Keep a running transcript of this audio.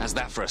How's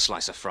that for a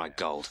slice of fried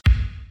gold? You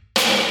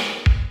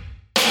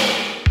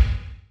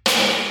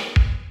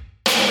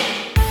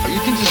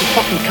think this is a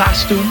fucking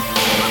costume?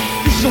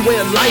 This is a way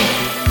of life.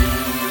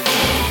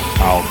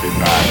 I'll be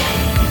back.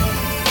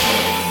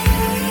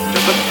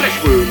 Just a flesh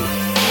wound.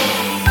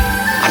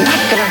 I'm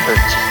not gonna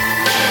hurt you.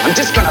 I'm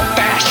just gonna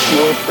bash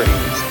your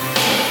brains.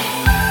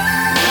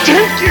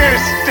 Take your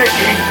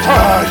sticking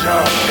paws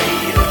off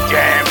me, you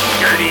damn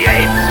dirty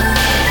ape!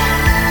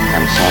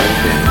 I'm sorry,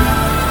 Dave.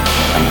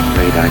 I'm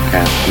afraid I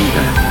can't do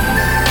that.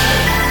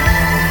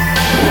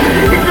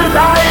 It's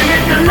alive!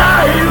 It's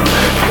alive!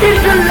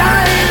 It's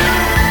alive!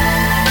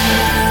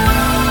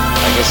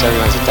 I guess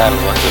everyone's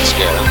entitled to one good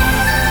scare, huh?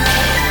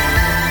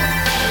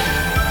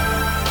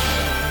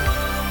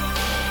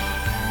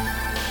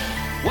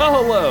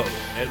 Well, hello,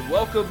 and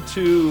welcome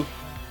to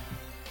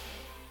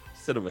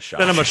Cinema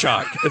Shock. Cinema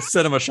Shock. It's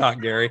Cinema Shock,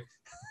 Gary.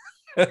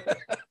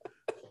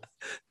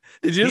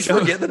 Did you just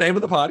forget the name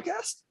of the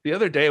podcast? The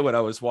other day when I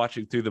was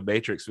watching through the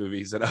Matrix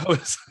movies, and I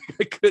was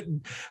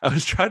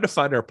trying to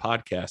find our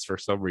podcast for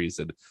some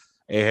reason,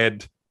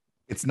 and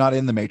it's not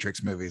in the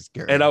Matrix movies,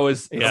 Gary. And I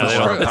was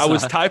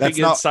typing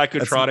in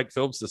Psychotronic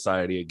Film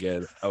Society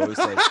again. I was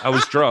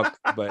drunk,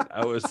 but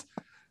I was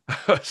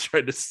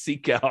trying to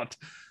seek out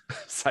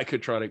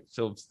Psychotronic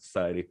Film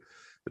Society.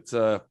 It's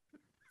a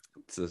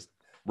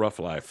rough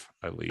life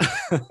I lead.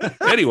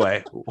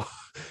 Anyway,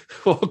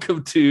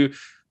 welcome to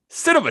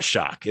Cinema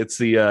Shock. It's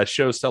the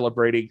show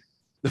celebrating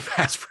the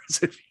past,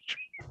 present, future.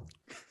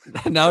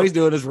 Now he's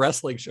doing his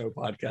wrestling show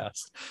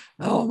podcast.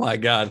 Oh my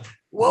God.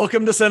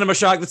 Welcome to Cinema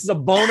Shock. This is a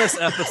bonus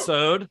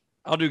episode.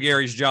 I'll do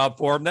Gary's job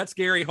for him. That's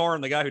Gary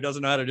Horn, the guy who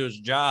doesn't know how to do his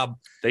job.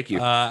 Thank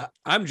you.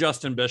 I'm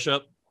Justin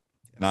Bishop.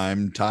 And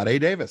I'm Todd A.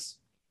 Davis.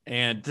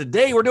 And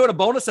today we're doing a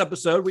bonus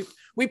episode.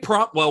 We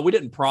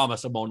didn't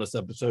promise a bonus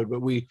episode,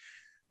 but we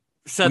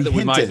said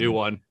we might do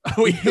one.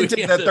 We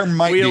hinted that there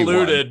might be one. We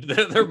alluded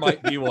that there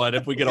might be one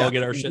if we could all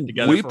get our shit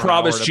together. We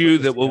promised you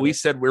that when we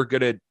said we're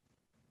going to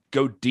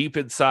go deep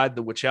inside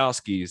the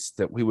Wachowskis,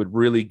 that we would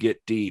really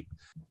get deep.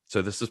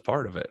 So this is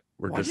part of it.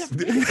 We're Why just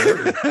make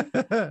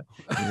it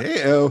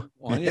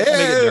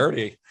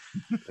dirty.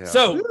 Yeah.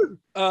 So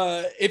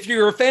if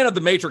you're a fan of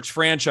the Matrix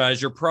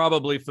franchise, you're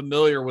probably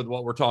familiar with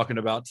what we're talking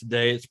about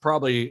today. It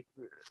probably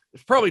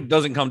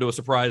doesn't come to a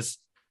surprise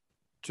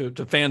to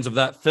fans of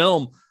that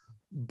film.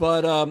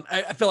 But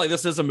I feel like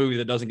this is a movie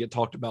that doesn't get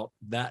talked about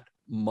that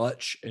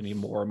much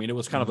anymore. I mean, it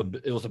was kind of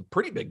it was a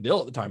pretty big deal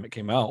at the time it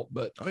came out,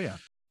 but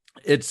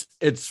it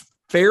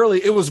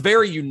was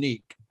very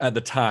unique at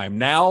the time.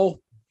 Now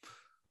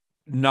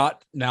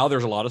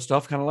there's a lot of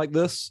stuff kind of like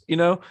this,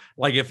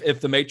 like if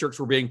the Matrix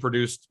were being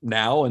produced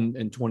now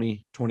in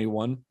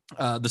 2021,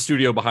 the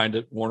studio behind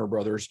it, Warner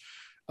Brothers,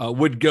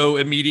 would go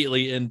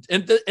immediately in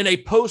a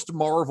post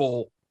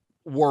Marvel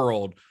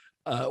world.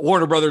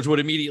 Warner Brothers would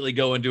immediately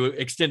go into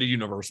extended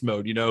universe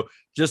mode,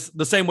 just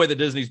the same way that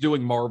Disney's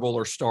doing Marvel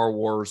or Star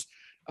Wars.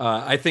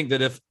 I think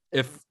that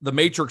if the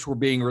Matrix were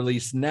being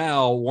released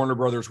now, Warner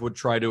Brothers would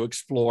try to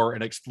explore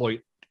and exploit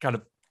kind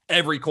of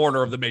every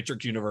corner of the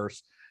Matrix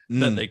universe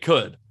that they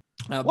could.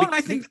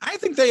 I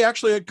think they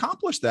actually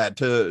accomplished that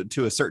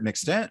to a certain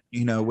extent,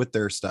 with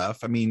their stuff.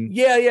 I mean,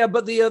 yeah,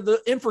 but the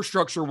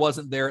infrastructure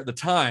wasn't there at the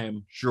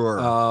time. Sure,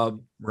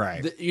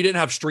 right. You didn't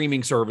have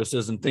streaming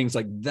services and things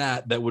like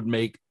that would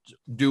make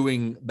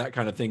doing that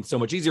kind of thing so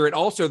much easier. And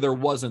also, there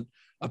wasn't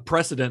a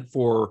precedent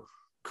for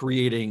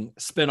creating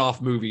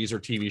spin-off movies or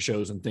TV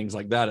shows and things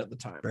like that at the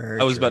time.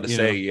 I was about to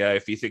say,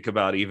 if you think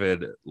about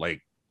even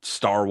like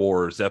Star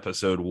Wars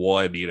Episode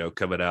 1,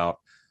 coming out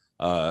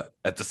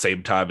at the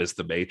same time as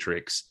the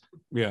Matrix,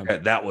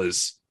 that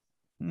was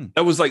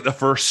like the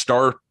first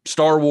Star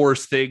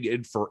Wars thing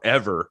in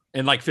forever,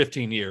 in like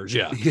 15 years.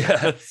 And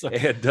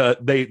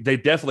they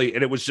definitely,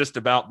 and it was just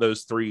about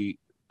the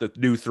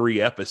new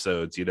 3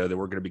 episodes that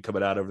were going to be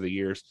coming out over the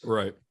years.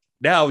 Right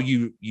now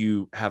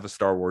you have a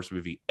Star Wars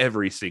movie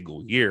every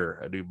single year,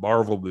 a new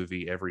Marvel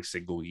movie every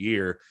single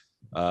year,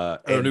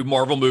 a new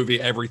Marvel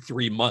movie every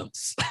 3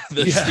 months.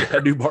 This year.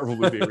 A new Marvel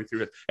movie every 3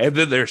 months, and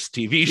then there's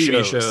TV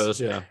shows,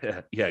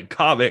 and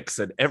comics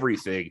and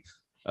everything.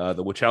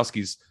 The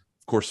Wachowskis,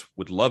 of course,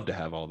 would love to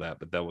have all that,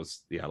 but that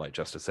was, like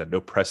Justin said,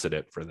 no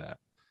precedent for that.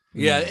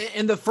 Yeah,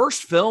 in the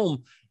first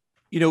film,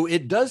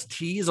 it does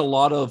tease a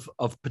lot of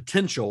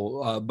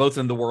potential, both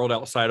in the world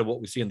outside of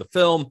what we see in the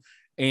film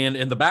and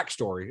in the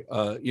backstory.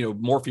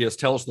 Morpheus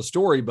tells the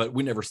story, but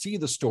we never see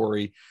the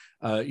story.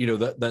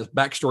 The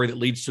backstory that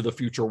leads to the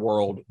future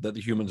world that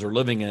the humans are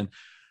living in.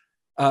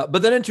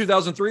 But then in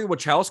 2003,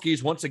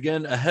 Wachowskis, once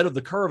again ahead of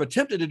the curve,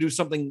 attempted to do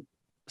something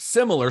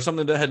similar,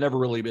 something that had never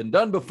really been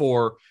done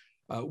before,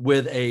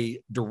 with a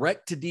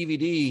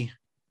direct-to-DVD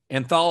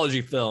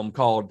anthology film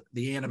called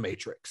The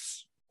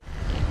Animatrix.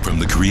 From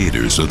the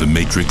creators of the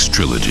Matrix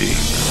trilogy,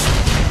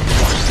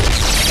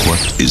 what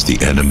is the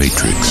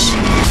Animatrix?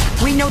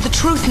 We know the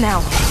truth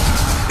now.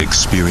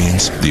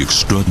 Experience the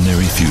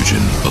extraordinary fusion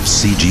of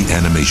CG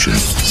animation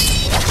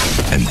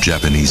and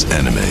Japanese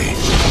anime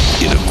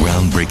in a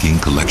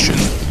groundbreaking collection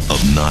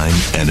of 9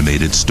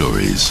 animated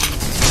stories.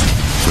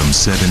 from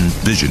 7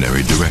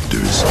 visionary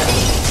directors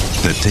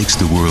that takes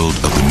the world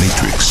of The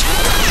Matrix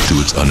to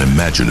its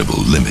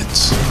unimaginable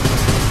limits.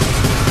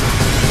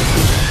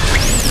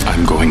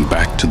 I'm going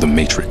back to The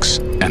Matrix,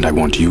 and I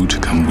want you to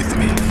come with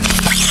me.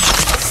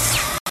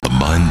 A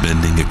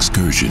mind-bending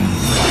excursion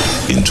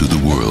into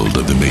the world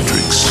of The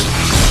Matrix.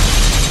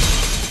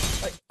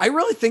 I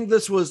really think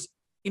this was,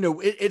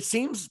 it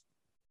seems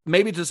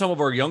maybe to some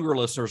of our younger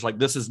listeners like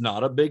this is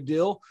not a big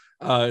deal,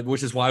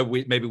 which is why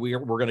we're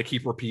going to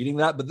keep repeating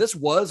that. But this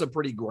was a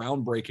pretty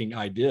groundbreaking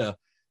idea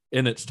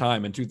in its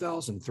time in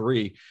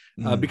 2003,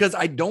 because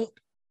I don't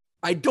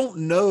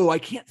know, I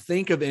can't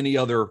think of any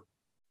other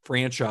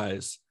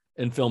franchise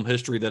in film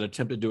history that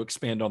attempted to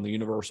expand on the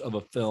universe of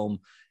a film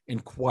in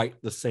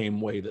quite the same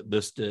way that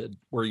this did,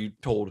 where you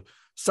told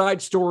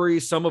side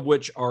stories, some of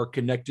which are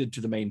connected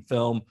to the main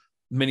film,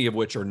 many of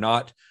which are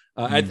not.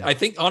 I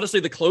think honestly,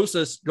 the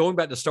closest, going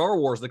back to Star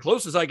Wars, the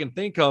closest I can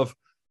think of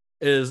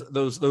is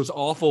those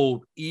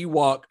awful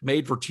Ewok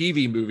made for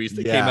TV movies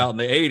that came out in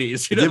the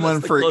 80s. They did one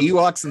for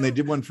Ewoks and they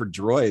did one for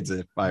droids,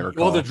 if I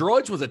recall. Well, the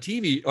droids was a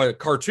TV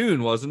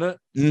cartoon, wasn't it?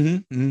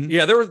 Mm-hmm, mm-hmm.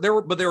 Yeah, there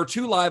were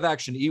 2 live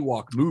action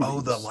Ewok movies.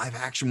 Oh, the live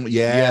action.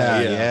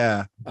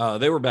 Yeah.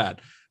 They were bad.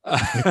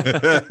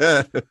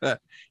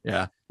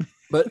 Yeah.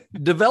 But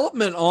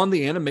development on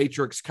the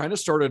Animatrix kind of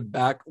started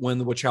back when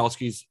the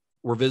Wachowskis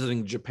were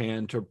visiting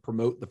Japan to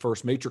promote the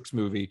first Matrix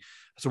movie.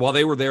 So while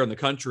they were there in the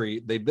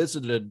country, they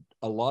visited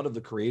a lot of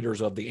the creators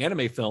of the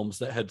anime films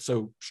that had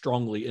so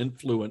strongly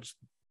influenced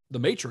the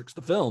Matrix,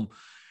 the film.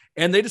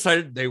 And they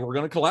decided they were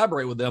going to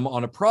collaborate with them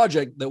on a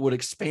project that would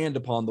expand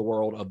upon the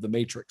world of the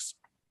Matrix.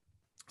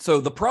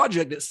 So the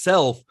project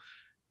itself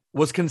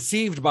was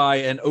conceived by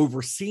and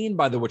overseen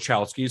by the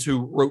Wachowskis,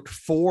 who wrote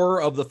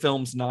 4 of the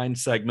film's 9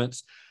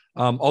 segments,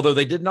 although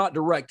they did not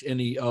direct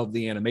any of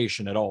the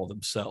animation at all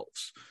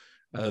themselves.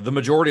 The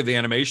majority of the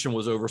animation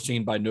was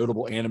overseen by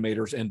notable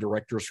animators and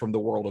directors from the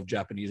world of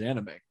Japanese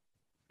anime.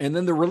 And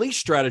then the release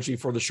strategy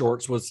for the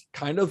shorts was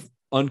kind of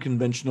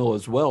unconventional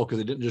as well, because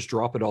they didn't just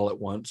drop it all at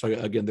once. So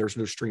again, there's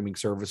no streaming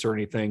service or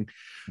anything.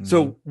 Mm-hmm.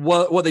 So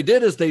what they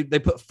did is they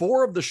put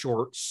 4 of the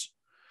shorts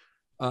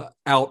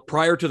out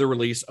prior to the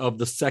release of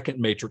the second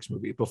Matrix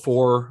movie,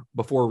 before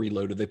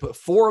Reloaded. They put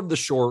 4 of the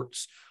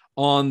shorts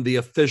on the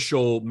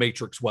official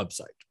Matrix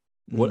website.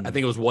 I think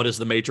it was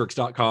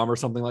whatisthematrix.com or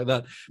something like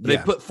that. But they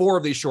put 4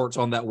 of these shorts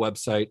on that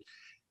website,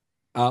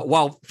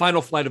 while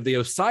Final Flight of the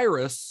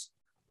Osiris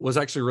was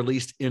actually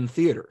released in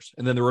theaters.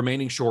 And then the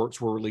remaining shorts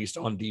were released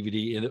on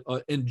DVD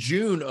in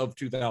June of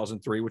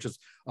 2003, which is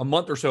a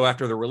month or so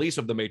after the release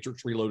of The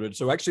Matrix Reloaded.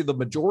 So actually the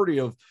majority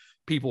of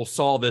people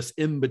saw this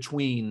in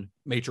between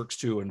Matrix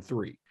 2 and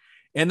 3.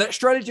 And that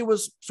strategy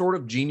was sort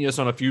of genius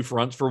on a few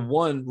fronts. For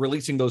one,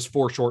 releasing those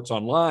 4 shorts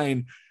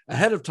online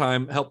ahead of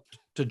time helped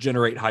to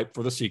generate hype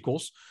for the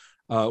sequels,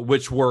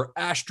 which were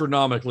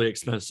astronomically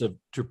expensive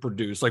to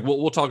produce. Like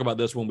we'll talk about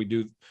this when we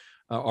do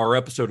our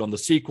episode on the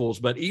sequels,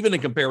 but even in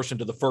comparison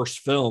to the first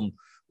film,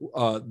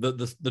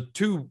 the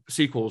 2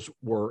 sequels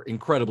were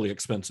incredibly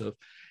expensive.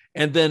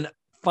 And then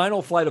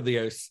Final Flight of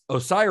the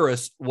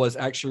Osiris was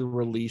actually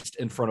released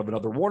in front of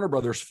another Warner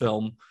Brothers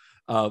film,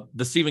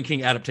 the Stephen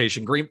King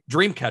adaptation,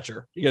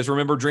 Dreamcatcher. You guys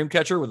remember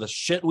Dreamcatcher with a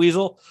shit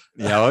weasel?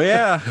 Oh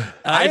yeah.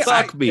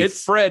 Fuck me,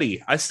 it's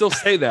Freddy. I still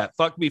say that.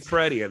 Fuck me,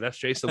 Freddy, and that's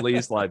Jason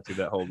Lee's line through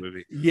that whole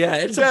movie. Yeah,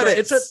 it's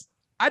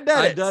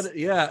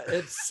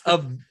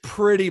a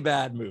pretty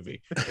bad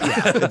movie.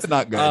 Yeah, it's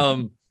not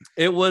good.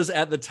 It was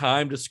at the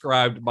time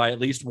described by at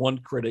least one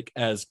critic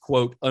as,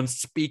 quote,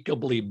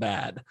 unspeakably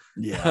bad.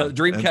 Yeah,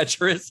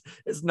 Dreamcatcher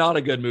is not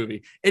a good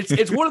movie.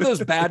 It's one of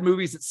those bad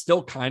movies that's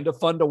still kind of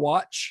fun to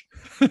watch,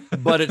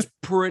 but it's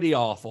pretty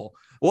awful.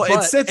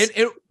 Well,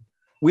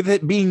 with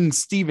it being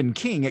Stephen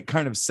King, it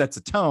kind of sets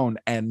a tone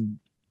and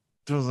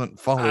doesn't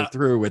follow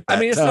through with that. I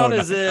mean, it's tone. not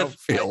as if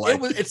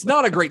it's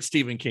not a great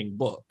Stephen King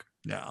book.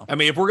 No, I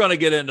mean, if we're going to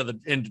get into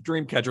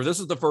Dreamcatcher, this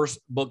is the first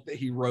book that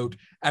he wrote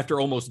after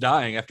almost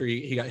dying, after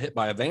he got hit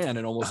by a van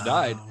and almost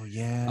died.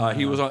 Yeah,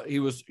 he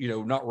was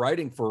not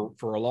writing for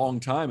a long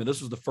time, and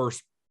this was the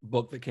first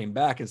book that came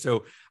back. And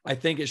so I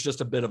think it's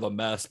just a bit of a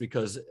mess,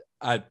 because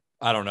I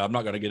don't know, I'm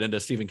not going to get into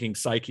Stephen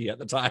King's psyche at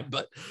the time,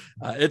 but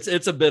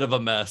it's a bit of a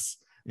mess.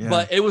 Yeah.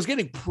 But it was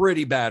getting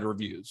pretty bad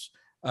reviews.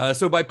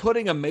 So by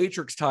putting a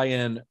Matrix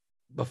tie-in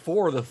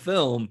before the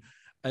film,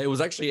 it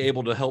was actually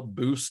able to help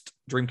boost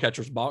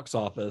Dreamcatcher's box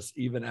office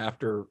even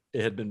after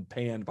it had been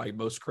panned by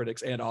most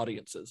critics and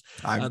audiences.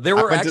 I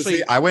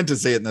went to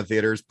see it in the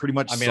theaters pretty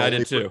much. I mean, I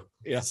did too.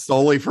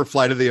 Solely for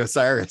Flight of the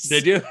Osiris.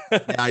 Did you?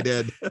 Yeah, I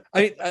did.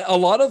 A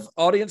lot of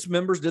audience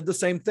members did the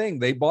same thing.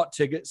 They bought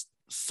tickets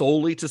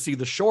solely to see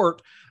the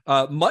short,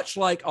 much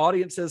like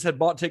audiences had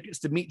bought tickets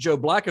to meet Joe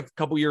Black a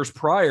couple years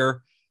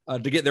prior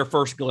to get their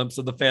first glimpse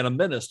of the Phantom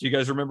Menace. Do you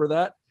guys remember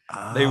that?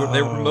 They were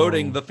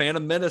promoting the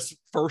Phantom Menace.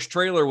 First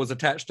trailer was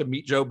attached to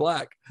Meet Joe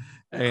Black,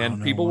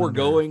 and people were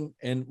going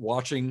and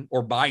watching,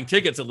 or buying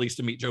tickets at least,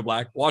 to meet Joe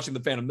Black, watching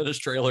the Phantom Menace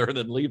trailer and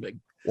then leaving.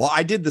 Well,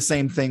 I did the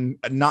same thing,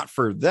 not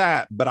for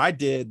that, but I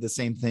did the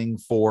same thing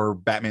for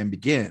Batman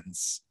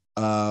Begins.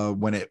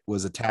 when it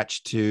was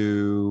attached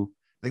to,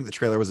 I think the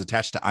trailer was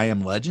attached to I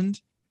Am Legend.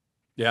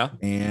 Yeah.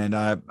 And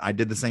I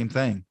did the same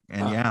thing.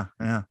 And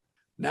yeah.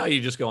 Now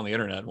you just go on the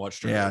internet and watch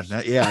trailers.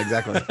 Yeah,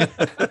 exactly.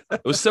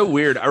 It was so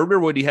weird. I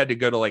remember when you had to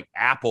go to like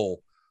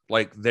Apple,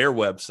 like their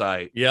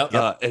website.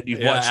 And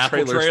you watch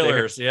Apple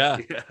trailers. Yeah.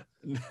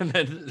 And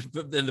then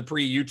in the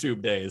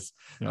pre-YouTube days.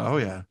 Oh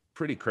yeah.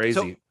 Pretty crazy.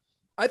 So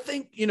I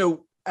think,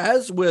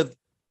 as with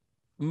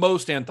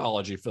most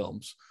anthology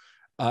films,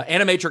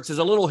 Animatrix is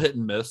a little hit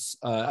and miss.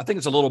 I think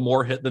it's a little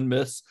more hit than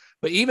miss,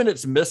 but even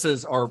its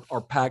misses are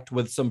packed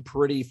with some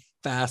pretty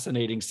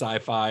fascinating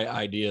sci-fi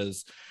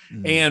ideas.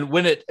 And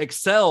when it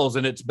excels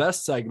in its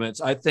best segments,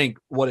 I think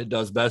what it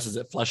does best is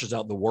it fleshes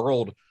out the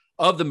world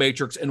of the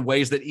Matrix in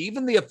ways that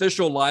even the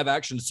official live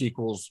action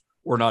sequels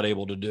were not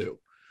able to do.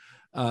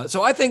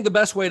 So I think the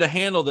best way to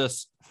handle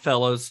this,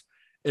 fellas,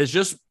 is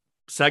just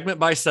segment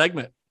by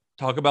segment.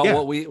 Talk about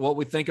what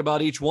we think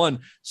about each one,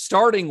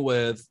 starting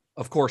with,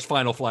 of course,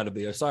 Final Flight of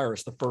the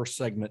Osiris, the first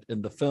segment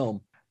in the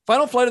film.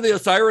 Final Flight of the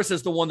Osiris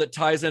is the one that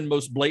ties in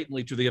most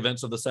blatantly to the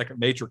events of the second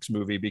Matrix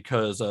movie,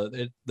 because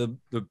the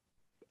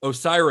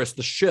Osiris,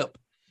 the ship,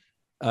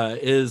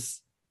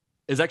 is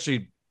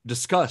actually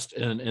discussed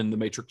in the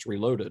Matrix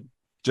Reloaded.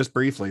 Just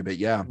briefly, but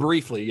yeah.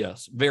 Briefly,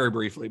 yes. Very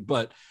briefly.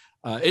 But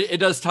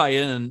it does tie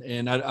in,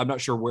 and I'm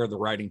not sure where the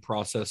writing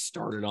process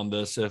started on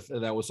this, if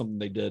that was something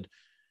they did.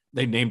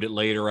 They named it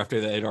later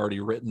after they had already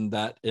written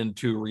that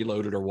into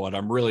Reloaded or what.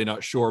 I'm really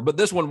not sure. But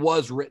this one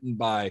was written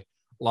by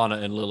Lana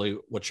and Lily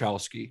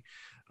Wachowski.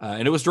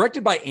 And it was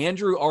directed by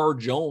Andrew R.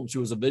 Jones, who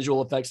was a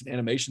visual effects and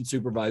animation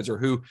supervisor,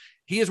 who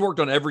he has worked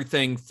on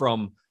everything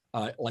from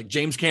like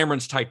James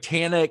Cameron's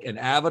Titanic and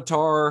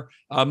Avatar.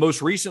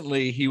 Most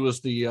recently, he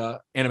was the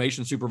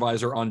animation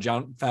supervisor on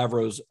Jon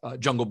Favreau's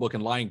Jungle Book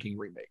and Lion King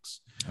remakes.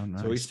 Oh,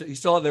 nice. So he's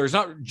still out there. He's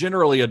not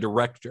generally a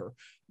director,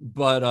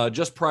 but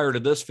just prior to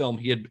this film,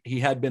 he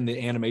had been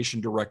the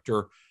animation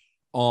director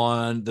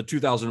on the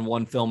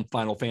 2001 film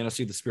Final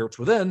Fantasy: The Spirits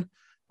Within,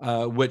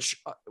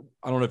 which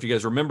I don't know if you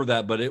guys remember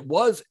that, but it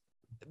was,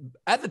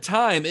 at the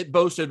time, it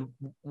boasted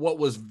what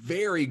was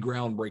very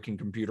groundbreaking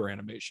computer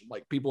animation.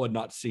 Like, people had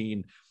not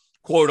seen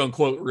quote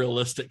unquote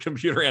realistic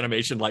computer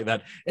animation like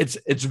that. It's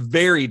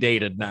very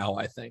dated now,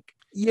 I think.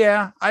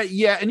 Yeah.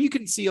 And you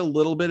can see a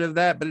little bit of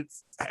that, but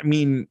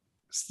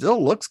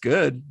still looks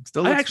good.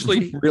 Still looks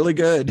actually really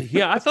good.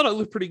 Yeah, I thought it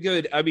looked pretty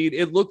good. I mean,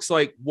 it looks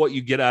like what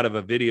you get out of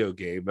a video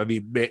game. I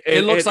mean,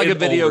 it looks like a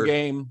video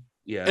game.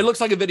 Yeah, it looks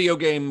like a video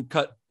game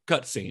cut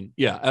scene.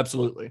 Yeah,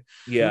 absolutely.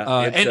 Yeah,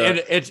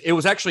 and it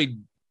was actually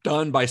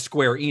done by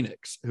Square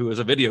Enix, who is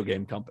a video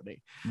game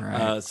company.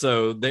 Right.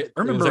 So it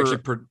was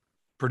actually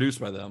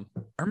produced by them.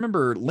 I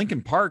remember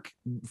Linkin Park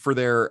for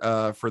their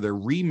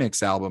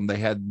remix album. They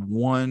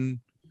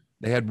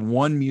had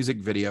one music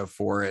video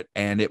for it,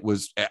 and it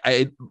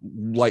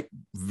like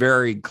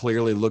very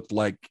clearly looked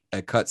like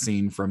a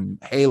cutscene from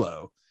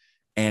Halo,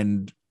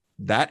 and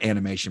that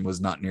animation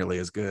was not nearly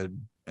as good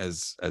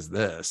as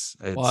this.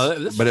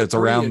 But it's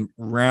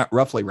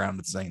roughly around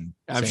the same.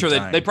 I'm sure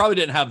they probably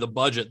didn't have the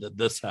budget that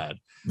this had.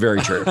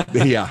 Very true.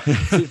 Yeah.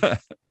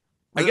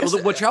 I guess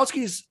the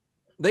Wachowskis,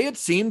 they had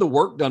seen the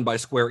work done by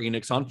Square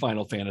Enix on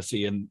Final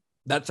Fantasy, and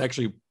that's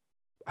actually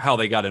how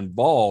they got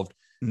involved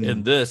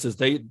in this. Is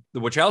the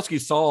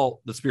Wachowskis saw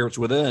The Spirits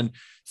Within,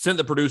 sent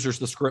the producers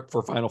the script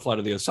for Final Flight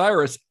of the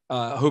Osiris,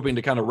 hoping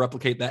to kind of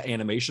replicate that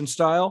animation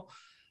style,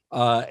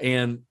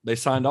 and they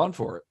signed on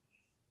for it.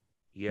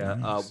 Yeah.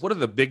 Nice. One of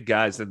the big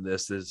guys in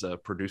this is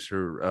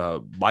producer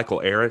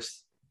Michael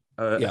Aris.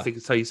 I think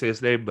it's how you say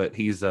his name, but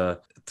he's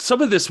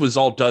some of this was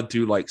all done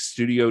through like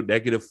Studio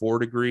 -4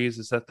 Degrees.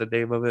 Is that the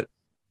name of it?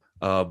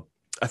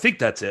 I think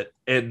that's it.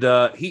 And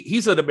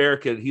he's an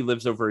American. He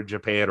lives over in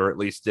Japan, or at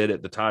least did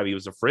at the time. He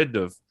was a friend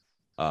of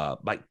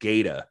Mike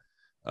Gaeta,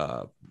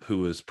 who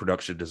was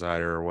production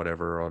designer or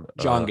whatever on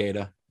John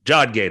Gaeta.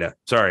 John Gaeta,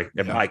 sorry,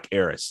 and Mike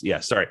Aris.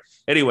 Yeah, sorry.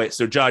 Anyway,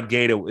 so John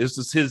Gaeta, this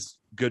was his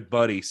good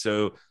buddy.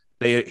 So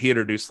he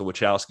introduced the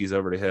Wachowskis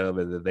over to him,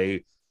 and then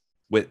they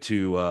went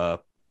to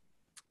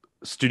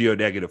Studio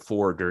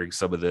 -4 during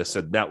some of this,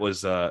 and that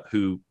was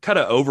who kind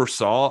of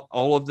oversaw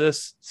all of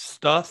this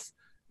stuff.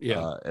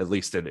 Yeah, at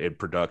least in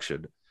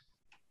production.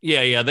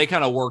 Yeah, they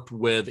kind of worked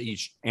with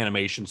each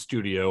animation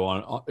studio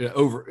on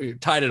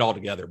tied it all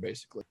together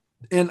basically.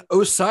 And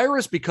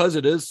Osiris, because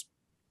it is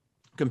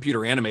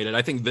computer animated,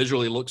 I think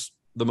visually looks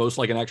the most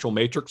like an actual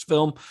Matrix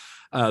film.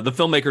 The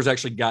filmmakers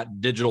actually got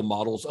digital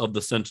models of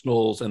the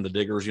Sentinels and the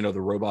Diggers,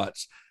 the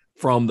robots,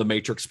 from the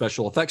Matrix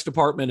special effects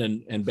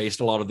department, and based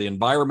a lot of the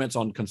environments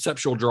on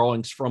conceptual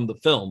drawings from the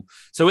film.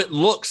 So it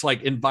looks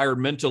like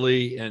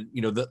environmentally, and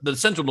the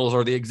Sentinels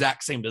are the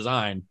exact same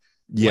design,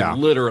 like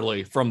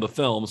literally from the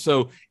film.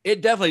 So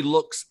it definitely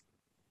looks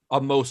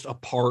almost a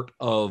part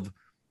of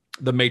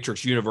the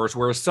Matrix universe,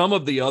 whereas some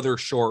of the other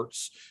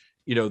shorts,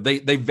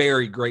 they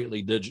vary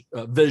greatly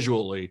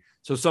visually.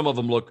 So some of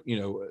them look,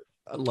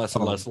 less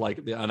and less like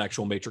an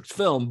actual Matrix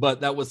film,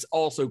 but that was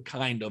also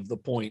kind of the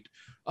point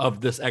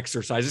of this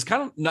exercise.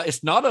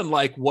 It's not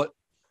unlike what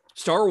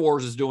Star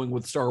Wars is doing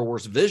with Star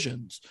Wars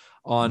Visions.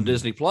 on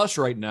Disney Plus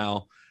right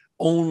now.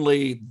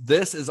 Only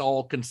this is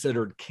all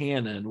considered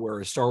canon,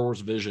 whereas Star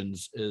Wars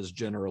Visions is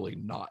generally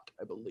not,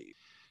 I believe.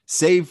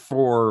 Save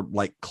for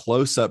like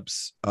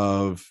close-ups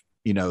of,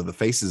 you know, the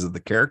faces of the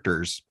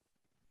characters.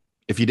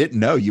 If you didn't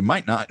know, you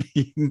might not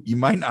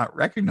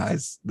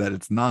recognize that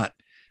it's not.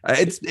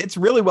 It's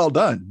really well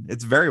done.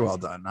 It's very well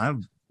done. I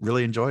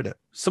really enjoyed it.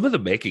 Some of the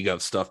making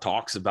of stuff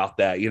talks about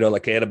that, you know,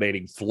 like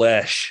animating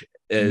flesh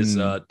is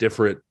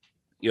different,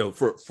 you know,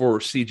 for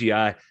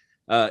CGI.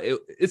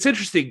 It's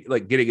interesting,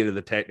 like getting into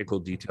the technical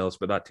details,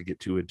 but not to get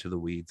too into the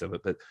weeds of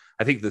it. But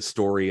I think the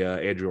story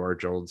Andrew R.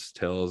 Jones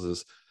tells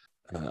is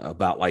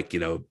about, like, you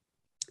know,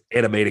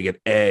 animating an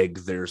egg.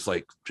 There's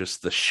like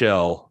just the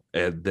shell,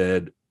 and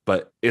then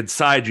but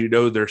inside, you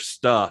know, there's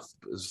stuff.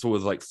 So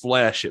with like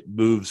flesh, it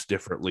moves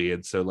differently,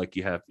 and so like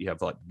you have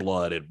like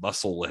blood and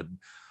muscle and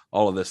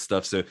all of this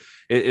stuff. So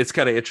it's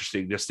kind of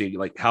interesting just seeing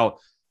like how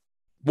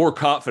more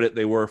confident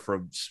they were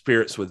from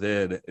Spirits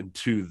Within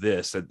into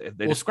this. And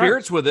they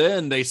Spirits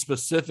Within, they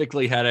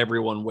specifically had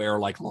everyone wear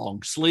like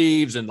long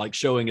sleeves and like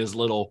showing as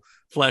little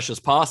flesh as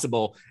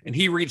possible. And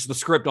he reads the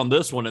script on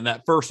this one, and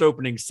that first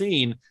opening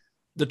scene,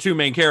 the two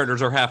main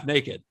characters are half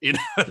naked, you know,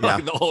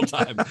 like the whole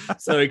time.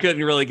 So he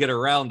couldn't really get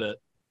around it.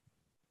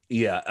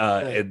 Yeah.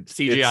 And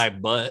CGI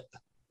butt.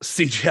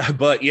 CGI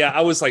butt. Yeah.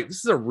 I was like, this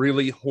is a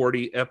really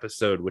horny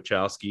episode,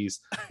 Wachowskis.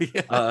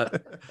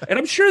 And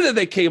I'm sure that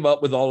they came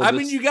up with all of this. I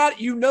mean,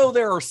 you know,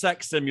 there are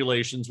sex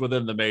simulations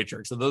within the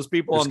Matrix, and those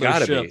people on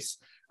those ships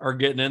are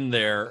getting in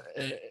there.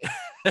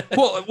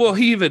 well,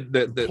 he even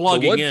the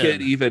one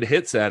kid even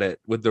hits at it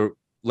with the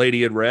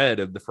lady in red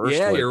in the first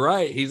one. You're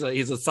right. He's a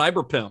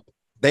cyber pimp.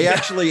 They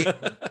actually,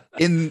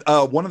 in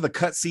one of the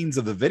cut scenes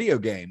of the video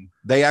game,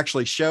 they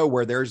actually show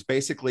where there's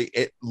basically,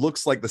 it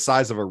looks like the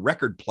size of a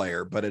record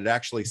player, but it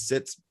actually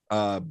sits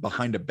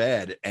behind a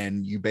bed,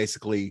 and you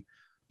basically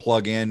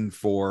plug in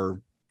for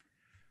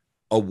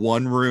a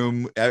one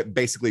room,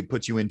 basically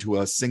puts you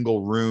into a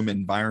single room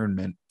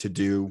environment to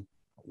do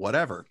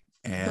whatever.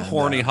 And the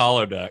horny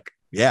holodeck.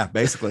 Yeah,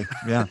 basically.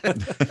 Yeah.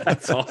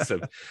 That's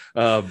awesome.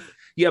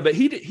 Yeah, but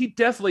he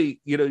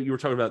definitely, you know, you were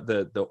talking about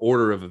the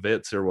order of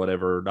events or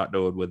whatever, not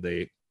knowing when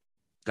they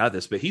got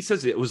this, but he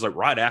says it was like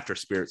right after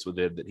Spirits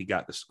Within that he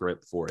got the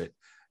script for it.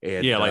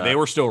 And yeah, like they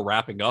were still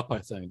wrapping up, I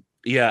think.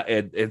 Yeah,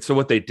 and so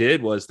what they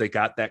did was they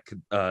got that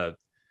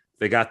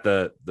they got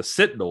the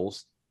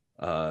Sentinels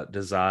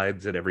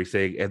designs and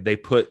everything, and they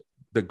put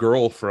the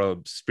girl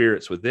from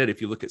Spirits Within.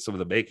 If you look at some of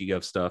the making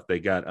of stuff, they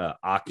got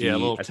Aki,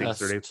 I think is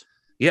her name.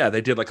 Yeah,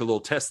 they did like a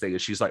little test thing,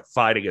 and she's like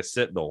fighting a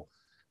Sentinel.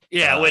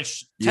 Yeah,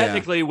 which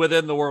technically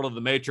within the world of the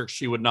Matrix,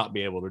 she would not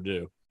be able to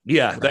do.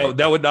 Yeah,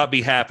 that would not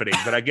be happening.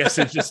 But I guess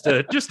it's just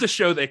to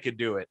show they could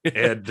do it.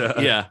 And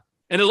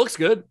and it looks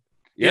good.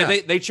 Yeah,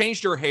 they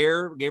changed her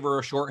hair, gave her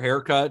a short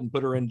haircut, and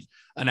put her in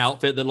an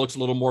outfit that looks a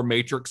little more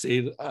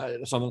Matrixy,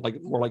 something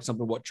like more like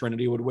something what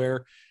Trinity would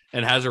wear,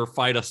 and has her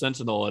fight a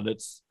Sentinel, and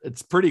it's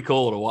pretty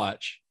cool to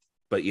watch.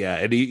 But yeah,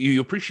 and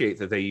you appreciate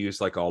that they use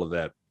like all of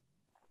that,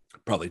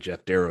 probably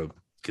Jeff Darrow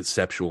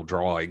conceptual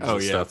drawings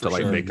and stuff to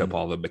like make up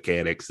all the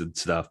mechanics and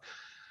stuff.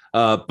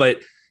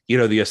 But you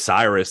know, the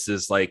Osiris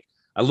is like,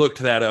 I looked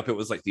that up. It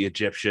was like the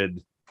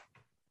Egyptian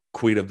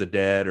Queen of the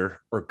Dead or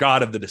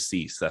God of the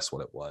Deceased. That's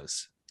what it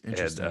was.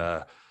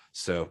 And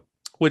so,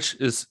 which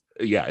is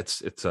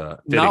it's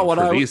not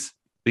what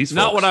these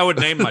not folks. what I would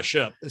name my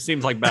ship. It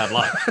seems like bad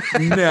luck.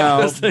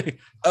 No,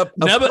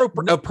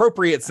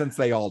 appropriate since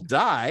they all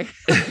die.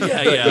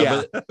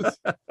 Yeah.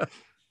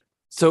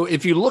 So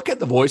if you look at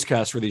the voice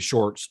cast for these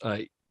shorts,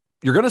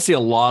 you're going to see a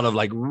lot of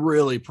like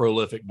really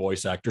prolific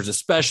voice actors,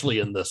 especially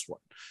in this one,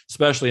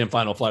 especially in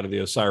Final Flight of the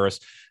Osiris.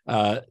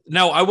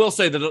 Now, I will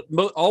say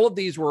that all of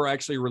these were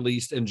actually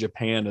released in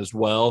Japan as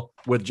well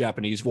with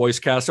Japanese voice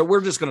cast. So we're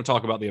just going to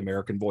talk about the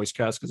American voice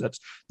cast because that's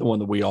the one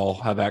that we all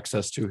have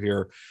access to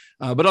here.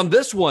 But on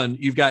this one,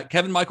 you've got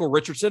Kevin Michael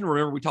Richardson.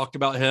 Remember, we talked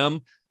about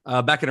him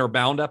back in our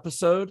Bound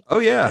episode. Oh,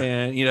 yeah.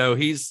 And, you know,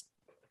 he's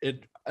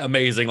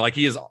amazing. Like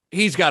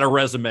he's got a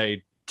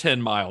resume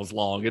 10 miles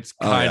long. It's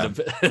kind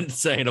of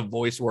insane of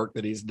voice work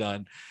that he's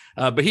done.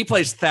 But he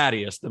plays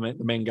Thaddeus, the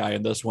main guy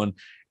in this one.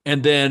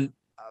 And then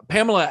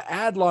Pamela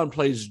Adlon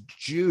plays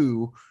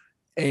Ju,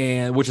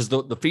 which is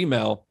the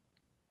female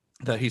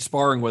that he's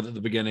sparring with at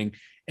the beginning.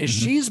 And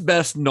she's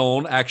best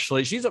known,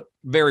 actually, she's a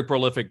very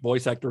prolific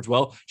voice actor as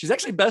well. She's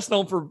actually best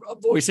known for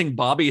voicing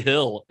Bobby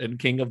Hill in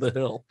King of the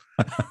Hill.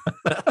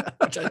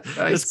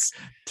 Which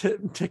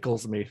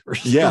tickles me for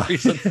some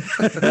reason.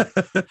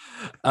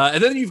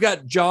 And then you've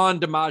got John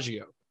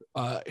DiMaggio,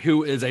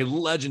 who is a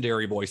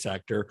legendary voice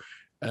actor.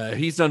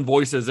 He's done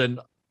voices in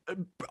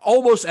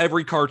almost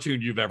every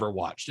cartoon you've ever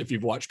watched, if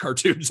you've watched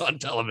cartoons on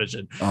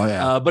television.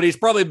 But he's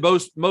probably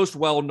most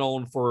well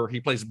known for, he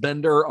plays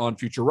Bender on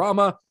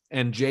Futurama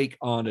and Jake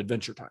on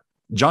Adventure Time.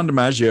 John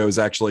DiMaggio is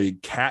actually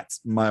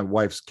my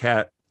wife's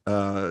cat.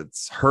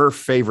 It's her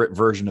favorite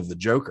version of the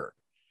Joker.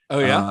 Oh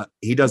yeah,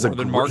 he does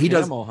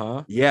Hamill,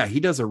 huh? Yeah, he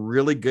does a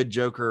really good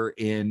Joker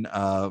in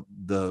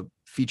the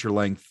feature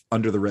length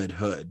Under the Red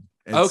Hood.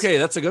 Okay,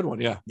 that's a good one.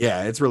 Yeah,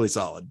 it's really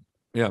solid.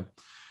 Yeah.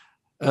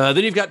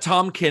 Then you've got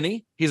Tom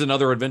Kenny. He's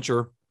another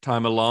Adventure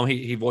Time alum.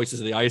 He voices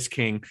the Ice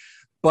King,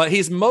 but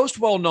he's most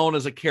well known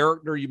as a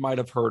character you might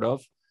have heard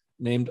of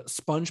named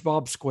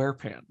SpongeBob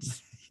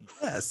SquarePants.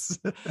 Yes.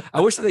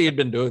 I wish they had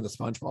been doing the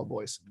SpongeBob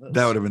voice.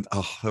 That would have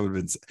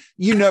been,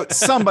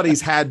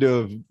 somebody's had to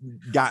have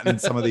gotten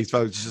some of these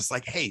folks just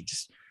like, hey,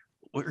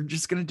 we're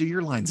just going to do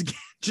your lines again.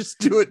 Just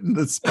do it in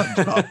the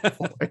SpongeBob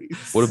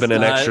voice. Would have been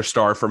an extra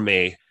star for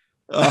me.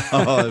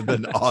 Oh, it'd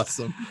been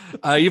awesome.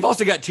 You've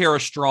also got Tara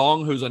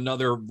Strong, who's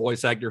another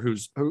voice actor who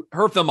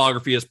her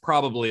filmography is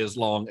probably as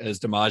long as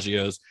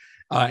DiMaggio's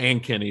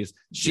and Kenny's.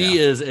 She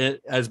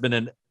has been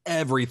in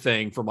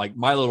everything from like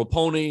My Little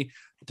Pony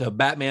to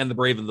Batman, the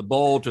Brave and the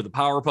Bold to the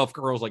Powerpuff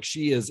Girls. Like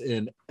she is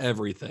in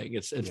everything.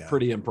 It's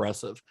pretty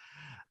impressive.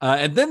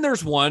 And then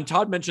there's one,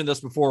 Todd mentioned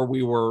this before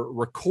we were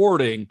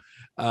recording,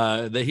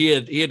 that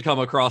he had come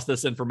across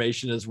this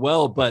information as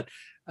well, but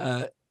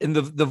in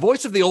the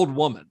voice of the old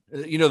woman,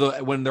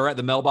 when they're at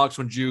the mailbox,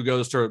 when Jew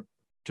goes to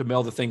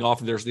mail the thing off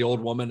and there's the old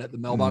woman at the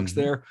mailbox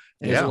there,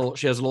 and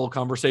she has a little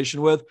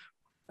conversation with,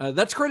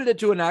 that's credited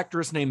to an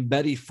actress named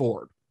Betty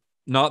Ford,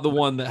 not the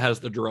one that has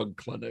the drug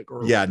clinic.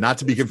 Not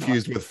to be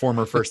confused with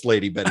former First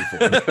Lady Betty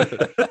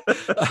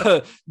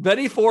Ford.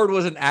 Betty Ford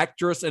was an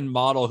actress and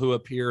model who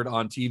appeared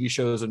on TV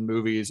shows and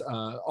movies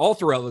all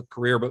throughout the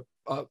career, but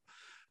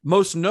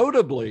most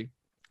notably,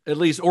 at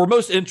least, or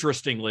most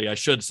interestingly, I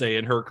should say,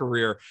 in her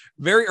career,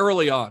 very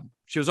early on,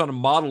 she was on a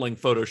modeling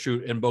photo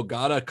shoot in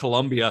Bogota,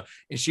 Colombia,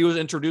 and she was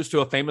introduced to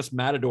a famous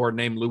matador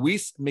named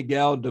Luis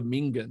Miguel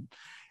Domingan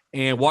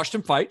and watched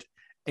him fight.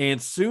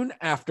 And soon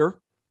after,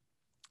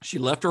 she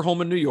left her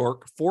home in New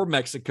York for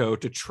Mexico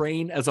to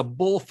train as a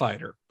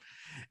bullfighter.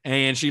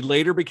 And she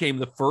later became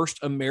the first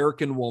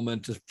American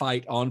woman to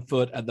fight on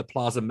foot at the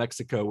Plaza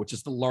Mexico, which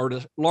is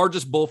the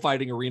largest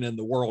bullfighting arena in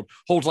the world,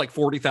 holds like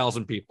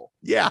 40,000 people.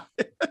 Yeah.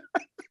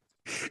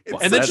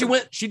 And then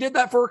she did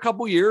that for a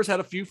couple years, had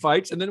a few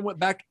fights, and then went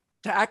back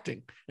to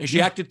acting. And she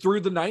acted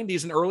through the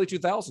 90s and early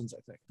 2000s, I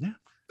think. Yeah.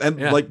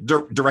 And like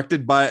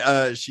directed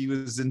by, she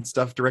was in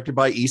stuff directed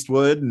by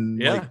Eastwood.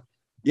 And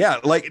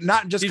like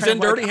not just she's in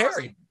Dirty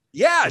Harry.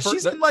 Yeah,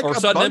 she's in like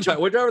a bunch of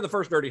whichever the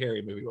first Dirty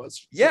Harry movie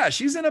was. Yeah,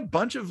 she's in a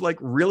bunch of like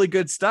really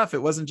good stuff.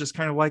 It wasn't just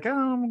kind of like, oh,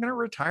 I'm gonna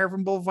retire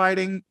from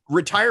bullfighting,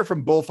 which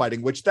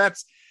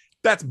that's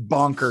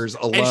bonkers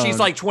alone. And she's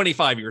like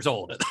 25 years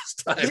old at this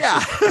time. Yeah,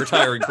 she's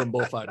retiring from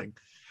bullfighting,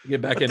 get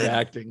back into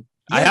acting.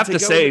 I have to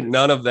say,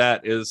 none of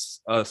that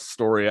is a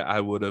story I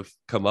would have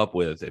come up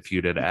with if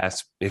you'd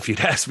asked me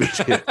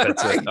to.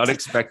 That's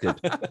unexpected.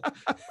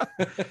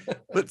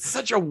 But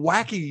such a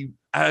wacky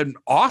and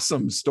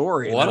awesome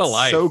story. What a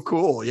life! So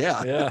cool.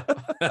 Yeah.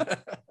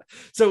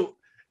 So,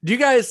 do you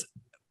guys?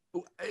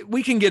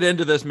 We can get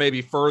into this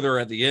maybe further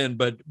at the end,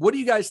 but what do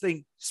you guys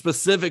think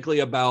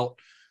specifically about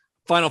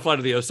Final Flight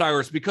of the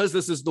Osiris? Because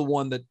this is the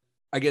one that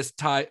I guess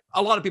a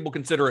lot of people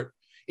consider it.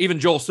 Even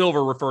Joel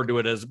Silver referred to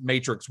it as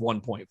Matrix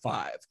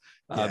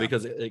 1.5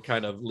 because it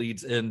kind of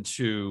leads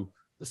into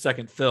the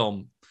second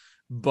film.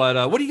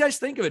 But what do you guys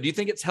think of it? Do you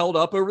think it's held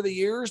up over the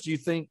years? Do you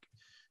think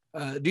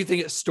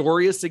its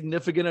story is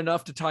significant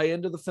enough to tie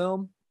into the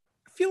film?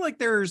 I feel like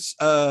there's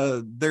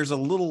a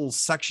little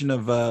section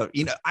of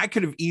I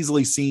could have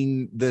easily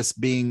seen this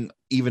being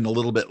even a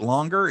little bit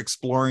longer,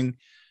 exploring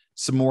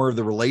some more of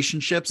the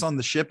relationships on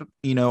the ship,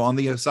 on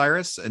the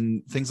Osiris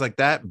and things like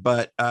that.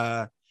 But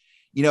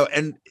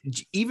and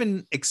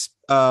even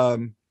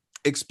exploring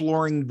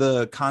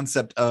the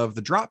concept of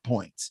the drop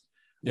points,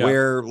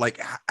 where like,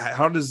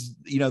 how does,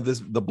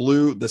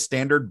 the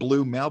standard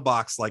blue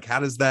mailbox, like how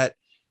does that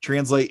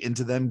translate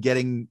into them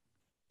getting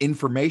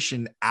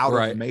information out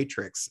of the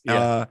Matrix?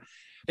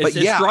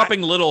 It's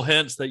dropping little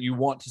hints that you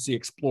want to see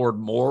explored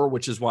more,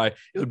 which is why it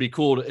would be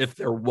cool if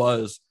there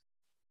was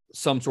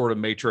some sort of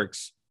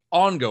Matrix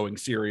ongoing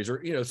series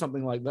or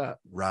something like that.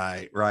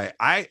 Right.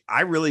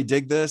 I really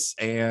dig this,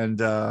 and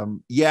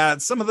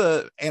some of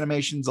the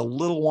animation's a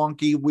little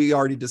wonky. We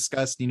already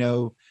discussed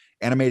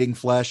animating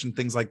flesh and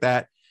things like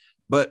that,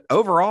 but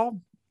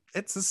overall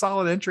it's a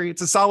solid entry.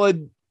 It's a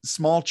solid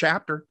small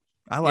chapter.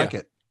 I like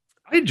it.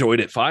 I enjoyed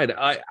it fine.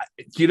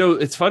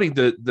 It's funny,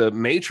 the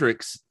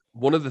Matrix,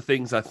 one of the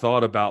things I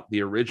thought about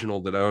the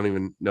original that I don't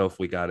even know if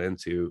we got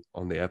into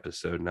on the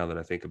episode now that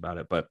I think about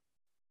it, but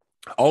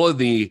all of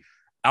the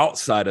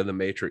outside of the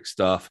Matrix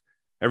stuff,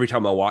 every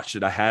time I watched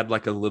it, I had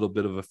like a little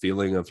bit of a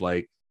feeling of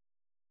like,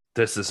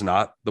 this is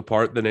not the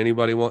part that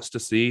anybody wants to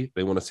see.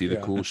 They want to see the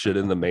cool shit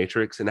in the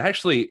Matrix. And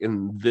actually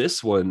in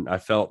this one, I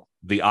felt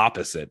the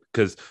opposite,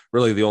 because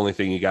really the only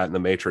thing you got in the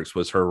Matrix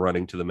was her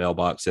running to the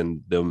mailbox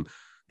and them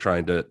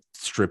trying to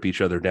strip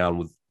each other down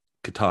with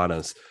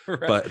katanas.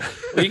 Right. But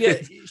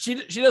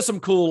she does some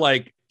cool,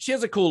 like, she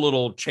has a cool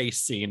little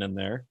chase scene in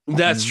there.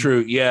 That's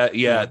true.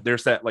 Yeah.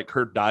 There's that, like,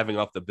 her diving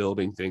off the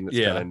building thing that's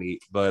kind of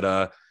neat.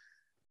 But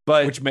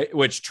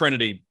which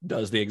Trinity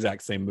does the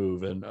exact same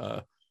move in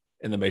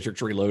the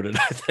Matrix Reloaded,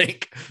 I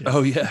think.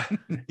 Oh yeah,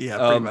 yeah,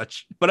 pretty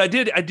much. But I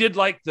did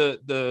like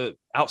the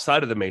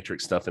outside of the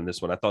Matrix stuff in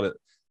this one. I thought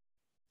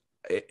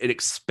it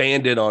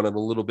expanded on it a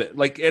little bit,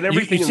 like, and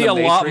everything. You see a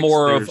lot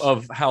more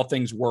of how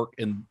things work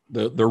in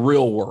the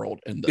real world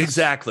in this.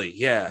 Exactly.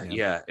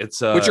 Yeah.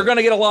 It's which you're going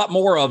to get a lot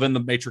more of in the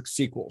Matrix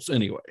sequels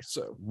anyway.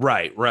 So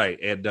right.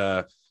 And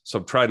so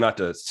I'm trying not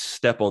to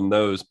step on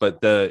those, but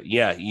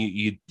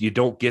you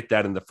don't get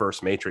that in the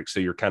first Matrix. So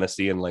you're kind of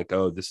seeing like,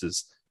 oh, this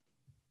is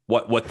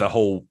what the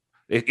whole,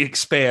 it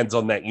expands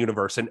on that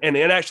universe, and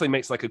it actually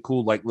makes like a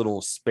cool like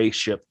little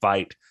spaceship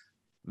fight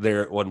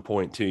there at one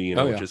point too, you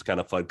know, which is kind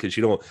of fun because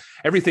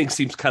everything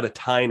seems kind of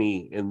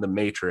tiny in the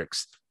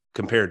Matrix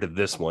compared to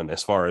this one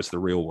as far as the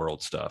real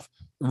world stuff.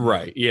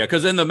 Right. Yeah.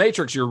 Because in the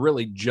Matrix, you're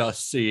really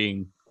just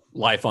seeing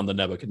life on the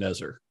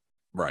Nebuchadnezzar,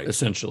 right?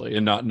 Essentially,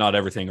 and not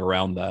everything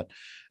around that.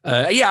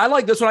 I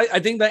like this one. I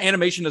think the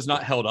animation has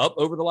not held up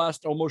over the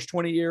last almost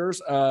 20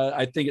 years.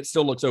 I think it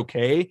still looks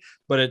okay,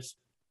 but it's,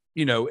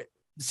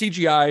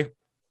 CGI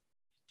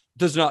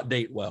does not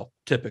date well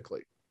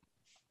typically.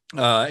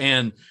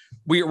 And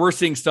we're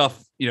seeing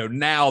stuff,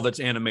 now that's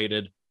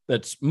animated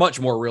that's much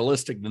more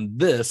realistic than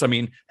this. I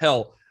mean,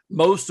 hell,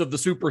 most of the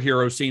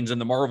superhero scenes in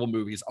the Marvel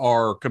movies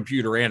are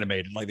computer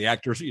animated. Like the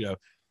actors,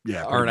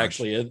 aren't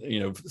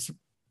actually,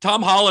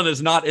 Tom Holland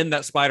is not in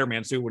that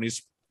Spider-Man suit when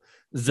he's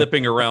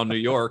zipping around New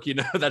York,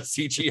 that's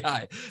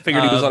CGI.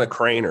 Figured he was on a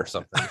crane or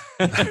something.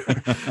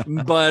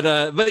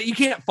 but you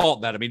can't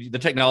fault that. I mean, the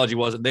technology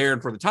wasn't there,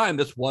 and for the time,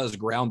 this was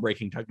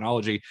groundbreaking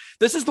technology.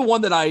 This is the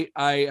one that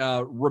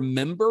I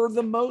remember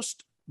the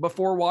most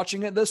before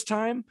watching it this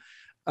time,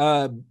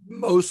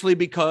 mostly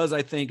because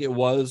I think it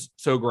was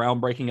so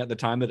groundbreaking at the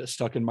time that it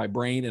stuck in my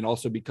brain, and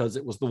also because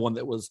it was the one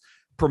that was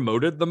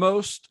promoted the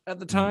most at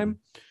the time,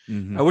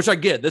 which I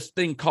get. This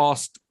thing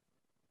cost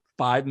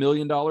 $5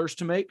 million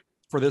to make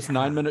for this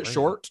 9-minute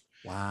short.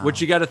 Wow.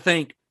 Which you got to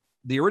think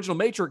the original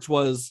Matrix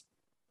was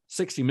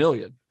 60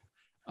 million.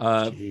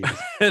 And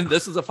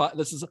this is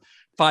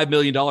 $5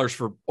 million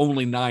for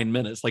only 9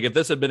 minutes. Like if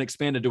this had been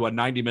expanded to a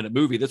 90-minute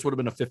movie, this would have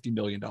been a $50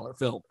 million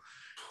film.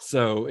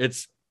 So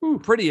it's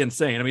pretty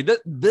insane. I mean,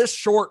 this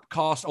short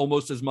cost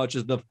almost as much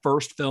as the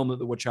first film that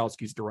the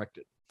Wachowskis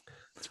directed.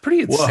 It's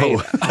pretty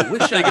insane. I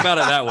wish think about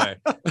it that way.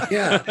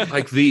 Yeah.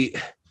 Like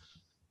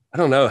I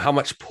don't know how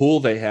much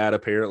pull they had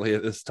apparently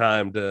at this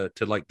time to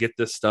like get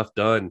this stuff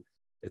done.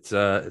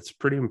 It's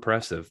pretty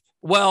impressive.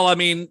 Well, I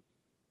mean,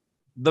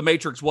 The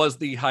Matrix was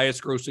the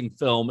highest grossing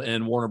film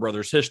in Warner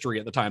Brothers history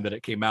at the time that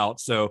it came out.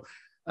 So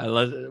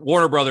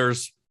Warner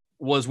Brothers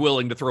was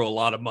willing to throw a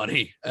lot of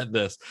money at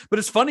this. But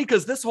it's funny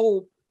because this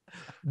whole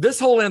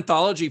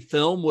anthology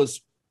film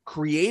was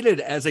created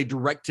as a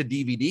direct to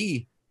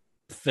DVD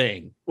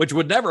thing, which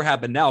would never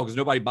happen now because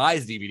nobody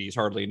buys DVDs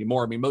hardly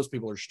anymore. I mean, most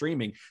people are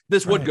streaming.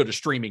 This would go to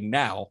streaming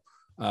now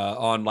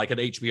on like an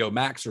HBO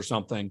Max or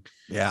something.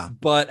 Yeah.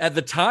 But at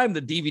the time,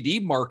 the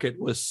DVD market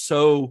was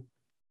so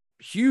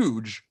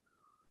huge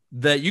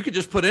that you could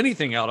just put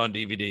anything out on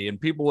DVD and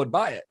people would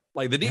buy it.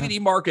 Like the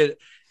DVD market,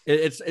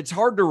 it's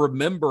hard to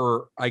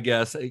remember, I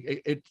guess.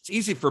 It's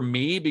easy for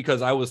me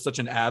because I was such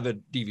an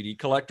avid DVD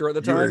collector at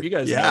the time. You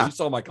guys know, you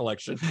saw my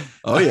collection.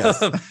 Oh, yes.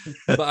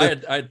 But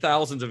I had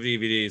thousands of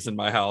DVDs in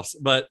my house.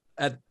 But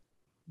at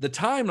the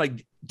time,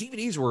 like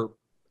DVDs were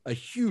a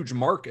huge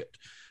market.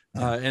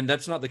 And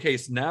that's not the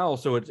case now.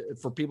 So it's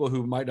for people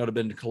who might not have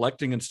been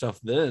collecting and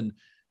stuff then,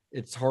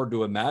 it's hard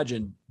to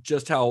imagine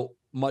just how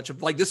much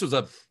of like this was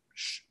a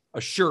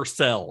sure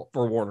sell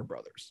for Warner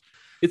Brothers.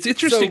 It's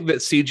interesting that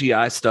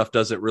CGI stuff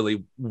doesn't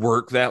really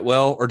work that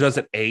well or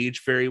doesn't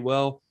age very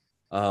well.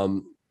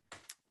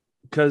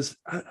 Because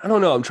I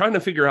don't know, I'm trying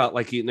to figure out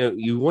like,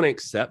 you want to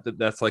accept that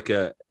that's like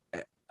a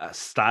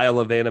style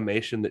of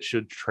animation that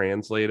should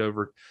translate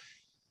over.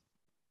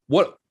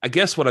 What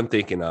I'm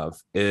thinking of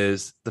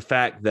is the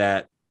fact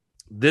that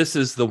this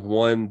is the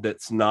one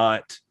that's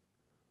not,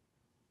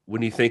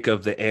 when you think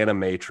of the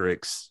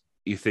Animatrix,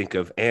 you think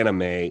of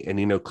anime,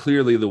 and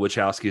clearly the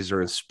Wachowskis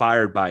are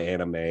inspired by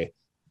anime.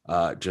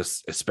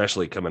 Just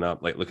especially coming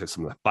up, like look at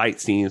some of the fight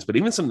scenes, but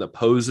even some of the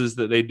poses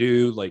that they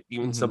do, like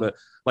even some of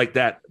like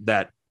that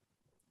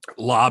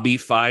lobby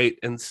fight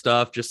and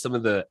stuff, just some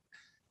of the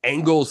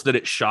angles that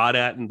it's shot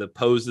at and the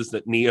poses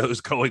that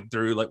Neo's going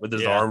through, like with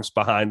his arms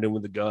behind him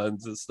with the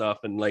guns and stuff.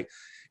 And like,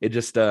 it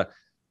just,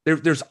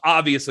 there's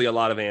obviously a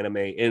lot of anime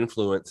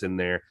influence in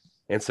there.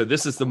 And so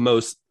this is the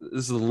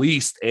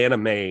least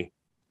anime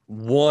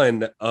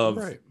one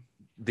of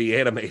the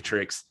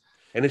Animatrix.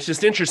 And it's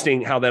just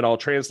interesting how that all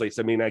translates.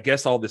 I mean, I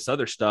guess all this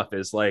other stuff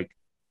is like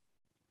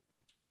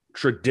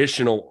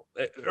traditional,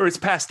 or it's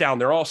passed down.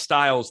 They're all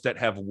styles that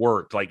have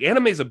worked. Like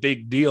anime is a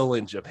big deal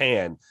in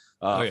Japan.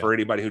 For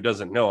anybody who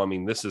doesn't know, I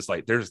mean, this is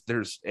like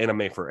there's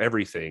anime for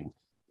everything,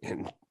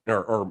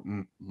 or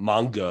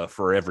manga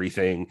for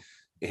everything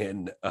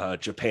in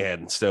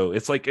Japan. So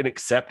it's like an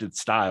accepted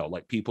style.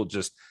 Like people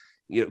just,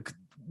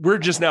 we're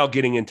just now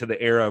getting into the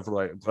era of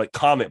like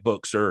comic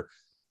books or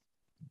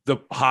the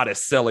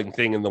hottest selling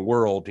thing in the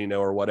world,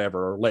 or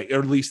whatever, or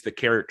at least the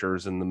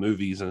characters in the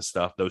movies and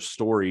stuff, those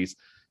stories.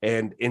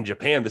 And in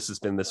Japan, this has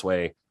been this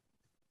way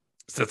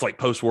since like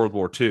post World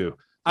War II.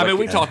 I mean,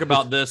 we talk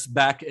about this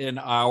back in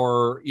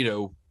our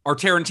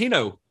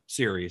Tarantino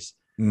series,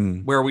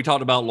 where we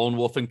talked about Lone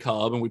Wolf and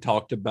Cub, and we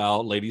talked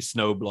about Lady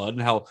Snowblood,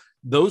 and how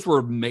those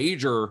were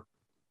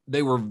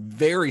they were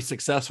very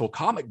successful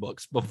comic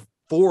books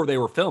before they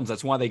were films.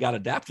 That's why they got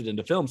adapted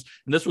into films.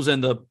 And this was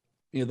in the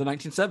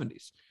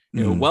 1970s,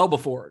 well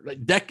before,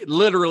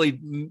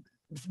 literally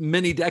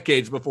many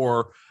decades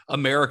before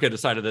America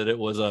decided that it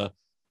was a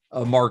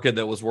market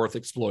that was worth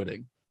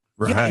exploiting.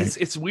 Right. Yeah,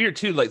 it's weird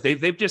too. Like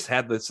they've just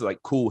had this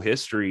like cool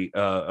history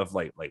of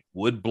like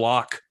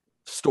woodblock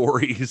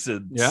stories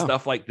and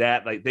stuff like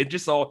that. Like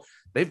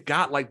they've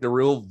got like the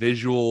real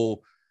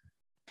visual,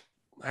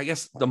 I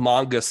guess, the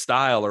manga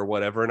style or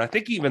whatever. And I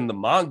think even the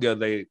manga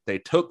they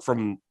took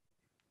from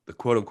the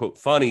quote unquote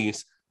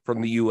funnies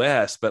from the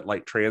US, but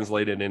like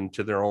translated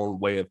into their own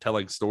way of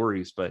telling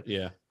stories. But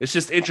yeah, it's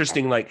just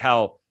interesting, like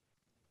how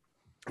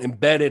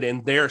embedded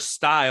in their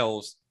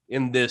styles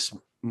in this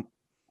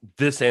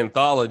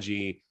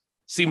anthology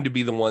seem to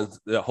be the ones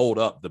that hold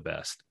up the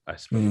best, I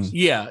suppose.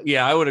 Yeah,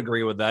 I would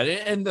agree with that.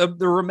 And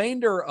the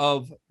remainder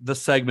of the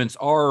segments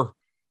are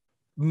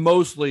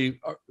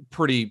mostly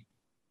pretty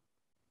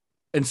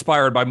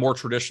inspired by more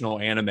traditional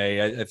anime.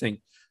 I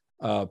think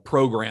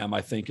Program,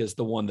 I think, is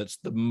the one that's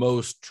the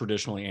most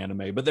traditionally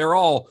anime, but they're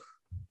all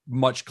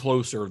much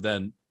closer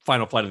than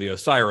Final Flight of the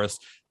Osiris,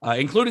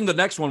 including the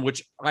next one,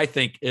 which I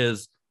think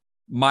is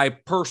my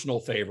personal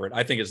favorite.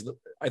 I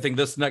think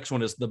this next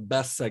one is the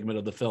best segment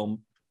of the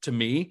film to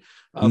me,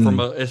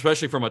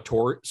 especially from a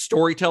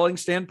storytelling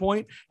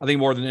standpoint. I think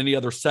more than any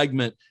other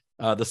segment,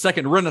 the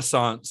second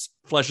Renaissance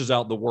fleshes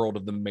out the world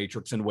of the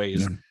Matrix in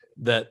ways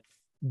that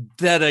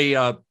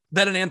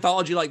an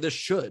anthology like this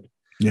should.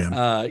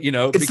 Yeah,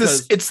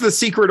 it's the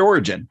secret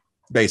origin,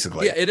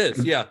 basically. Yeah, it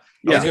is. Yeah,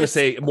 I was going to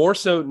say, more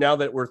so now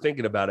that we're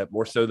thinking about it,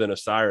 more so than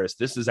Osiris,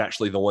 this is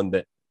actually the one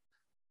that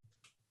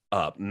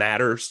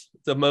matters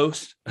the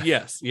most.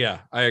 Yes, yeah,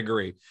 I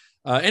agree.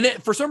 And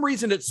for some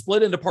reason, it's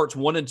split into parts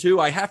 1 and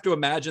 2. I have to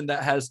imagine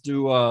that has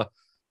to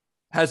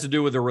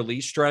do with the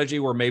release strategy,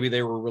 where maybe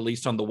they were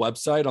released on the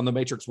website, on the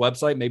Matrix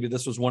website. Maybe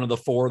this was one of the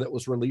 4 that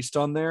was released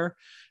on there,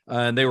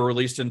 and they were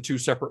released in 2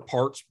 separate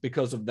parts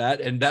because of that.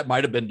 And that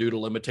might have been due to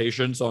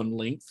limitations on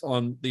length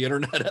on the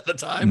internet at the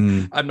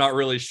time. I'm not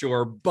really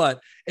sure,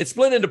 but it's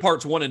split into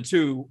parts 1 and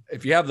 2.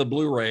 If you have the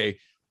Blu-ray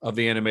of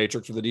the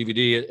Animatrix or the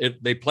DVD,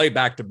 they play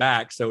back to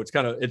back. So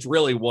it's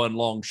really one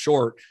long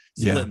short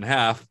split in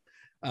half,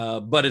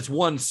 but it's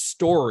one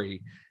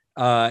story.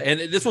 And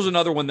this was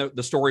another one that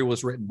the story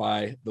was written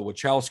by the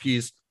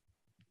Wachowskis,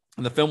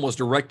 and the film was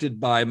directed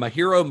by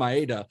Mahiro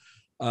Maeda,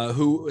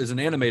 who is an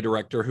anime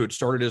director who had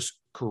started his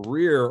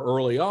career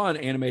early on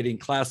animating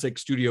classic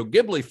Studio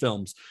Ghibli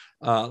films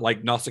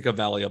like Nausicaa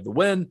Valley of the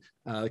Wind,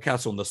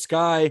 Castle in the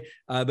Sky.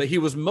 But he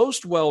was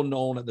most well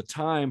known at the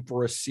time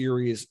for a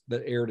series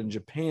that aired in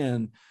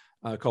Japan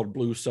called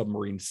Blue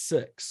Submarine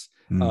 6.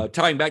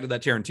 Tying back to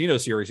that Tarantino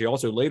series, he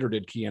also later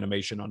did key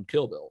animation on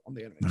Kill Bill on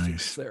the animation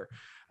series there.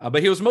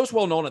 But he was most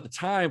well known at the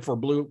time for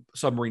Blue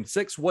Submarine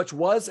 6, which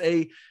was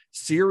a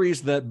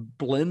series that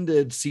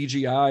blended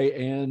CGI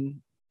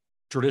and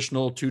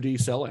traditional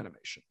 2D cell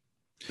animation.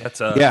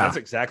 That's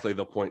exactly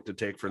the point to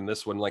take from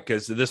this one. Like,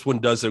 because this one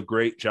does a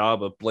great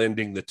job of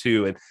blending the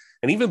two, and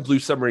even Blue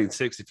Submarine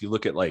 6, if you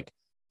look at like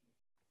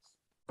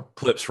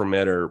clips from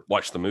it or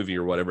watch the movie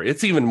or whatever,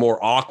 it's even more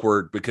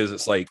awkward because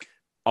it's like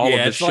all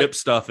of the ship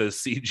stuff is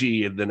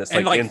CG, and then it's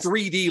like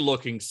 3D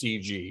looking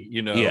CG,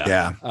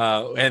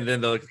 and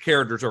then the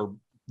characters are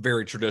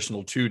very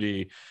traditional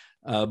 2D.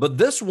 But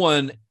this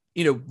one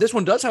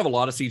does have a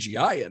lot of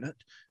CGI in it.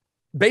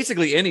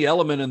 Basically, any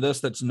element in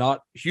this that's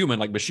not human,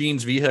 like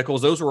machines,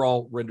 vehicles, those are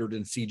all rendered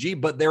in CG,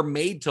 but they're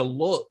made to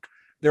look.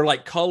 They're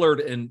like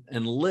colored and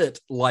lit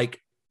like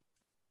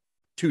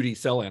 2D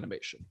cell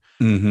animation,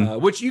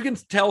 which you can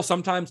tell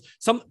sometimes.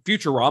 Some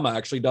Futurama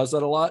actually does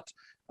that a lot.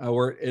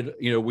 Where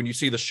it, when you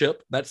see the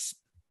ship, that's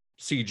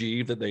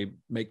CG that they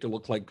make to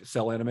look like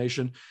cell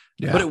animation,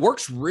 but it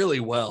works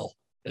really well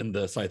in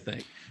this, I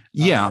think.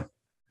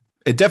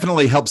 It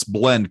definitely helps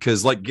blend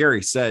because, like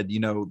Gary said,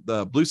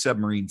 the Blue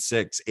Submarine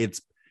 6,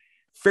 it's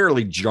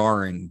fairly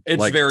jarring.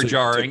 It's very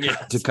jarring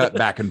to cut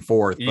back and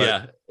forth.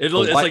 But it's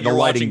like you're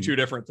watching 2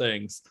 different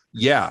things.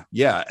 Yeah,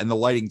 and the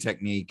lighting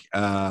technique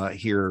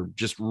here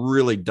just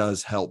really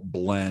does help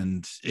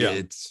blend.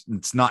 It's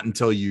not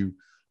until you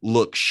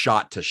look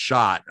shot to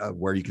shot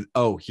where you can,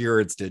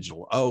 here it's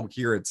digital,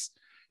 here it's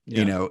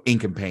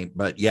ink and paint,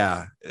 but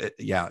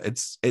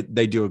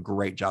they do a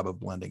great job of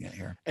blending it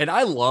here. And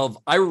I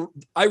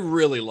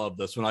really love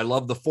this one. I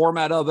love the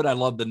format of it. I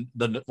love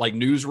the like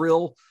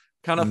newsreel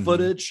kind of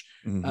footage.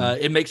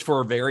 It makes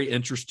for a very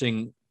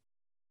interesting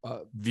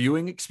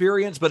viewing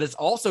experience, but it's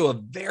also a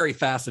very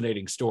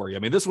fascinating story. I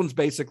mean, this is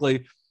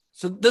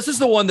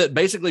the one that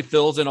basically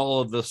fills in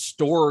all of the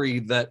story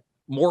that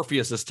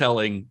Morpheus is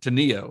telling to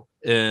Neo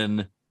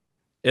in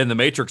the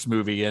Matrix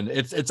movie, and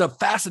it's a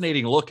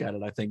fascinating look at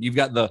it. I think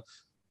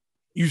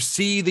you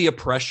see the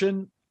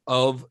oppression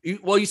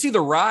you see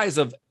the rise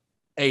of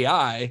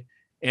AI,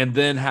 and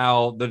then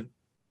how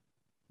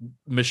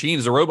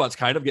machines, the robots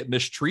kind of get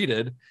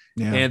mistreated,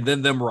 and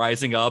then them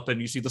rising up,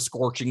 and you see the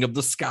scorching of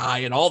the sky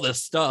and all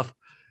this stuff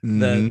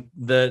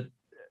that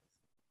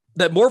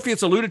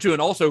Morpheus alluded to,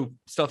 and also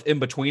stuff in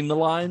between the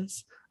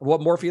lines of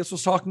what Morpheus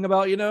was talking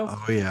about,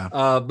 Oh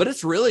yeah. But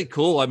it's really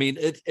cool. I mean,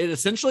 it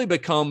essentially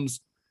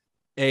becomes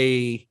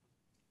a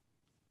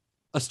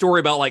story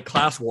about like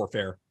class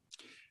warfare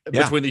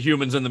between the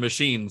humans and the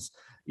machines,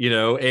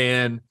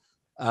 and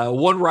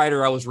one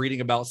writer I was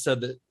reading about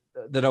said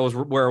that I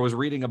was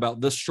reading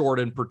about this short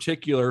in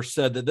particular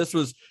said that this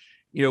was,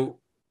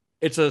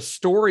 it's a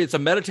story, it's a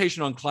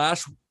meditation on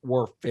class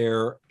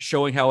warfare,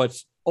 showing how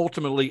it's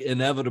ultimately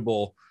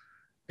inevitable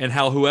and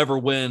how whoever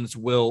wins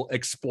will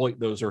exploit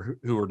those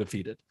who are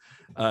defeated.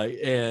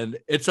 And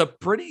it's a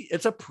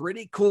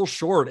pretty cool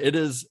short.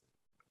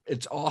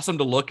 It's awesome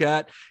to look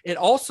at. It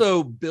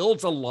also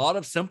builds a lot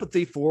of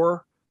sympathy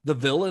for the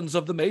villains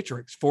of the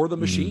Matrix, for the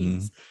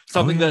machines,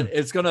 something that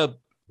is going to,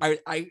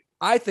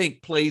 I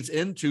think, plays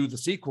into the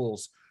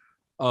sequels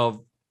of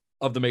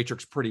the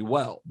Matrix pretty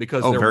well,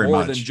 because they're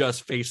more than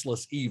just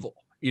faceless evil.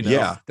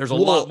 There's a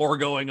lot more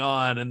going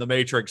on in the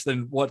Matrix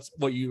than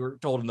what you were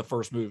told in the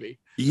first movie.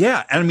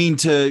 Yeah. And I mean,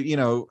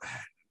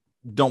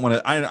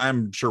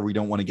 I'm sure we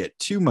don't want to get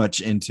too much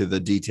into the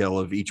detail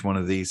of each one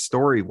of these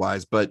story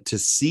wise, but to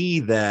see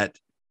that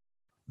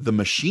the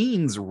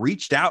machines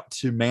reached out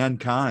to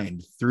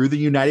mankind through the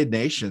United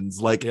Nations,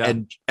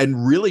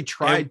 and really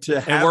tried to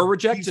have, and were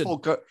rejected.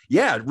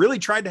 Really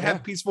tried to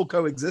have peaceful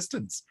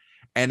coexistence.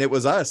 And it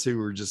was us who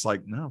were just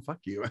like, no, fuck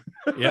you.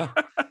 Yeah.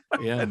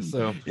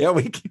 So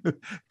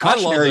I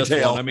love this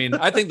one. I mean,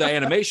 I think the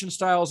animation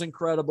style is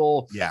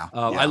incredible.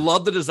 I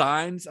love the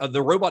designs.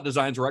 The robot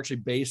designs were actually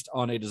based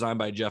on a design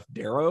by Jeff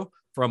Darrow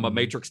from a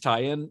Matrix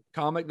tie-in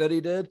comic that he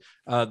did.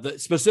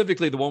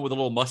 Specifically the one with the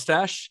little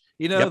mustache,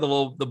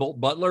 the Bolt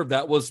Butler,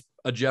 that was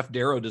a Jeff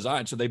Darrow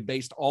design. So they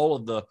based all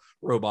of the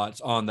robots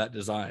on that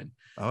design.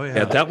 Oh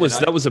yeah. That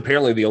was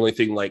apparently the only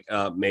thing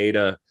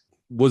Maeda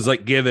was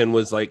given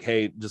was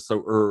hey, just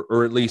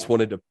or at least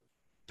wanted to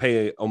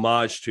pay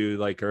homage to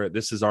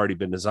this has already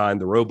been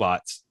designed. The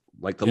robots,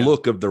 the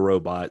look of the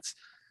robots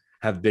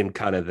have been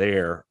kind of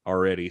there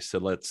already. So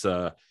let's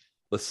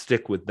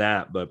stick with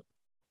that.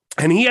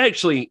 And he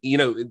actually,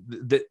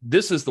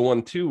 this is the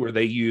one too, where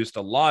they used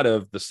a lot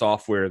of the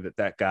software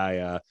that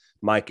guy,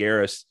 Mike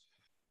Aris,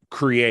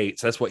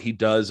 creates. That's what he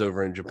does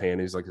over in Japan.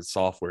 He's like a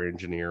software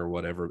engineer or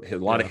whatever. A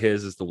lot of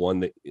his is the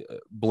one that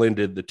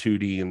blended the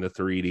 2D and the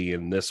 3D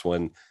in this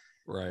one.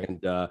 Right.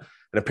 And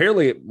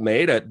apparently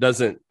Maeda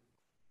doesn't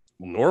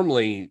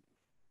normally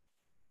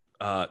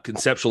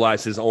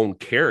conceptualize his own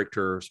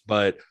characters,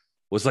 but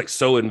was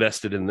so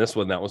invested in this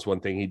one. That was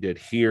one thing he did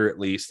here, at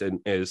least. And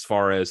as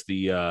far as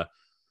the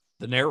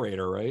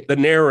narrator, right? The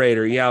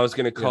narrator. Yeah. I was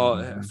going to call,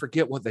 I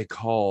forget what they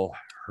call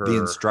her. The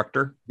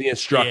instructor.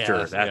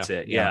 That's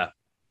it. Yeah.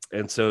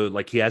 And so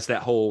he has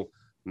that whole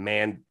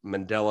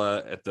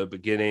Mandela at the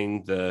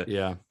beginning,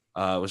 it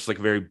was a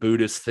very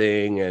Buddhist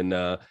thing. And,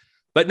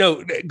 but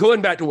no,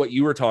 going back to what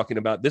you were talking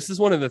about, this is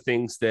one of the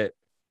things that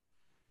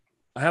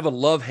I have a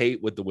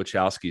love-hate with the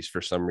Wachowskis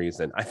for some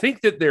reason. I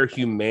think that their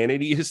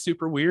humanity is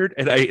super weird.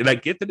 And I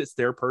get that it's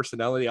their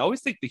personality. I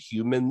always think the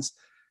humans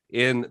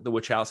in the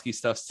Wachowski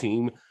stuff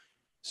seem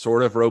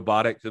sort of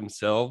robotic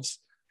themselves.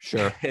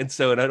 Sure. And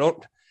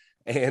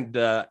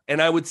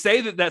I would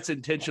say that that's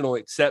intentional,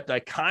 except I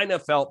kind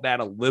of felt that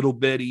a little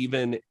bit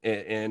even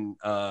in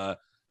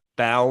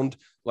Bound.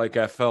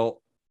 I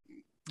felt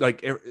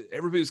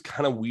everybody was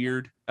kind of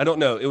weird. I don't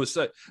know. It was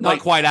not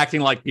quite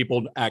acting like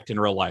people act in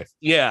real life.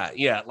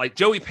 Yeah.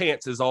 Joey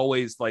Pants is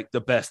always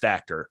the best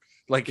actor.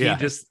 He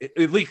just,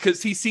 at least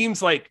because he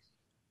seems like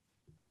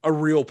a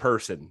real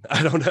person.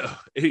 I don't know.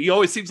 He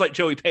always seems like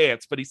Joey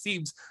Pants, but he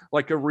seems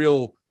like a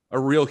real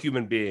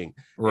human being.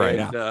 Right.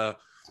 And,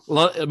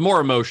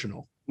 more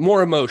emotional.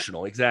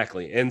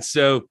 Exactly. And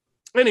so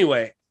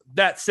anyway,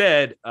 that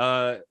said,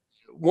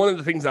 one of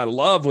the things I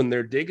love when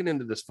they're digging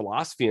into this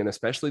philosophy, and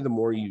especially the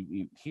more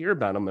you hear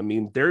about them, I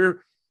mean, they're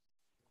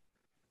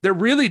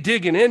really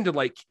digging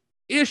into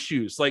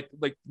issues, like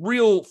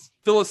real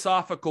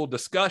philosophical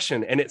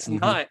discussion. And it's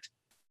not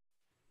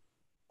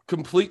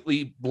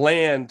completely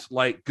bland,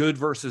 good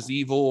versus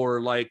evil, or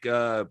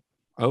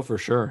oh, for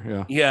sure.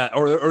 Yeah. Yeah.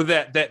 Or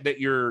that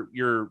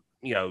your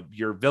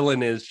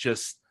villain is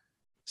just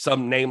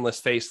some nameless,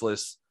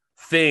 faceless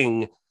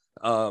thing.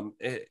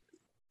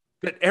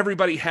 That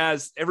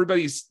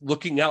everybody's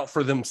looking out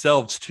for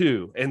themselves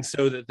too. And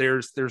so that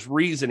there's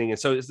reasoning. And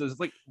so there's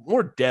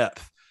more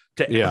depth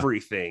to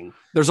everything.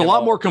 There's a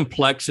lot more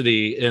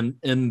complexity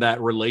in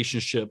that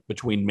relationship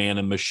between man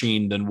and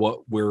machine than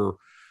what we're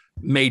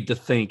made to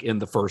think in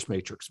the first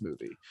Matrix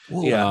movie.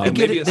 Well, they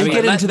get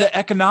into the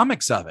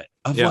economics of it,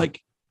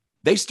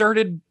 they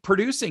started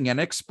producing and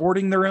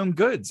exporting their own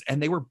goods,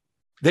 and they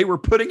were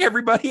putting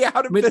everybody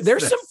out of business.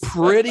 There's some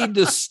pretty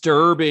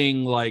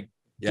disturbing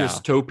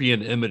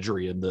dystopian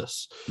imagery in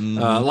this.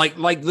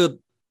 The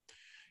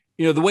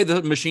way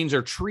the machines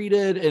are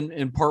treated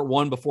in part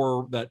one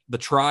before the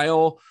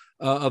trial,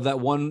 of that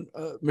one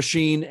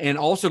machine, and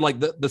also like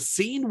the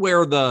scene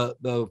where the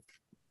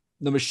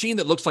machine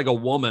that looks like a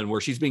woman,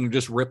 where she's being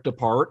just ripped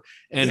apart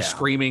and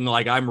screaming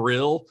like "I'm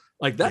real."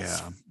 Like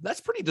that's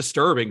pretty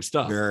disturbing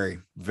stuff. Very,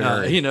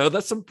 very.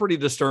 That's some pretty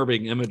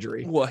disturbing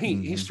imagery. Well,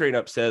 he straight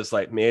up says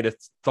like, man,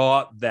 it's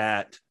thought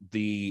that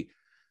the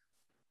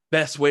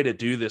best way to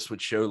do this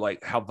would show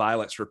like how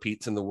violence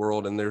repeats in the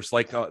world, and there's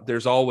like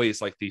there's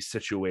always like these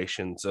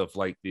situations of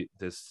like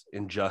this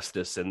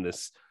injustice and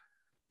this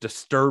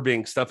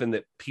disturbing stuff, and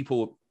that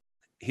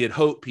he had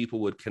hoped people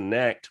would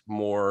connect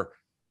more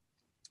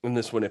in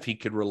this one if he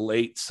could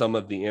relate some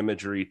of the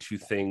imagery to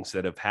things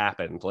that have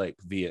happened, like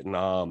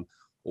Vietnam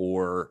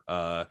or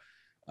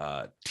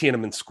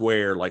Tiananmen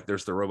Square. Like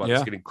there's the robot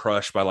that's getting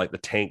crushed by like the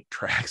tank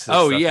tracks.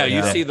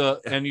 You see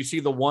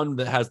the one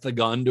that has the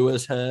gun to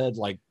his head.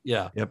 Like,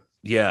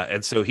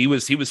 and so he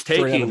was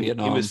taking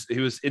he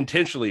was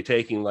intentionally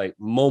taking like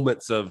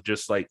moments of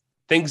just like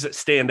things that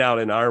stand out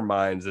in our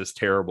minds as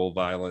terrible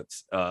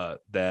violence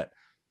that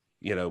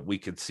we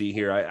could see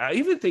here. I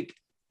even think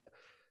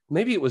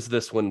maybe it was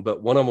this one,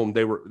 but one of them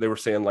they were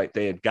saying like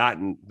they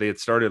had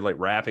started like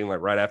rapping like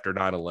right after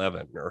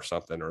 9/11 or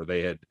something, or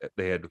they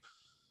had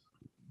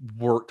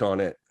worked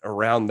on it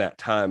around that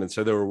time, and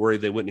so they were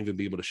worried they wouldn't even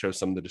be able to show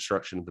some of the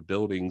destruction of the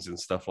buildings and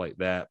stuff like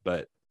that,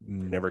 but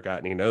never got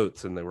any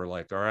notes, and they were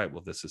like, all right,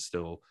 well, this is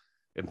still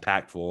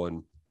impactful,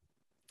 and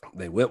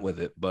they went with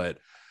it. But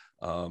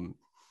I don't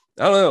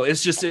know,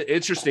 it's just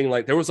interesting.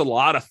 Like there was a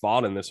lot of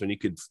thought in this one.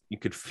 You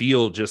could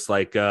feel just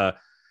like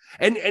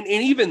and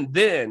even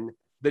then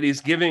that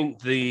he's giving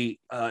the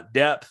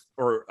depth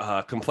or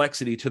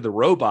complexity to the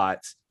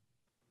robots,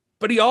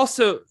 but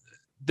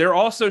they're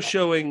also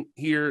showing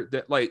here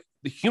that like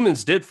the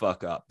humans did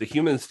fuck up. The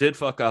humans did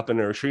fuck up, and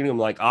they're treating them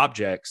like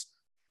objects.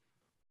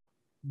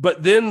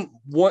 But then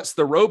once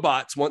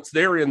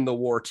they're in the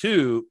war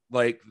too,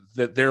 like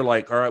that, they're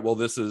like, all right, well,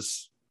 this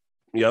is,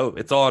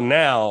 it's on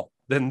now.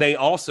 Then they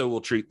also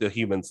will treat the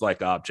humans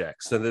like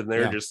objects. And then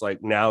they're just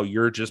like, now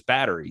you're just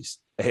batteries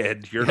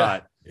and you're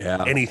not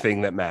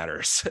anything that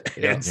matters.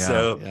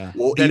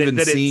 Well,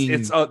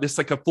 it's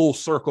like a full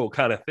circle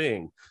kind of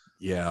thing.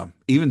 Yeah.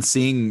 Even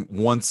seeing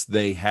once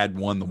they had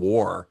won the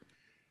war,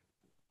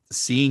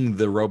 seeing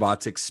the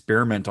robots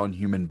experiment on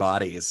human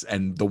bodies,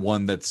 and the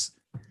one that's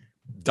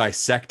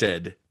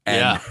dissected.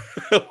 And,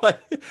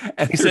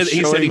 and he said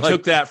he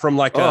took that from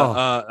like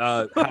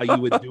how you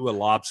would do a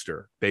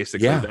lobster.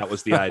 Basically, that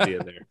was the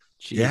idea there.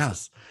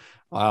 Jesus.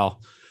 Wow.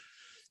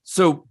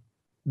 So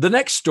the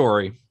next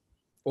story.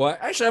 Well,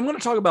 actually, I'm going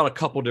to talk about a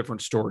couple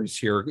different stories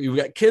here. You've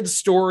got kids'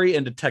 story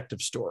and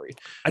detective story.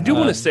 I do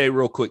want to say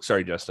real quick.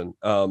 Sorry, Justin.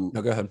 No,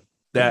 go ahead.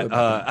 That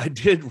I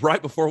did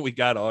right before we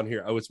got on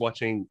here. I was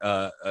watching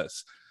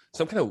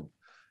some kind of.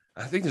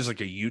 I think there's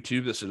like a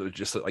YouTube that's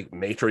just like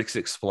Matrix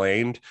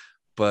Explained,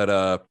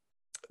 but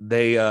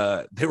they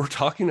were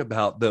talking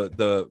about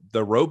the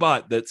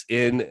robot that's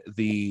in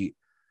the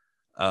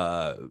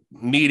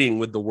meeting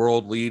with the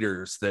world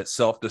leaders that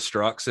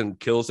self-destructs and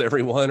kills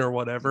everyone or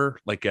whatever,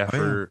 like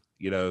after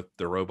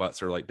the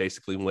robots are like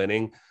basically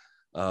winning.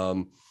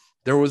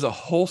 There was a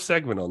whole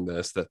segment on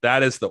this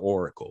that is the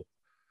Oracle.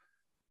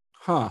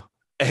 And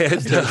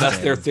that's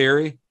their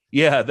theory.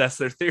 Yeah, that's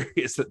their theory,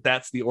 is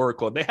that's the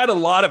Oracle. And they had a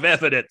lot of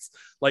evidence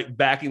like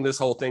backing this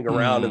whole thing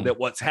around, and that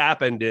what's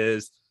happened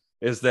is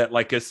that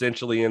like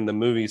essentially in the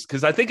movies,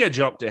 because I think I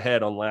jumped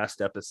ahead on last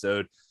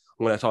episode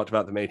when I talked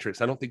about the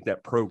Matrix. I don't think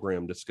that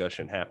program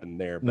discussion happened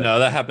there. But, no,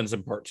 that happens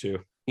in part 2.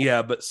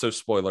 Yeah, but so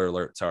spoiler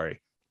alert,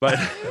 sorry. But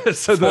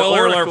so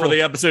spoiler alert for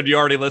the episode you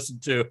already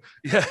listened to.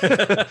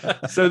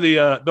 Yeah. So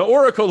the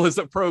Oracle is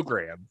a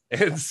program.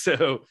 And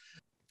so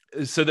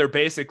they're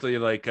basically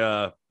like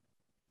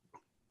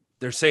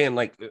they're saying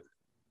like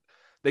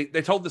they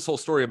told this whole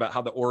story about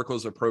how the Oracle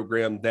is a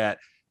program that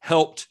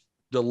helped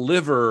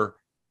deliver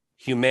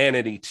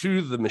humanity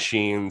to the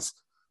machines,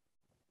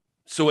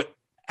 so it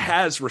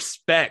has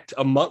respect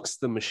amongst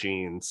the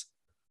machines,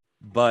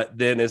 but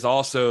then is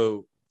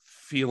also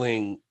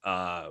feeling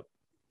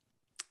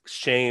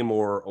shame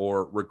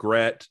or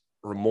regret,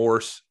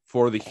 remorse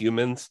for the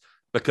humans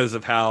because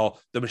of how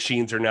the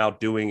machines are now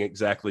doing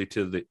exactly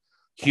to the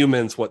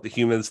humans what the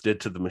humans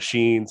did to the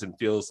machines, and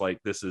feels like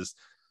this is,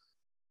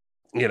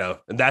 and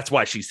that's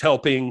why she's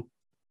helping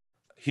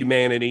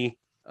humanity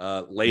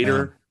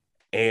later.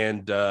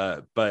 And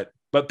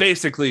but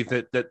basically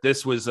that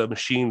this was a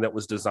machine that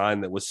was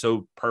designed that was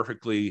so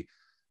perfectly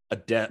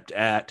adept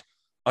at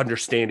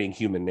understanding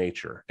human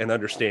nature and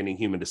understanding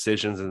human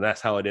decisions, and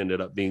that's how it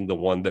ended up being the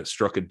one that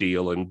struck a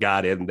deal and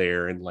got in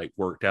there and like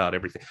worked out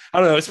everything. I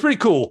don't know, it's pretty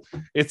cool.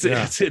 It's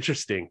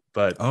interesting,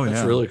 but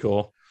it's really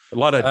cool. A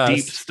lot of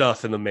deep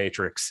stuff in the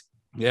Matrix.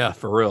 Yeah,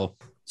 for real.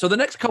 So the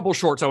next couple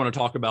shorts I want to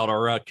talk about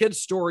are kids'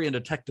 story and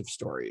detective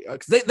story.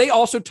 They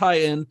also tie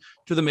in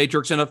to the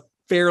Matrix in a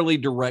fairly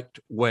direct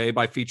way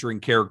by featuring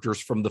characters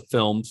from the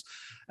films.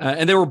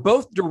 And they were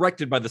both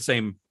directed by the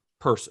same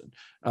person.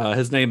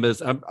 His name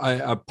is, I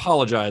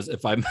apologize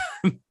if I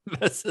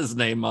mess his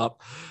name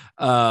up,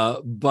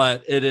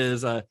 but it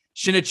is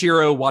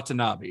Shinichiro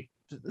Watanabe.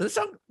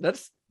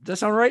 That's that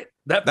sound right?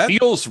 That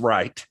feels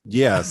right.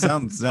 Yeah,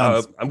 sounds.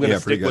 I'm going to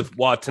stick with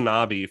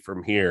Watanabe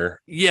from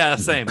here. Yeah,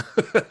 same.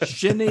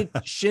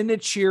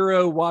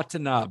 Shinichiro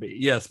Watanabe.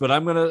 Yes, but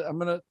I'm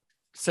gonna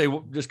say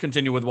just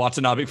continue with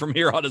Watanabe from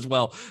here on as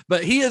well.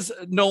 But he is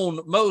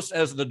known most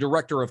as the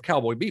director of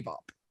Cowboy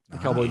Bebop. The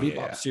Cowboy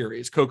Bebop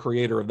series,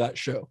 co-creator of that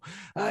show.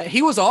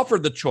 He was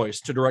offered the choice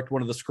to direct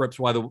one of the scripts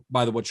by the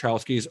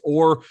Wachowskis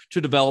or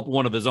to develop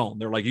one of his own.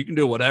 They're like, you can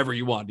do whatever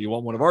you want. Do you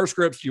want one of our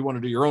scripts? Do you want to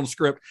do your own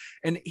script?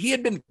 And he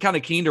had been kind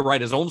of keen to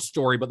write his own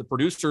story, but the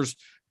producers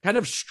kind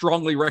of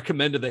strongly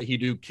recommended that he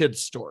do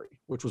Kid's Story,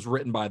 which was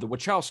written by the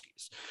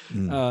Wachowskis.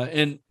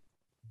 And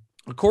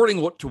according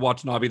to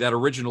Watanabe, that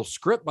original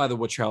script by the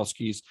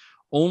Wachowskis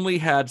only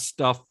had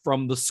stuff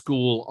from the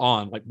school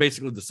on, like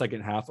basically the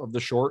second half of the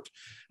short.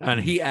 And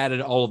he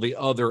added all of the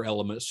other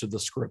elements to the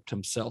script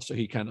himself. So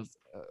he kind of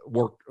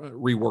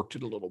reworked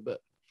it a little bit.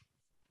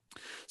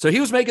 So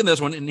he was making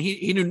this one, and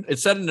he knew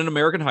it's set in an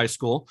American high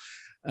school.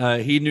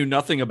 He knew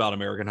nothing about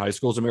American high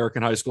schools.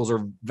 American high schools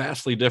are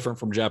vastly different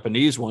from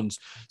Japanese ones.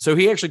 So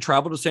he actually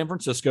traveled to San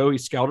Francisco. He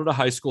scouted a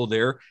high school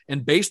there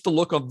and based the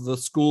look of the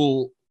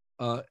school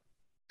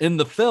in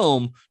the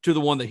film to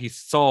the one that he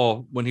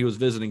saw when he was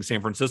visiting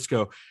San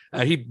Francisco.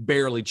 He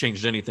barely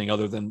changed anything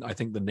other than, I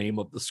think, the name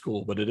of the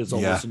school, but it is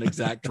almost an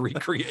exact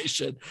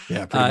recreation.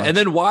 And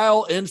then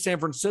while in San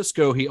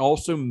Francisco, he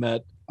also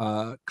met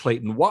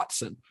Clayton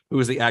Watson,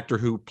 who is the actor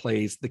who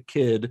plays the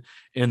kid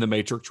in The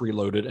Matrix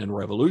Reloaded and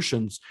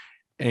Revolutions.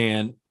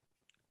 And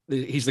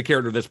he's the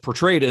character that's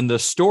portrayed in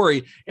this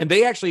story. And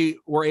they actually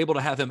were able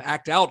to have him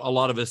act out a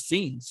lot of his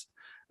scenes,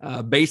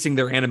 basing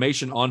their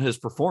animation on his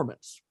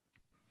performance.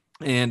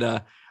 And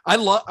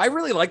I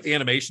really like the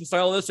animation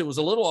style of this. It was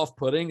a little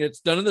off-putting. It's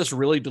done in this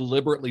really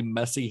deliberately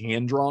messy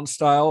hand-drawn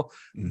style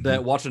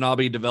that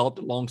Watanabe developed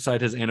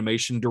alongside his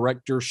animation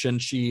director,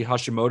 Shinichi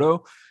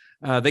Hashimoto.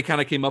 They kind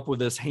of came up with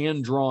this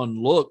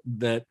hand-drawn look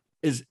that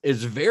is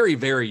very,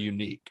 very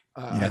unique,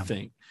 I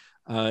think.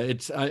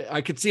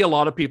 I could see a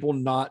lot of people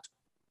not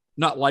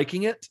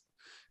liking it,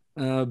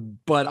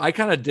 but I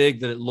kind of dig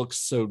that it looks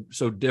so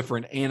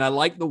different. And I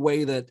like the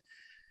way that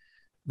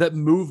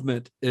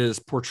movement is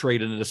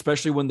portrayed in it,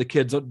 especially when the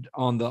kid's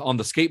on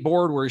the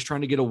skateboard where he's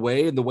trying to get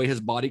away, and the way his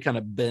body kind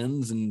of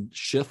bends and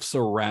shifts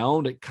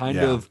around. It kind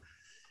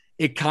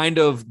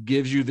of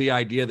gives you the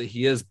idea that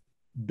he is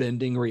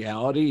bending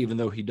reality, even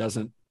though he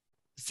doesn't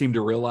seem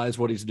to realize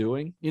what he's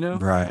doing,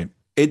 Right.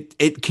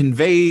 It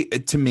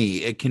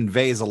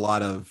conveys a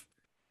lot of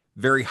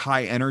very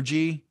high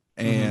energy.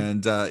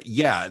 And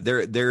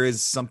there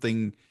is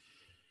something.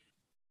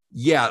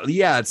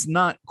 It's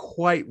not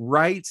quite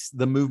right.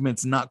 The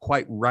movement's not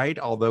quite right,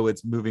 although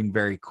it's moving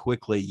very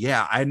quickly.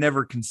 Yeah, I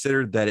never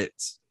considered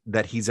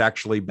that he's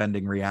actually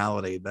bending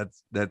reality.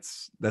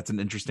 That's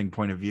an interesting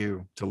point of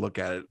view to look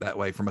at it that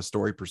way from a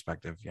story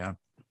perspective. Yeah.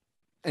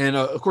 And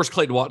of course,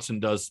 Clayton Watson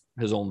does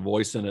his own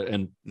voice in it.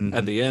 And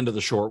at the end of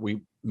the short,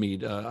 we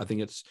meet, I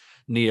think it's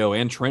Neo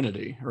and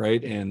Trinity,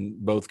 right? And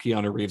both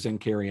Keanu Reeves and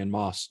Carrie-Anne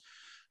Moss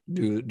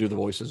do the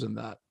voices in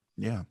that.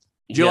 Yeah.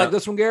 Did you like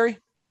this one, Gary?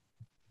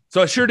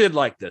 So I sure did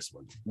like this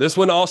one. This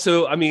one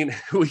also, I mean,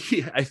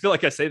 I feel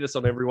like I say this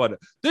on every one.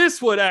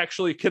 This one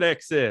actually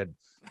connects in,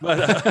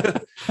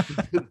 but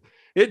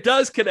it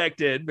does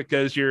connect in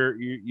because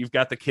you've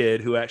got the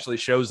kid who actually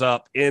shows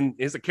up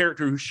is a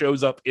character who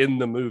shows up in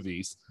the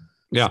movies.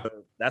 Yeah, so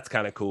that's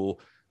kind of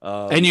cool.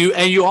 And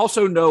you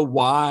also know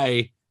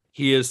why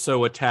he is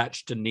so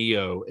attached to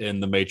Neo in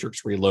The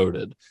Matrix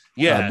Reloaded.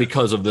 Yeah,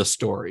 because of this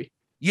story.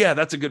 Yeah,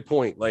 that's a good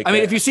point. Like, I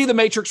mean, if you see The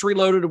Matrix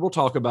Reloaded, we'll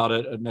talk about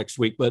it next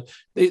week, but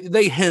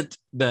they hint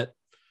that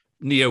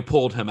Neo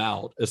pulled him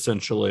out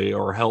essentially,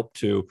 or helped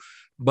to,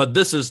 but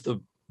this is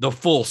the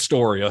full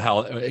story of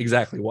how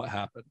exactly what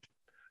happened.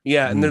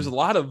 Yeah. And there's a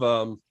lot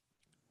of,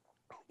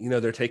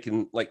 they're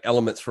taking like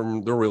elements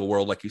from the real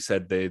world. Like you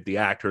said, the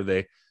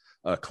actor,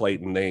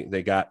 Clayton,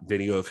 they got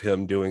video of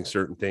him doing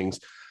certain things.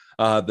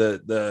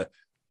 The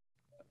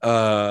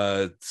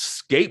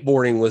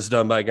skateboarding was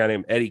done by a guy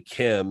named Eddie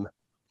Kim,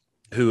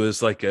 who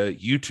is like a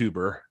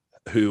YouTuber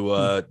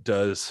who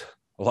does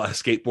a lot of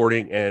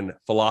skateboarding and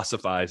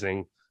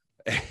philosophizing.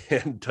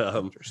 And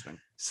interesting.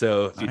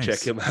 So if you check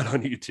him out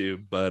on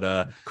YouTube,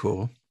 but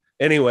cool.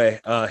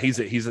 Anyway, he's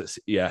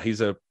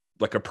a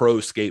like a pro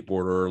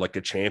skateboarder, like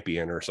a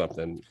champion or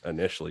something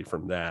initially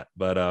from that.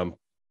 But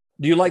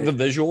do you like the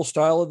visual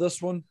style of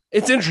this one?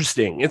 It's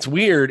interesting. It's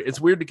weird.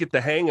 It's weird to get the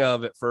hang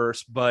of at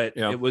first, but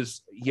it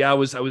was, I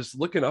was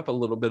looking up a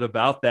little bit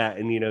about that.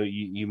 And,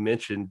 you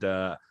mentioned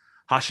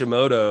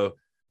Hashimoto,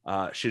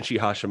 Shinichi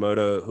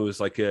Hashimoto, who was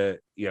like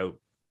who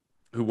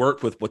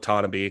worked with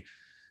Watanabe.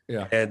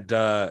 Yeah. And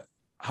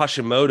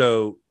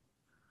Hashimoto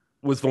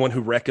was the one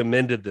who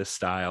recommended this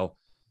style.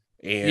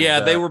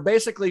 And they were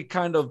basically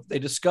they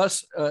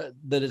discuss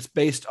that it's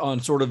based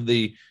on sort of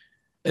the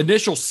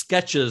initial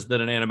sketches that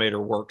an animator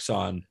works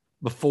on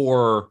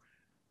before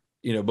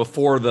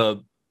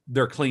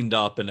they're cleaned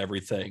up and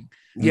everything.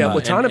 Yeah.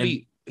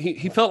 Watanabe,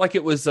 he felt like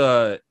it was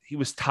he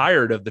was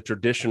tired of the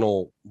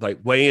traditional like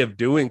way of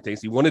doing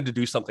things. He wanted to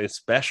do something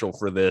special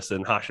for this,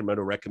 and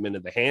Hashimoto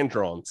recommended the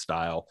hand-drawn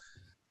style.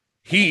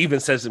 He even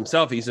says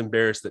himself he's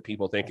embarrassed that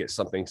people think it's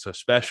something so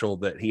special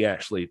that he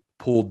actually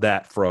pulled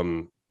that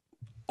from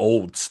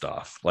old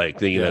stuff.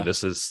 Like you know,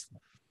 this is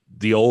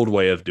the old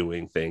way of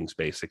doing things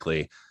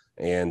basically.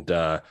 And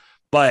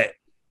but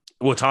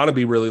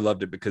Watanabe really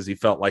loved it because he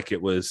felt like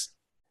it was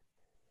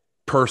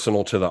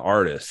personal to the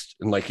artist,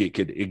 and like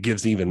it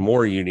gives even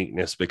more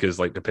uniqueness because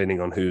like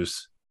depending on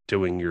who's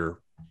doing your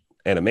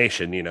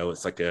animation, you know,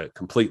 it's like a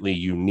completely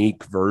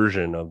unique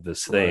version of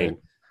this thing.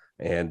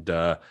 Right. And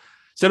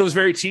said it was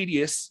very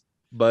tedious,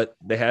 but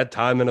they had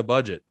time and a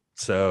budget,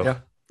 so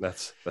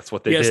that's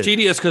what they did. It's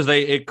tedious because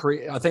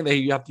I think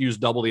you have to use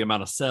double the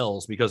amount of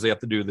cells because they have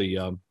to do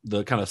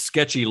the kind of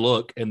sketchy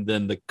look and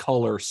then the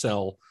color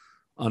cell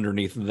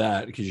underneath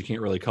that because you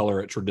can't really color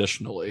it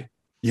traditionally.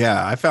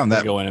 Yeah, I found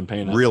that go in and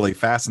paint really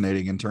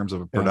fascinating in terms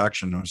of a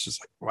production. It was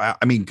just like, wow.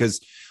 I mean, because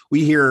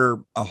we hear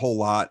a whole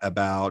lot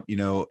about, you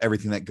know,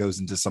 everything that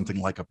goes into something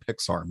like a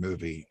Pixar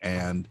movie.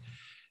 And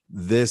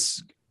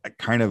this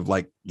kind of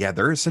like,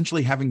 they're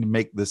essentially having to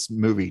make this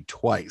movie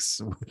twice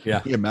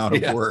with the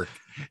amount of work.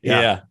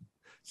 Yeah.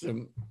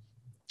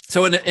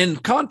 So in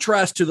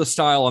contrast to the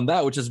style on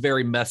that, which is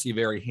very messy,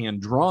 very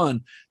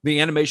hand-drawn, the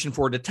animation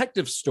for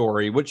Detective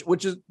Story,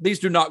 which is these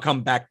do not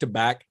come back to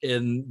back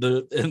in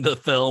the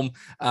film.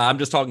 I'm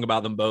just talking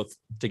about them both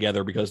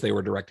together because they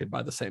were directed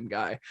by the same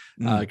guy.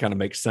 It kind of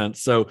makes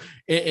sense. So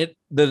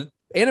the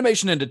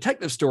animation in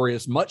Detective Story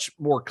is much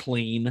more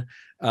clean,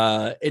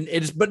 and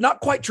it's but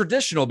not quite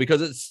traditional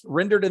because it's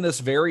rendered in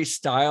this very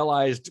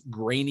stylized,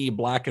 grainy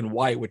black and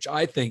white, which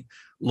I think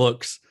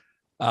looks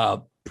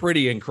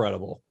pretty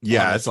incredible.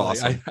 Yeah, it's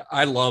awesome.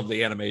 I love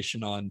the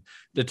animation on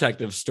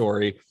Detective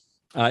Story.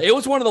 It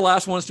was one of the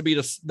last ones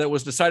that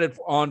was decided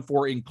on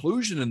for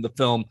inclusion in the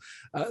film.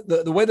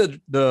 The way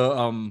that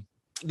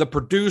the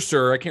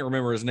producer, I can't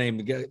remember his name,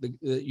 the guy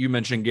that you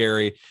mentioned,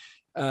 Gary,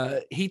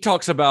 he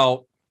talks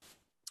about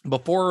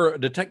before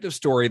Detective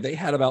Story, they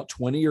had about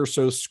 20 or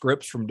so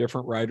scripts from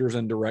different writers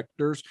and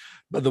directors,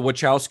 but the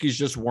Wachowskis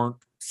just weren't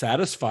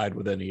satisfied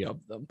with any of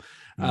them.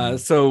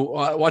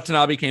 So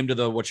Watanabe came to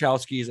the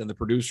Wachowskis and the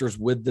producers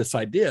with this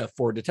idea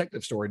for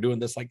Detective Story, doing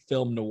this like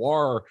film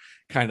noir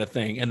kind of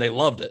thing, and they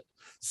loved it.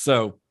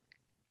 So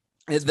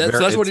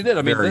that's what he did.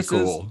 I mean, this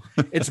cool.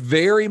 It's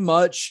very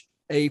much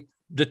a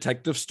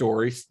detective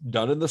story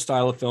done in the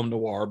style of film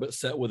noir, but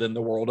set within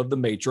the world of the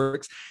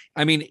Matrix.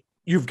 I mean,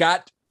 you've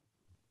got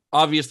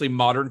obviously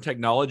modern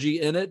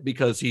technology in it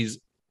because he's,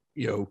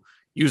 you know,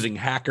 using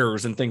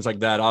hackers and things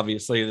like that.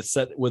 Obviously, it's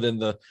set within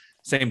the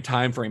same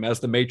time frame as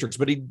the Matrix,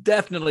 but he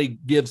definitely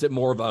gives it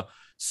more of a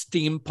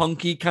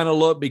steampunky kind of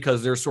look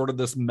because there's sort of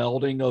this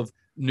melding of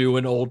new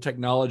and old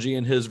technology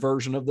in his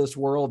version of this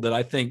world that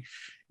I think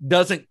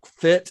doesn't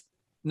fit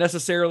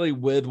necessarily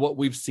with what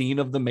we've seen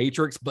of the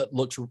Matrix, but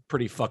looks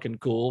pretty fucking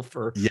cool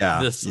for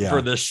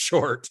this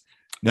short.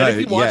 No, and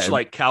if you watch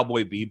like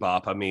Cowboy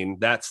Bebop, I mean,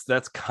 that's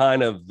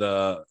kind of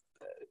the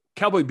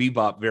Cowboy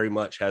Bebop very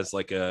much has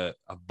like a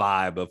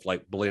vibe of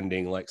like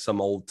blending like some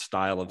old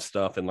style of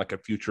stuff in like a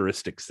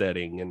futuristic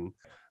setting. And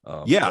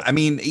I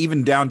mean,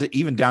 even down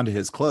to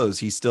his clothes,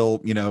 he's still,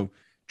 you know,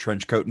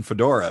 trench coat and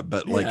fedora,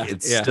 but like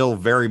it's still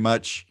very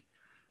much,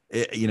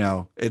 you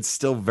know, it's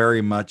still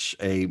very much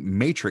a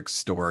Matrix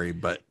story,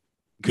 but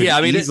could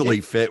easily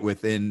fit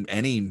within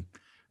any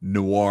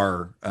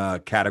noir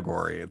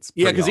category. It's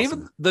because awesome.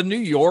 Even the New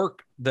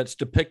York that's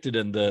depicted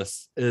in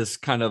this is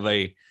kind of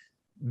a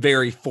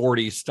very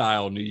 40s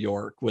style New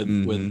York with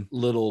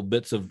little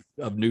bits of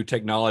new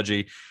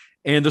technology,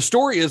 and the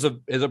story is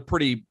a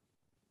pretty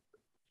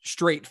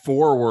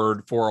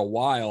straightforward for a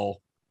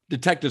while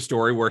detective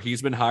story where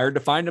he's been hired to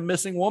find a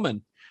missing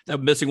woman.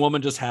 That missing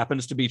woman just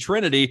happens to be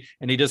Trinity,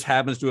 and he just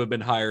happens to have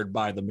been hired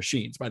by the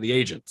machines, by the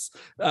agents.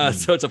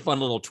 So it's a fun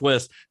little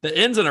twist that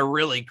ends in a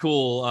really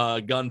cool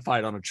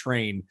gunfight on a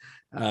train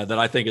that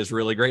I think is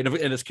really great.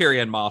 And it's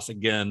Carrie-Anne Moss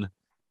again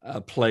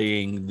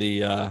playing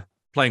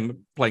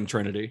playing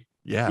Trinity.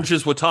 Yeah, which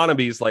is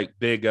Watanabe's like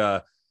big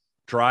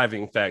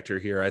driving factor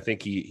here. I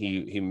think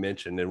he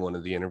mentioned in one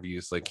of the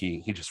interviews like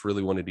he just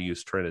really wanted to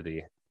use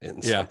Trinity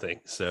in something.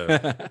 So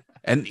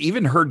and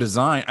even her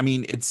design, I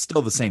mean, it's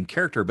still the same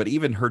character, but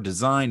even her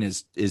design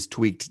is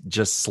tweaked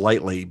just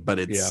slightly, but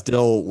it's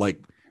still like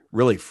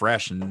really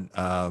fresh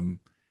and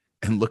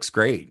looks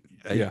great.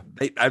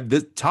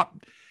 The top,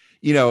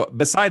 you know,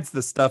 besides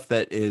the stuff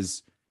that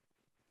is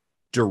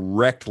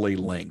directly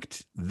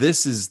linked,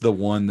 this is the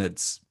one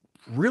that's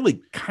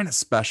really kind of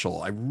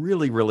special. I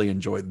really, really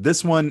enjoyed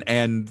this one,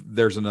 and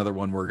there's another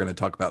one we're going to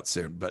talk about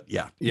soon. But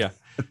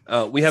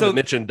we haven't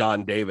mentioned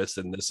Don Davis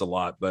in this a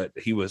lot, but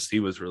he was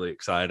really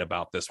excited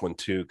about this one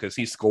too because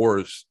he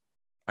scores,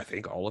 I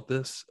think, all of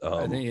this.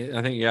 I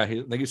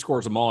think he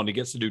scores them all, and he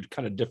gets to do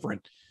kind of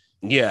different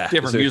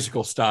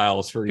musical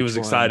styles for. He was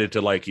excited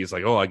to he's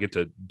like, oh, I get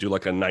to do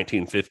like a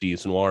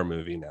 1950s noir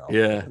movie now.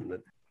 Yeah.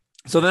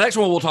 So the next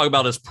one we'll talk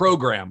about is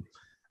Program.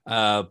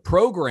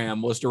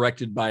 Program was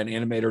directed by an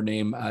animator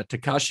named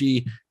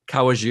Takashi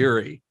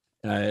Kawajiri,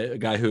 a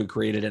guy who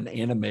created an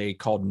anime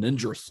called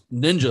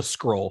Ninja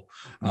Scroll,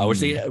 which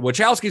the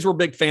Wachowskis were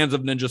big fans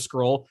of Ninja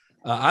Scroll.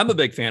 I'm a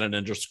big fan of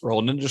Ninja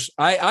Scroll.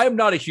 I am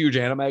not a huge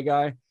anime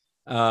guy.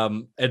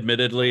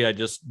 Admittedly, I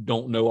just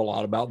don't know a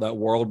lot about that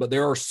world, but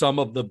there are some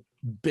of the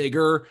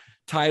bigger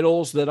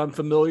titles that I'm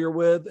familiar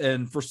with.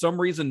 And for some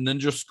reason,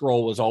 Ninja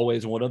Scroll was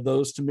always one of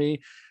those to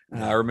me.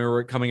 I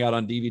remember it coming out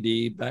on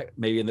DVD back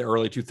maybe in the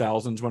early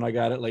 2000s when I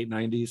got it, late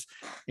 90s,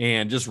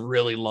 and just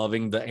really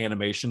loving the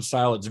animation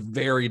style. It's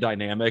very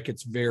dynamic.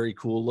 It's very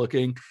cool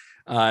looking.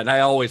 And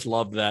I always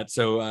loved that.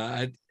 So,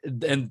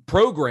 and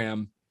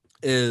Program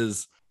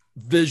is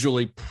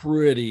visually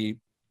pretty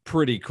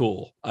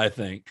cool, I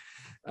think.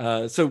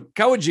 So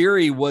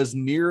Kawajiri was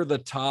near the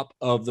top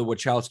of the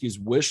Wachowskis'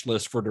 wish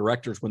list for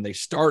directors when they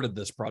started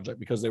this project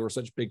because they were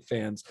such big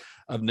fans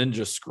of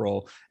Ninja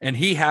Scroll. And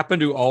he happened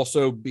to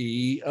also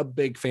be a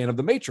big fan of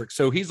The Matrix.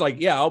 So he's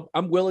like, yeah,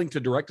 I'm willing to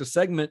direct a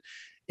segment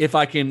if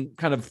I can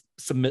kind of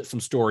submit some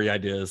story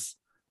ideas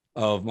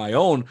of my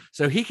own.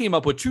 So he came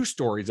up with 2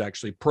 stories,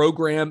 actually,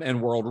 Program and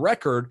World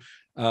Record,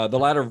 the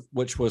latter of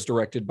which was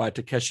directed by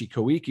Takeshi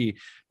Koike.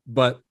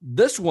 But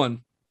this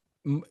one,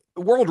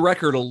 World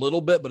Record a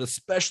little bit, but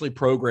especially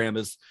Program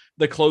is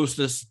the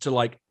closest to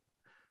like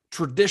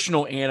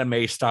traditional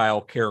anime style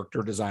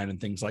character design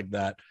and things like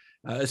that,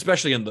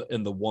 especially in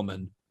the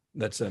woman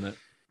that's in it.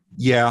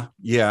 Yeah.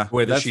 The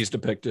way that she's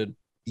depicted.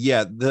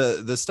 Yeah.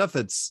 The stuff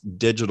that's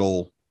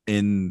digital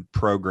in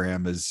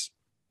Program is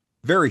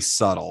very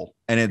subtle,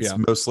 and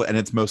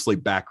it's mostly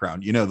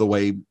background, the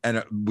way,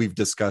 and we've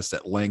discussed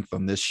at length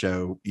on this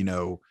show,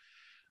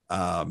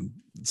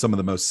 some of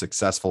the most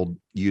successful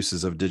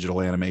uses of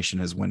digital animation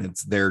is when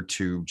it's there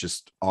to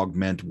just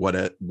augment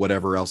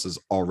whatever else is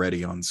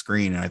already on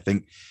screen. And I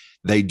think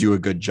they do a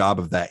good job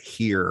of that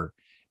here,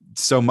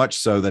 so much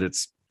so that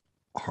it's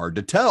hard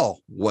to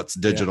tell what's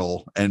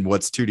digital and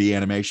what's 2D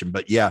animation.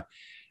 But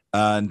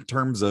in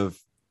terms of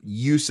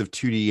use of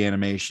 2D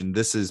animation,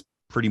 this is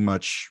pretty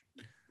much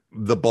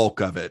the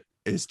bulk of it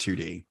is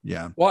 2D.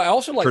 Yeah. Well, I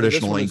also like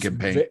traditional ink and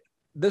paint.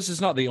 This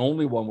is not the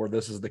only one where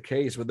this is the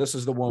case, but this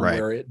is the one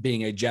where it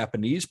being a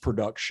Japanese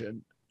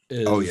production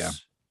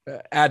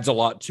adds a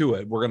lot to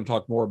it. We're going to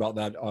talk more about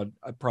that on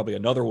probably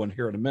another one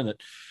here in a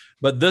minute.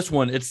 But this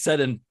one, it's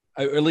set in,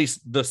 at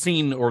least the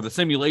scene or the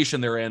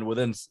simulation they're in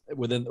within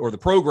or the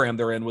program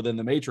they're in within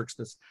the Matrix,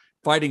 this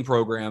fighting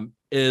program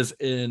is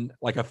in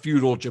like a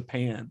feudal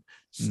Japan,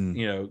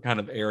 kind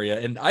of area.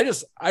 And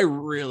I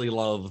really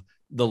love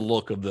the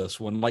look of this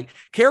one. Like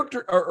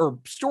character or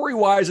story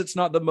wise, it's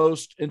not the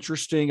most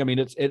interesting. I mean,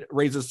 it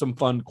raises some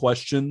fun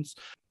questions.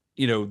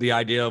 The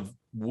idea of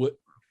what,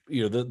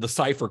 the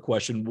Cypher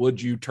question,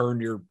 would you turn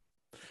your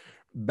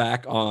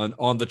back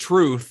on the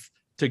truth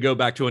to go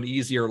back to an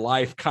easier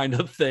life kind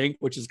of thing,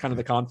 which is kind of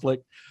the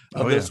conflict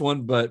of this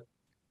one. But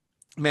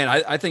man,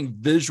 I think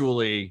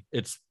visually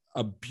it's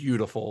a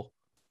beautiful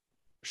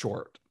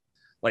short.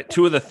 Like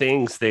 2 of the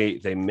things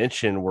they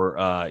mentioned were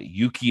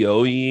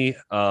ukiyo-e,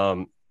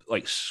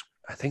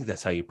 I think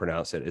that's how you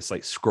pronounce it. It's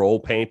like scroll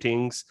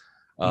paintings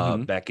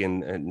back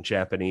in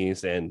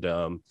Japanese. And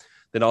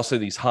then also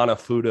these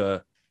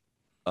Hanafuda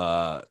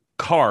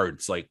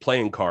cards, like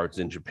playing cards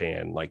in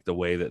Japan, like the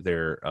way that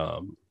they're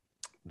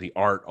the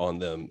art on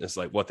them is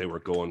like what they were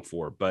going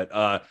for. But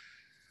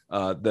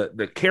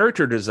the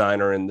character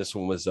designer in this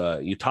one was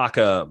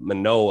Yutaka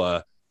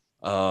Minoa,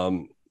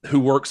 who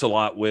works a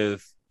lot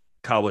with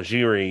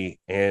Kawajiri,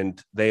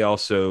 and they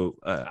also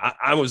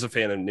I was a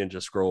fan of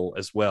Ninja Scroll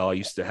as well. I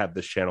used to have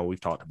this channel,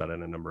 we've talked about it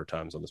a number of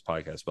times on this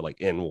podcast, but like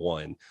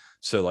N1,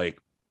 so like,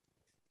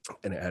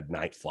 and it had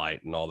Night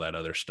Flight and all that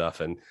other stuff.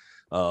 And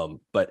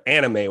but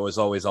anime was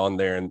always on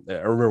there, and I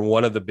remember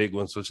one of the big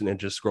ones was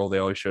Ninja Scroll they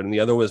always showed, and the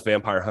other was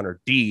Vampire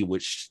Hunter D,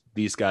 which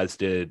these guys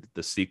did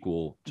the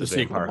sequel to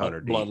Vampire Hunter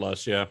D,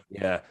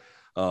 Bloodlust.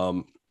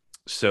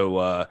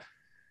 So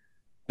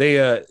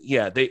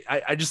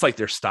I just like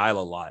their style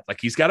a lot. Like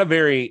he's got a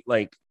very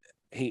like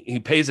he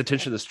pays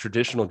attention to this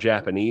traditional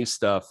Japanese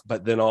stuff,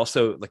 but then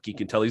also like you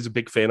can tell he's a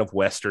big fan of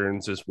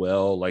Westerns as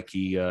well. Like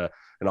he and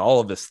all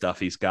of this stuff,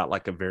 he's got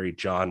like a very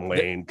John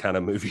Wayne kind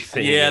of movie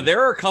thing. Yeah,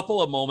 there are a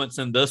couple of moments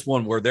in this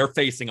one where they're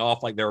facing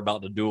off like they're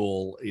about to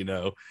duel,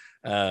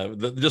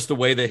 just the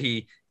way that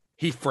he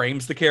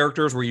frames the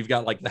characters, where you've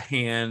got like the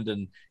hand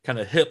and kind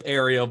of hip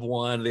area of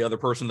one, the other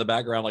person in the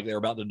background, like they're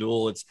about to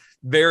duel. It's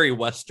very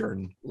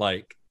Western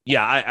like.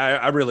 Yeah,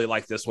 I really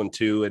like this one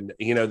too. And,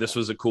 this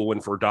was a cool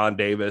one for Don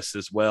Davis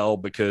as well,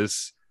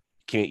 because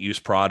you can't use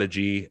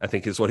Prodigy, I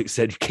think is what he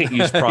said. You can't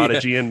use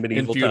Prodigy in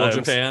medieval times.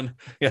 Japan.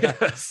 Yeah.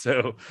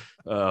 So,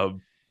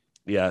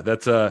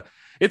 that's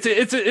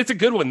it's a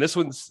good one. This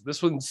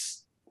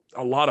one's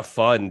a lot of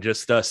fun,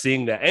 just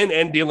seeing that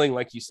and dealing,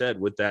 like you said,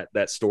 with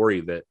that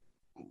story that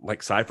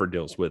like Cypher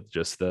deals with,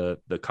 just the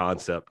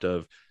concept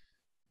of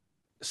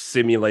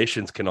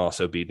simulations can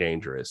also be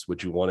dangerous.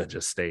 Would you want to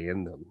just stay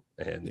in them?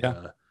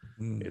 And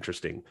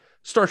interesting.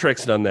 Star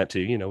Trek's done that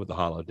too, with the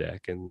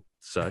holodeck and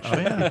such. Oh,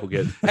 yeah. People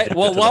get. Hey,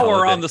 well, while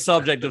we're on the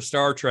subject of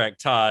Star Trek,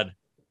 Todd.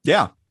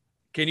 Yeah.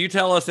 Can you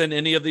tell us in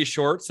any of these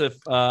shorts if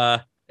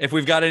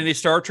we've got any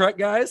Star Trek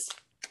guys?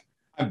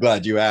 I'm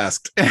glad you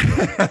asked.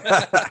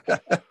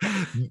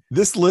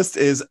 This list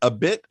is a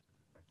bit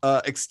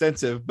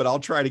extensive, but I'll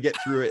try to get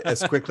through it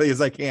as quickly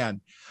as I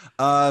can.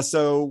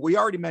 So we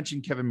already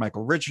mentioned Kevin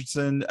Michael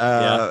Richardson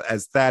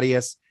as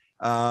Thaddeus.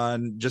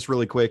 Just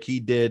really quick,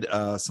 he did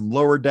some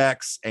Lower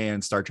Decks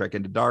and Star Trek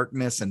Into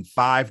Darkness and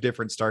 5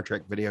 different Star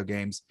Trek video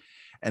games.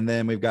 And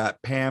then we've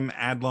got Pam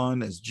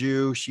Adlon as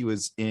Jew. She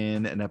was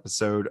in an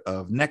episode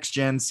of Next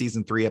Gen,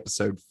 season 3,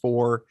 episode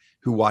 4,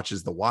 Who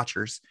Watches the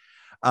Watchers.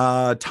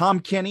 Tom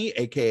Kenny,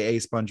 aka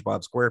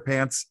SpongeBob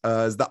SquarePants,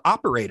 is the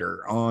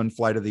operator on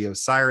Flight of the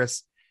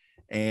Osiris.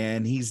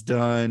 And he's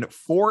done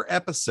 4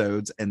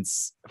 episodes, and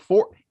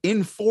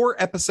 4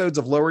 episodes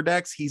of Lower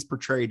Decks, he's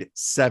portrayed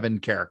 7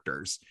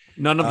 characters.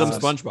 None of them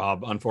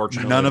SpongeBob,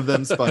 unfortunately. None of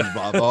them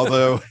SpongeBob,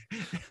 although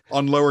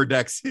on Lower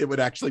Decks, it would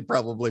actually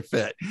probably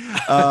fit.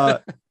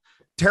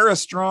 Tara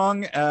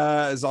Strong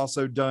has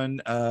also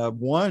done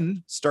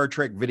 1 Star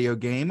Trek video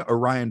game,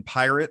 Orion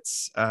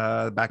Pirates,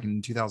 back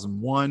in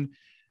 2001.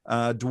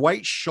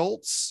 Dwight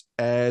Schultz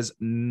as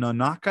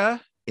Nanaka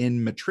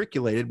in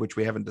Matriculated, which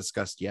we haven't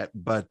discussed yet,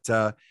 but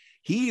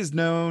he is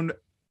known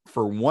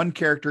for 1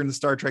 character in the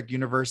Star Trek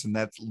universe, and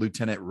that's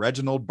Lieutenant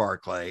Reginald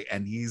Barclay,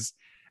 and he's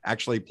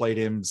actually played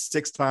him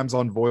 6 times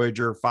on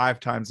Voyager,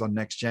 5 times on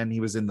Next Gen. He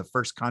was in the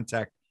First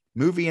Contact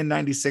movie in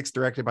 96,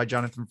 directed by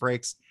Jonathan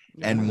Frakes,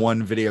 and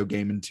 1 video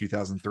game in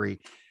 2003.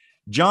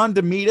 John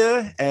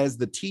DeMita as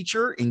the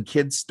teacher in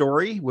Kid's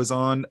Story was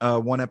on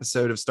 1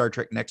 episode of Star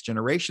Trek Next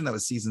Generation. That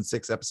was season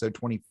 6, episode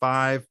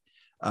 25.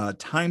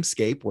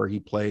 Timescape, where he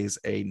plays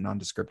a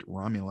nondescript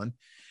Romulan.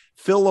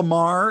 Phil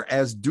Lamar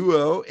as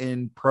Duo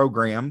in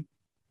Program.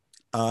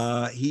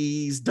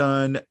 He's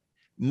done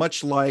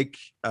much like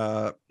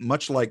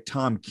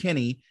Tom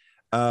Kenny,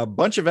 a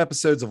bunch of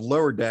episodes of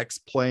Lower Decks,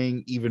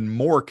 playing even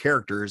more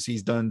characters.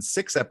 He's done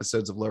 6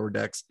 episodes of Lower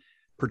Decks,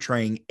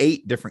 portraying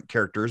 8 different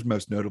characters,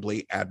 most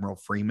notably Admiral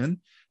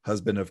Freeman,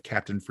 husband of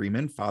Captain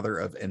Freeman, father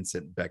of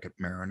Ensign Beckett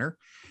Mariner.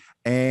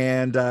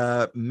 And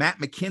Matt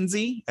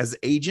McKenzie as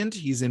Agent.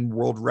 He's in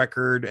World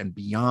Record and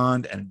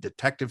Beyond and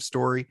Detective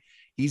Story.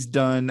 He's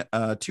done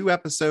 2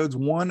 episodes,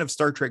 1 of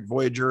Star Trek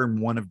Voyager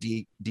and 1 of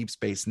Deep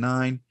Space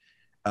Nine.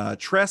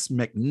 Tress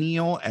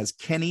McNeil as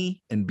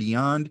Kenny in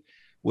Beyond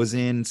was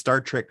in Star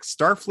Trek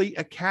Starfleet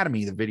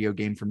Academy, the video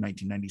game from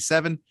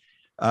 1997.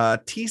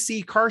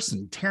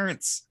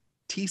 Terrence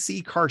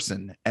T.C.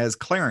 Carson as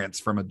Clarence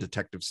from A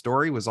Detective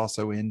Story was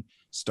also in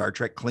Star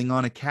Trek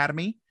Klingon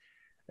Academy.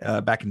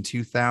 Back in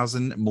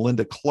 2000,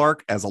 Melinda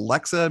Clark as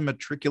Alexa,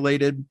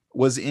 Matriculated,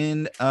 was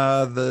in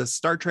the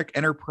Star Trek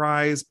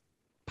Enterprise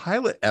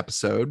pilot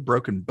episode,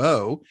 Broken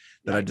Bow,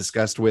 that I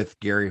discussed with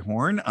Gary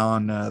Horn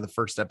on the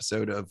first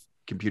episode of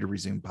Computer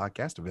Resume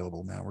podcast,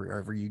 available now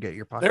wherever you get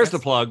your podcast. There's the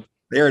plug.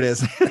 There it is.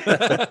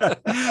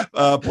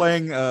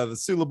 Playing the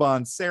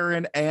Suliban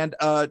Saren, and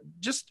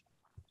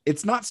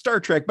it's not Star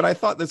Trek, but I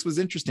thought this was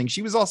interesting.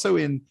 She was also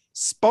in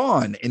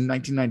Spawn in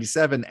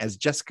 1997 as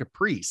Jessica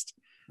Priest.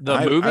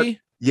 The movie?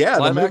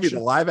 The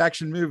live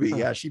action movie.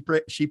 Yeah,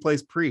 she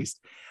plays Priest.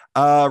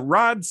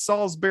 Rod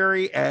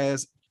Salisbury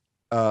as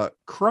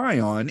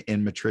Cryon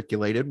in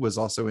Matriculated was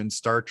also in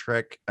Star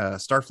Trek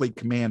Starfleet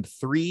Command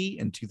 3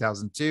 in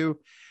 2002.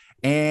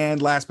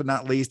 And last but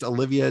not least,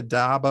 Olivia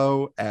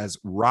Dabo as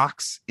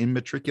Rox in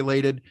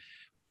Matriculated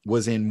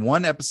was in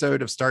 1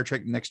 episode of Star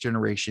Trek Next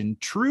Generation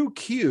True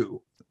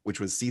Q, which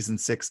was season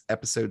 6,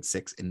 episode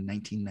 6 in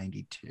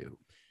 1992.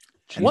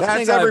 And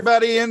that's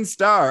everybody in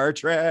Star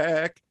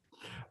Trek.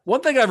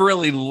 One thing I've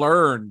really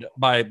learned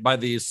by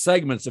these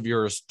segments of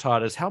yours,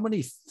 Todd, is how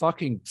many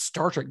fucking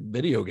Star Trek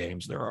video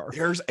games there are.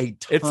 There's a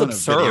ton of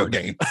video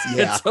games.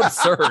 Yeah. It's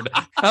absurd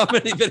how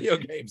many video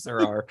games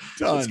there are.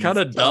 It's kind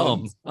of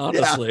dumb,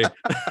 honestly. Yeah.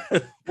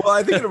 Well,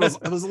 I think it was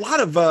a lot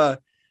of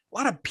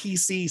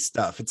PC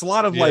stuff. It's a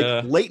lot of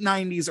like late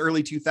 90s,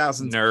 early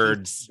 2000s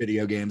nerds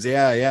video games.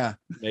 Yeah.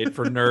 Made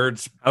for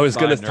nerds. I was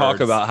going to talk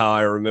about how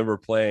I remember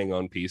playing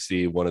on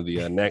PC one of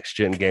the Next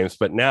Gen games,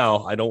 but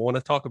now I don't want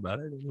to talk about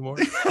it anymore.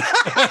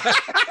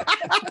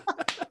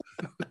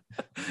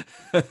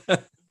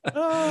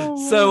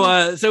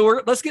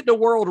 So let's get to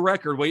World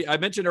Record. I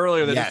mentioned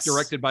earlier that it's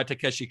directed by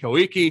Takeshi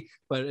Koike,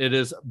 but it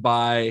is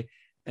by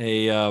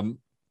an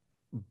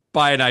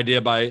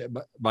idea by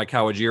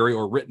Kawajiri,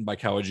 or written by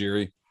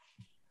Kawajiri.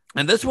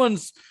 And this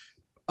one's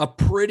a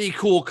pretty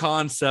cool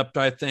concept,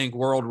 I think,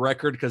 World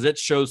Record, because it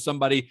shows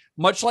somebody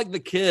much like the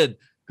kid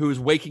who's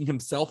waking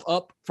himself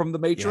up from the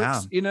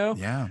Matrix,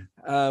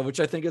 which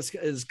I think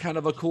is kind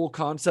of a cool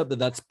concept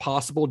that's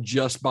possible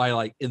just by,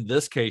 like, in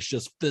this case,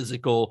 just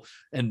physical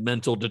and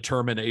mental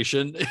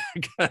determination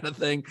kind of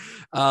thing.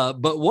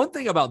 But one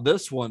thing about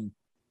this one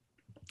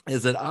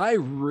is that I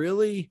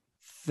really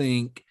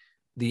think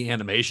the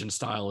animation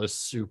style is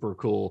super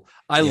cool.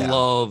 I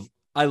love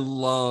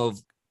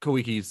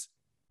Koike's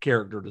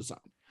character design.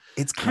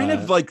 It's kind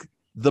of like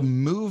the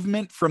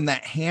movement from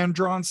that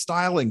hand-drawn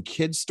style in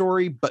Kid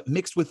Story, but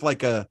mixed with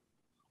like a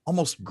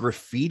almost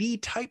graffiti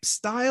type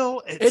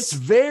style. It's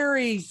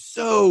very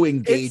so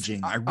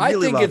engaging. I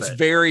think it's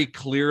very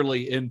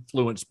clearly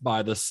influenced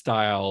by the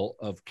style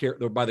of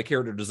by the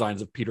character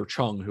designs of Peter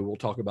Chung, who we'll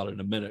talk about in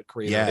a minute.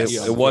 Yes,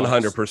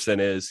 100%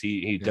 is.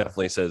 He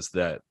definitely says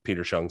that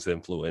Peter Chung's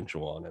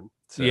influential on him.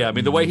 So. Yeah, I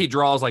mean the way he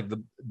draws like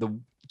the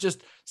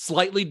just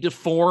slightly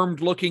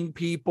deformed looking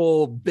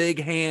people, big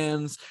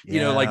hands,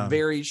 like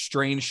very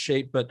strange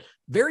shape, but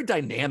very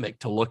dynamic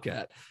to look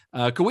at.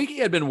 Koike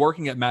had been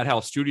working at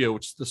Madhouse Studio,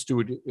 which is the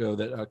studio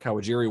that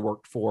Kawajiri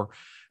worked for.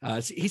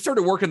 He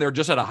started working there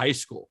just out of high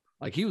school.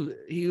 Like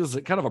he was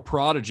kind of a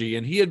prodigy,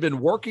 and he had been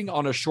working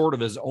on a short of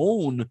his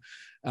own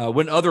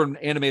when other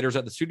animators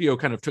at the studio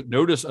kind of took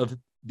notice of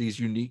these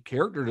unique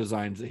character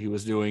designs that he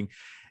was doing.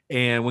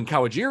 And when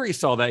Kawajiri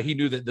saw that, he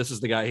knew that this is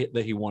the guy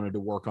that he wanted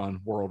to work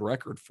on World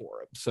Record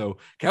for him. So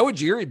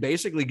Kawajiri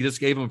basically just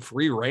gave him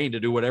free reign to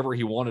do whatever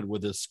he wanted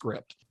with his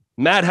script.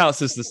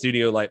 Madhouse is the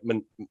studio like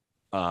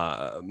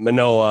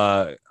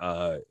Manoa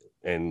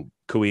and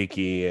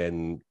Koike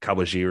and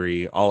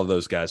Kawajiri, all of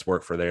those guys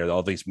work for there.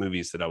 All these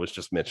movies that I was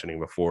just mentioning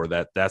before,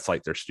 that's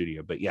like their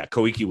studio. But yeah,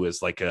 Koike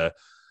was like a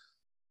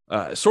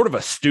sort of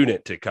a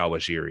student to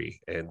Kawajiri.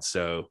 And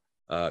so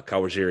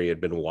Kawajiri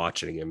had been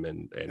watching him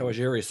and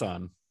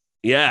Kawajiri-san.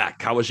 Yeah,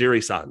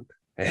 Kawajiri-san.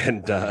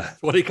 And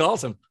what he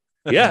calls him.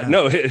 Yeah,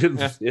 no,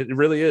 it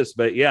really is.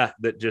 But yeah,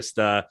 that just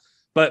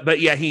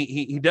but yeah,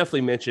 he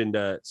definitely mentioned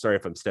sorry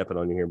if I'm stepping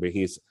on you here, but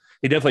he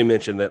definitely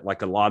mentioned that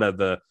like a lot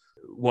of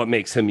what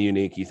makes him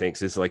unique, he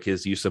thinks, is like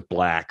his use of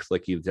black.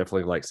 Like he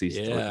definitely likes these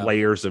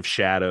layers of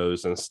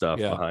shadows and stuff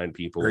behind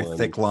people. Very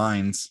thick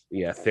lines.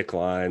 Yeah, thick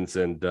lines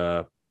and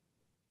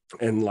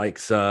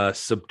likes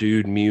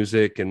subdued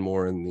music and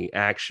more in the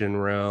action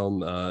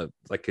realm.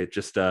 Like it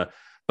just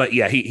but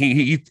yeah,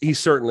 he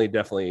certainly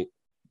definitely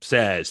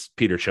says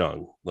Peter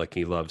Chung, like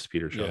he loves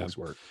Peter Chung's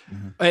work.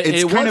 Mm-hmm.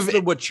 It was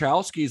the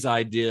Wachowskis'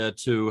 idea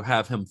to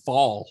have him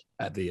fall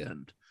at the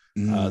end.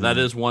 That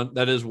is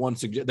one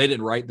suggestion. They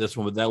didn't write this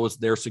one, but that was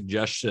their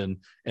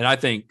suggestion. And I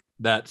think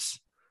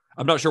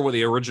I'm not sure what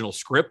the original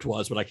script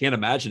was, but I can't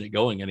imagine it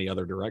going any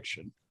other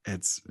direction.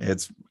 It's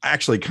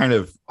actually kind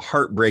of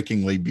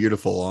heartbreakingly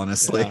beautiful,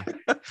 honestly.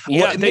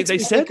 Yeah, they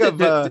said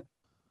that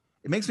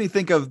it makes me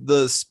think of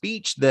the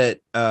speech that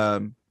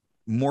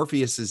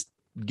Morpheus is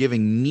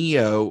giving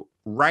Neo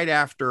right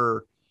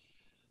after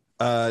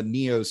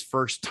Neo's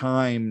first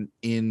time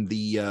in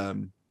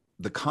the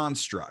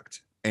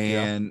construct,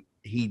 and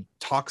he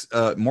talks.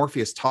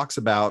 Morpheus talks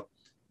about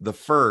the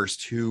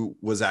first who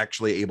was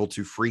actually able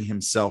to free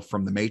himself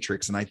from the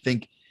Matrix, and I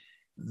think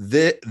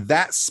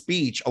that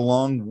speech,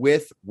 along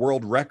with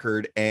World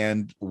Record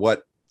and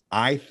what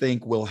I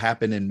think will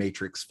happen in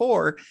Matrix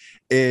 4,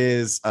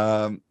 is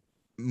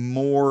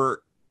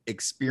more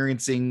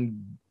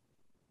experiencing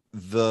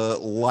the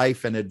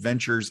life and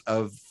adventures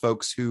of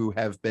folks who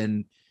have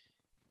been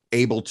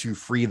able to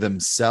free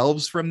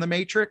themselves from the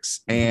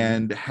Matrix,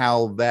 and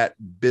how that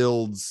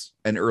builds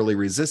an early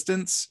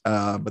resistance.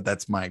 But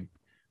that's my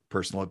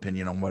personal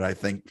opinion on what I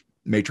think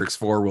Matrix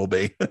 4 will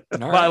be.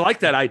 Well, I like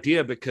that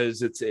idea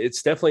because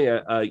it's definitely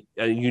a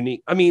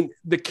unique. I mean,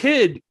 the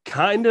kid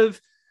kind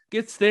of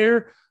gets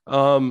there,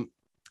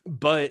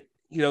 but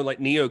like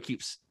Neo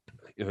keeps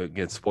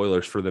again,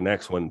 spoilers for the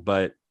next one,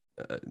 but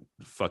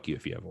fuck you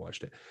if you haven't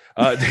watched it.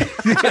 But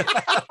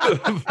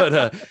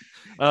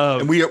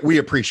and we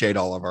appreciate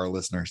all of our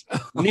listeners.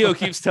 Neo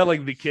keeps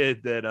telling the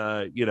kid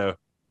that you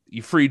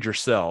freed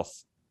yourself,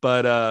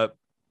 but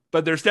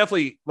there's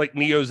definitely like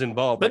Neo's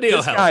involved. But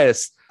Neo guy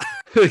is,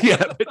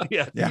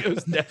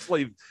 Neo's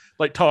definitely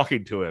like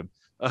talking to him.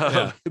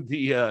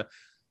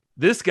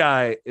 This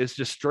guy is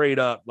just straight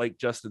up, like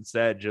Justin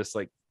said, just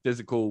like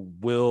physical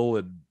will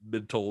and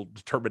mental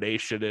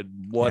determination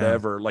and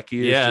whatever. Like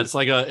he is it's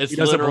like it's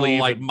literally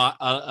like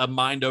a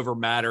mind over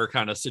matter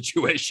kind of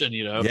situation,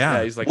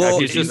 Yeah, he's like,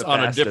 he's just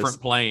on a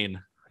different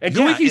plane. And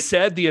he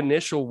said the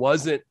initial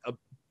wasn't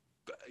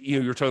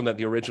you're talking about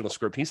the original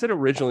script. He said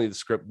originally the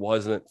script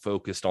wasn't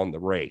focused on the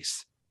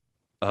race.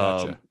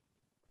 Gotcha.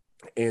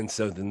 And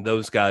so then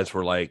those guys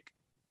were like,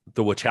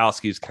 the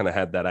Wachowskis kind of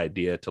had that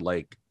idea to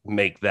like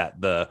make that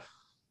the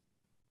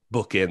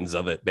bookends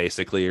of it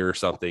basically, or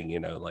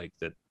something, like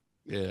that.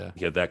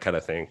 That kind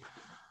of thing.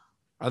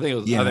 I think it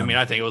was,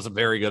 I think it was a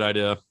very good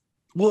idea.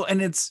 Well,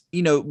 and it's,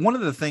 one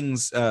of the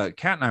things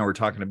Kat and I were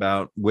talking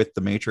about with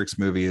the Matrix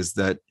movie is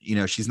that,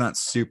 she's not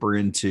super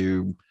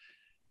into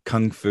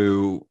kung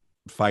fu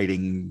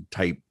fighting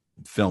type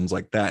films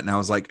like that. And I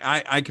was like,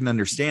 I can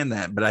understand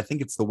that, but I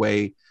think it's the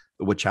way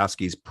the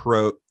Wachowskis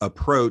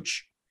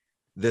approach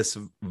this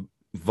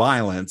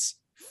violence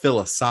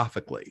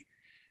philosophically.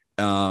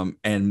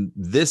 And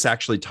this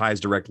actually ties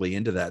directly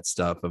into that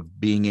stuff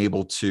of being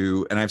able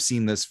to, and I've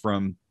seen this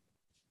from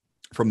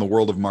the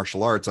world of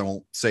martial arts. I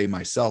won't say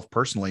myself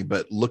personally,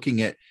 but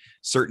looking at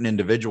certain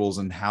individuals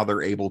and how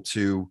they're able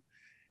to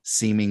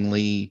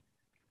seemingly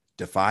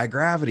defy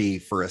gravity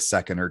for a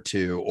second or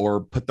two,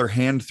 or put their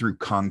hand through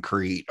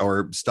concrete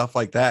or stuff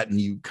like that. And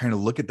you kind of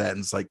look at that and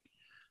it's like,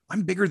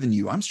 I'm bigger than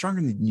you. I'm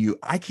stronger than you.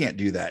 I can't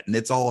do that. And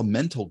it's all a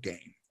mental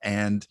game.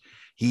 And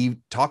he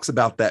talks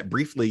about that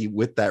briefly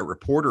with that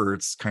reporter.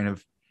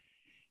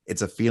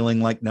 It's a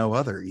feeling like no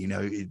other,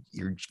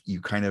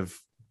 you kind of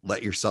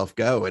let yourself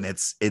go. And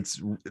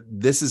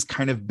this has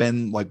kind of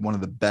been like one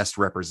of the best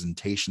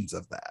representations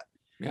of that.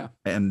 Yeah.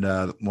 And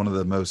one of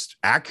the most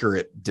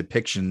accurate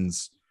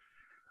depictions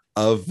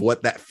of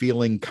what that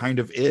feeling kind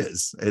of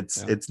is.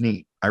 It's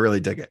neat. I really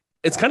dig it.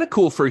 It's kind of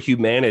cool for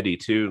humanity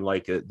too.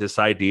 Like this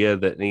idea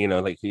that,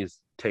 like he's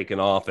taken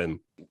off and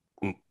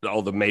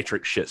all the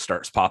Matrix shit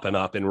starts popping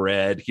up in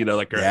red,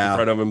 like right in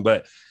front of him.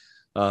 But,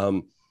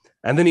 and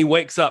then he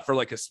wakes up for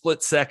like a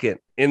split second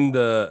in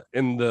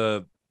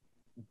the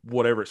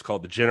whatever it's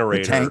called, the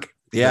generator. The tank.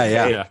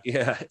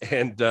 Yeah.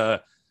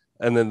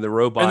 And then the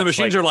robots and the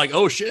machines are like,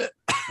 oh shit.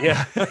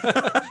 Yeah.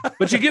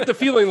 But you get the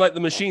feeling like the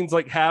machines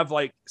like have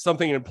like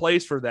something in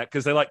place for that,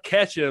 because they like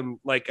catch him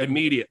like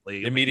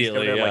immediately.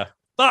 Like,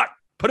 fuck,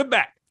 put it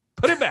back.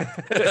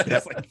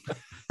 It's like,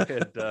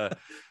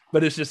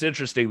 but it's just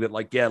interesting that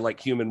like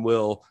human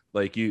will,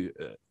 like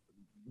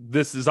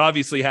this has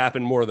obviously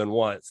happened more than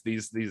once.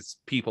 These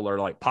people are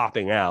like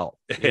popping out,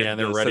 and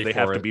they're ready. So they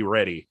have to be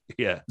ready.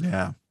 Yeah.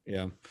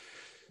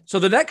 So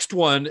the next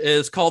one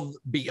is called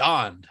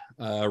Beyond,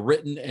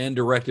 written and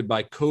directed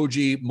by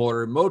Koji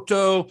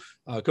Morimoto.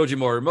 Koji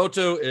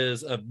Morimoto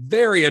is a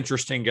very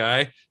interesting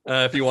guy.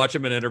 If you watch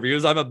him in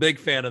interviews, I'm a big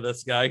fan of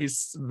this guy.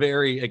 He's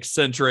very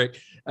eccentric.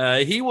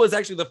 He was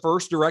actually the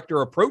first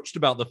director approached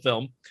about the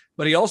film,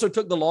 but he also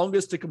took the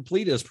longest to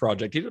complete his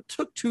project. It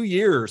took 2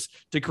 years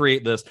to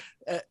create this.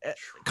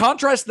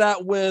 Contrast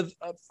that with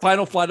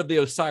Final Flight of the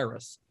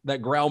Osiris.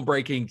 That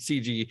groundbreaking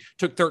CG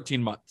took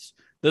 13 months.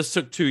 This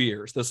took 2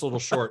 years, this little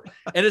short.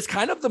 And it's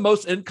kind of the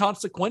most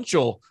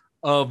inconsequential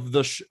of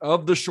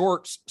the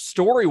shorts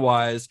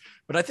story-wise,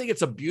 but I think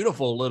it's a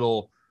beautiful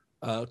little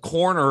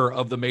corner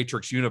of the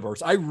Matrix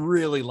universe. I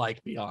really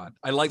like Beyond.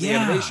 I like the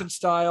animation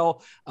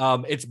style.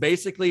 It's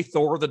basically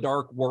Thor: The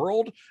Dark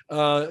World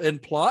in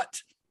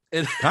plot.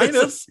 And kind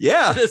of,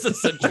 yeah, it's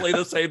essentially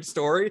the same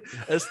story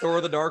as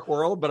Thor: The Dark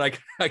World, but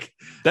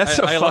that's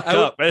fucked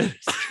up.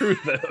 It's true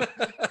though.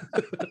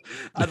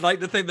 I'd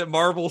like to think that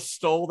Marvel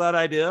stole that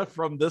idea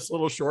from this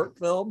little short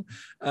film,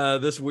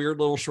 this weird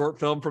little short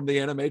film from the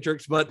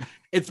Animatrix. But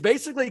it's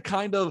basically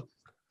kind of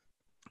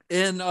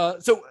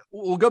so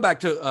we'll go back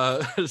to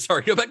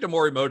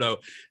Morimoto.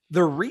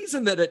 The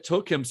reason that it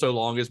took him so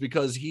long is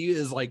because he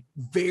is like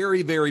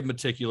very, very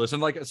meticulous,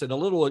 and like I said, a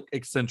little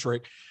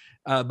eccentric.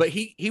 But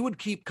he would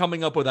keep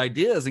coming up with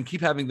ideas and keep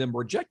having them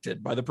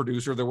rejected by the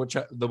producer, the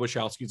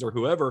Wachowskis or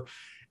whoever.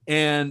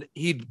 And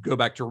he'd go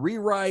back to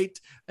rewrite.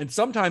 And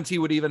sometimes he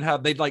would even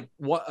they'd like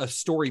what a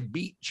story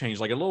beat change,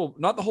 like a little,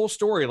 not the whole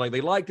story. Like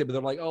they liked it, but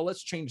they're like, oh,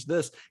 let's change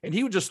this. And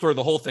he would just throw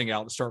the whole thing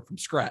out and start from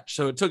scratch.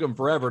 So it took him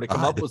forever to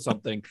come up with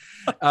something.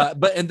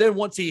 And then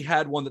once he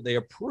had one that they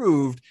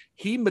approved,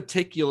 he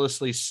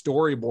meticulously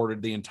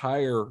storyboarded the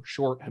entire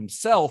short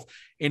himself.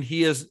 And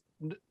he is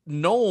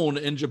known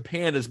in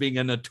Japan as being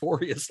a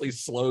notoriously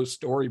slow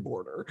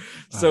storyboarder.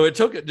 So it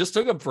just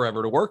took him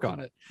forever to work on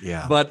it.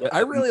 Yeah. But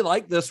I really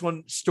like this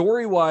one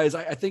story-wise.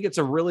 I think it's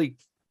a really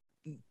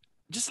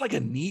just like a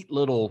neat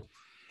little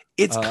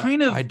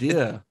kind of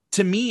idea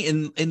to me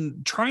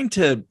in trying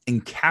to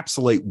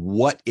encapsulate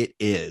what it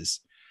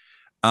is.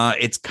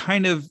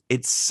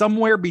 It's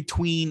somewhere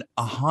between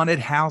a haunted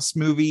house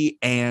movie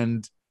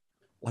and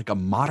like a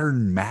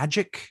modern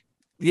magic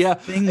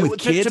thing with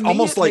kids,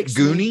 almost like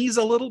Goonies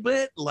a little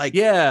bit. Like,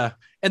 yeah.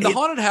 And the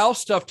haunted house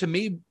stuff to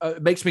me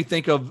makes me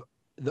think of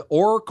the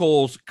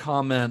Oracle's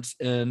comments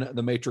in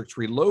The Matrix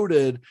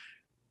Reloaded.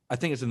 I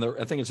think it's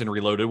in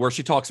Reloaded, where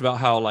she talks about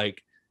how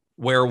like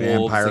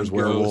werewolves, vampires,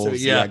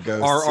 werewolves, ghosts,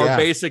 are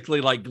basically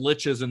like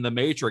glitches in the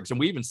Matrix. And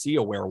we even see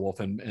a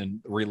werewolf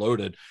in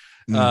Reloaded.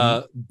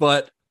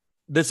 But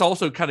this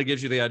also kind of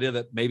gives you the idea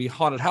that maybe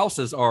haunted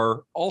houses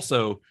are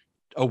also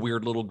a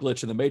weird little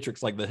glitch in the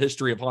Matrix, like the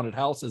history of haunted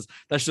houses.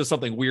 That's just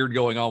something weird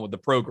going on with the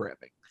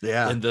programming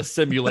and the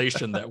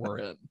simulation that we're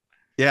in.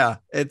 Yeah.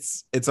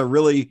 It's a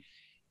really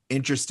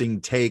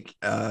interesting take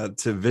to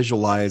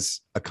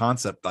visualize a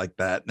concept like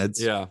that. And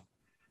it's,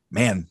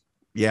 man,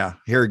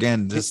 here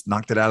again, just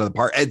knocked it out of the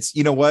park. It's,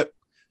 you know what?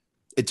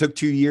 It took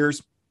 2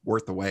 years,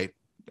 worth the wait.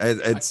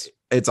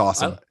 It's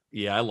awesome.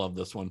 I love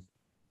this one.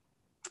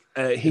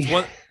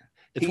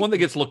 It's one that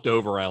gets looked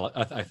over,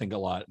 I think, a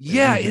lot.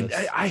 Yeah,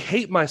 I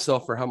hate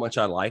myself for how much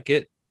I like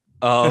it.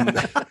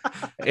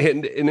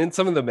 And in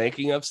some of the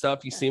making of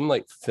stuff, you seem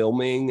like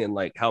filming and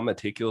like how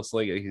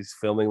meticulously he's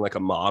filming like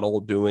a model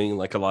doing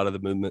like a lot of the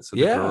movements of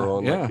the girl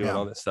and like doing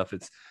all this stuff.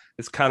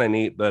 It's kind of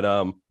neat,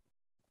 but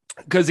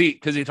because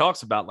he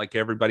talks about like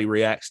everybody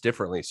reacts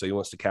differently, so he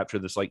wants to capture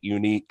this like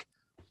unique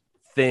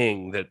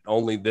thing that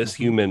only this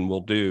human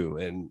will do,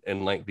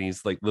 and like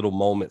these like little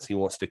moments he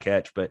wants to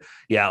catch. But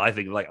yeah, I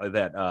think like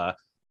that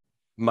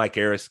Mike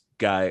Aris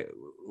guy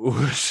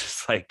was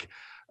just like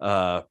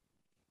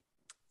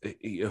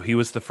he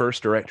was the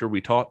first director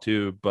we talked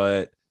to,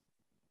 but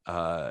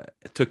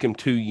it took him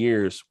 2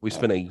 years. We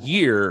spent a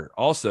year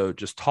also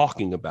just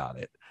talking about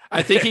it.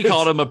 I think he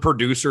called him a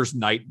producer's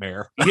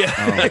nightmare.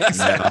 Yeah,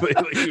 exactly.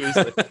 He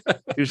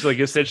was like,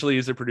 essentially,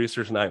 he's a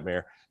producer's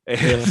nightmare.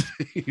 And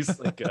he's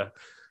like,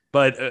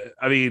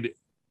 I mean,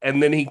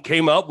 and then he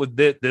came up with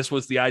this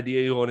was the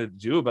idea he wanted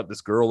to do about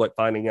this girl, like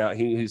finding out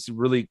he's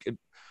really.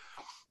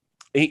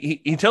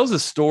 He tells a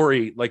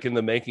story like in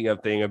the making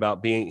of thing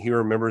about he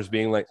remembers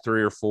being like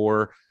 3 or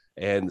 4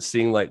 and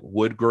seeing like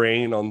wood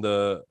grain on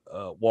the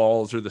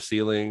walls or the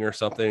ceiling or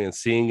something and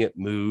seeing it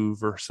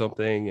move or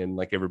something. And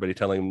like everybody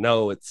telling him,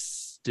 no, it's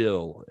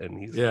still. And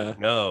he's like,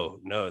 no,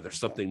 there's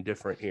something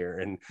different here.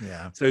 And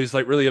so he's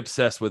like really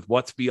obsessed with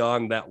what's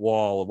beyond that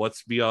wall,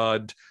 what's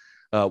beyond,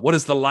 what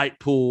does the light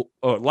pole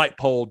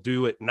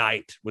do at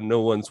night when no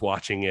one's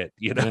watching it,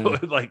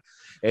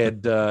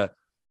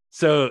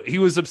 so he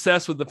was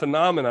obsessed with the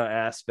phenomena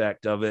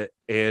aspect of it,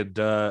 and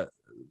the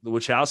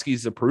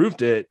Wachowskis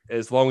approved it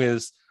as long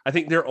as I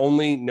think their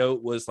only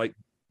note was like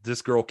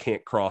this girl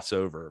can't cross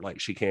over, like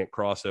she can't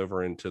cross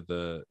over into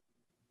the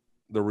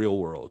real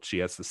world. She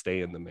has to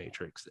stay in the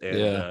Matrix,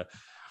 and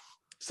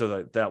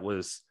so that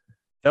was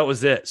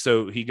it.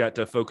 So he got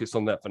to focus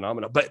on that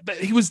phenomena, but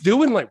he was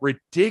doing like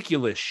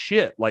ridiculous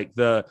shit, like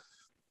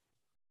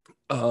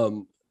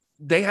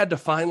they had to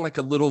find like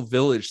a little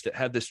village that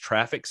had this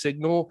traffic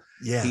signal.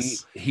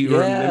 Yes. He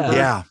remembered.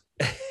 Yeah.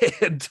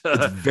 And, it's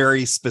a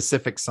very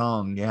specific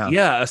song. Yeah.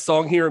 Yeah. A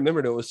song he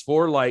remembered. It was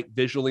for like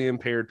visually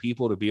impaired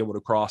people to be able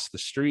to cross the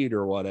street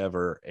or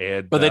whatever.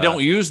 But they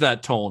don't use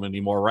that tone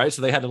anymore, right?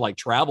 So they had to like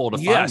travel to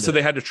find it. So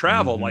they had to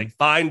travel, like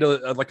find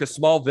a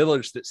small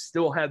village that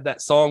still had that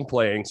song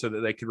playing so that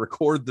they could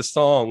record the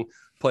song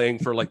playing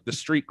for like the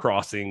street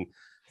crossing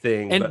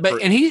thing.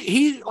 And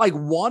he like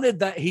wanted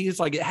that.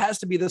 He's like, it has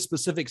to be this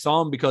specific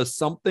song because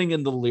something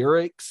in the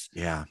lyrics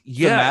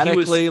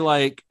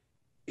thematically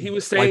he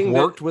was saying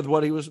worked with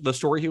what the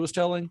story he was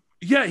telling.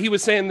 Yeah, he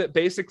was saying that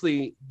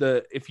basically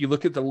if you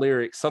look at the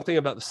lyrics, something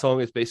about the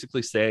song is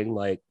basically saying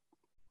like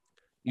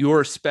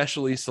you're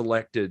specially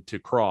selected to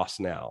cross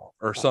now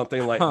or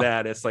something like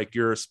that. It's like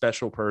you're a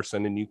special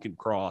person and you can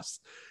cross.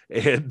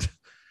 And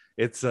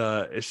it's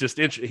just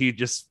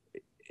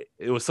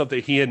it was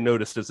something he had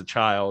noticed as a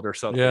child or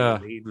something. Yeah.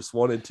 He just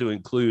wanted to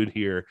include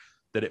here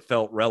that it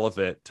felt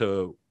relevant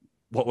to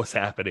what was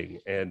happening.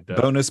 And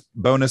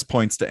bonus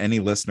points to any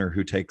listener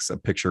who takes a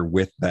picture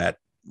with that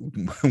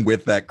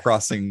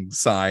crossing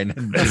sign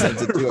and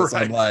sends it to us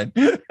online.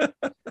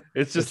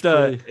 It's just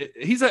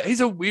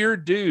he's a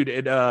weird dude.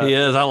 And he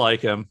is. I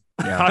like him.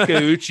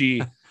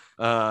 Takeuchi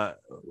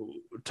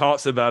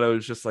talks about it. It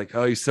was just like,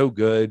 oh, he's so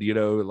good,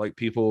 like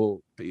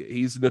people,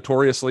 he's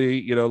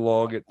notoriously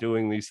long at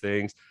doing these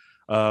things.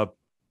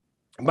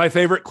 My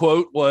favorite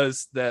quote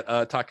was that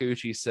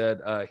Takeuchi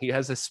said he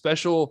has a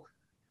special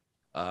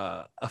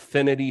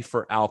affinity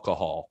for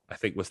alcohol, I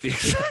think was the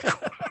exact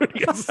quote.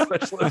 He has a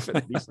special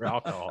affinity for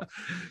alcohol.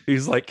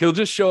 He's like, he'll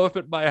just show up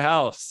at my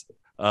house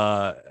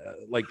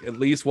like at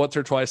least once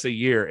or twice a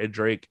year and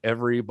drink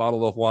every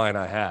bottle of wine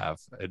I have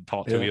and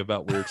talk to me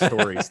about weird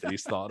stories that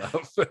he's thought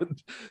of.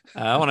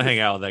 I want to hang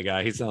out with that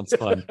guy. He sounds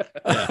fun.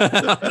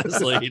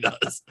 Honestly, he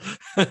does.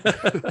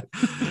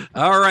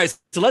 All right,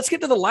 so let's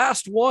get to the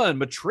last one.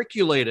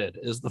 Matriculated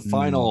is the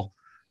final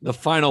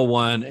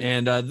one,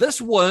 and this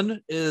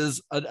one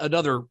is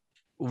another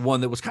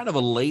one that was kind of a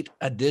late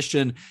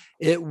addition.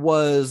 It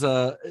was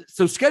so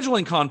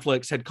scheduling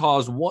conflicts had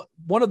caused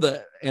one of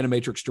the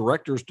Animatrix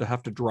directors to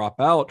have to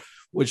drop out,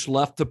 which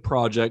left the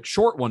project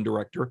short one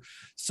director.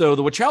 So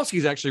the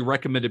Wachowskis actually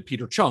recommended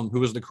Peter Chung, who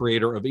was the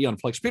creator of Aeon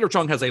Flux. Peter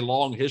Chung has a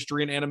long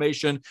history in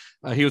animation.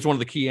 He was one of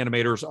the key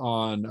animators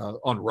on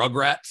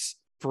Rugrats,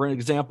 for an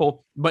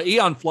example, but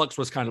Aeon Flux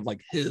was kind of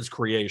like his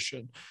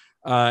creation.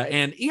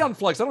 And Aeon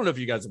Flux, I don't know if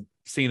you guys have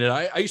seen it.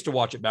 I used to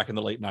watch it back in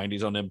the late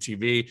 90s on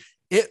MTV.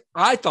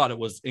 I thought it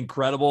was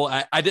incredible.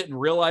 I didn't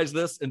realize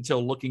this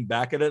until looking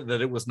back at it,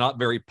 that it was not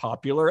very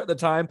popular at the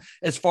time,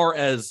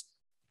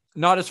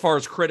 not as far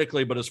as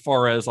critically, but as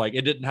far as like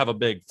it didn't have a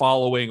big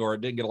following or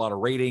it didn't get a lot of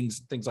ratings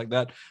and things like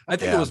that. I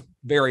think it was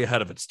very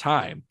ahead of its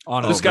time.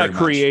 This guy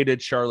created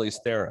Charlize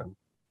Theron.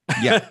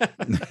 Yeah.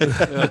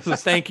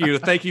 Thank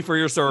you for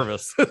your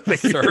service,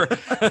 sir.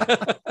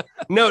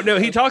 No,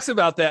 he talks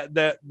about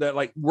that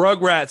like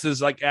Rugrats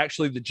is like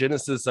actually the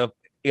genesis of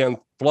Aeon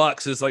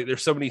Flux. Is like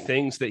there's so many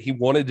things that he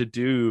wanted to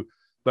do,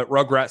 but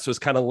Rugrats was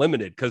kind of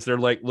limited because they're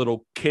like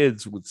little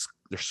kids with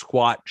their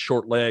squat,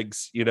 short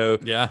legs,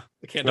 Yeah,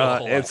 they can't do a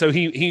whole lot. And so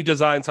he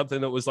designed something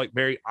that was like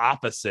very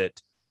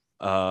opposite.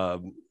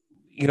 And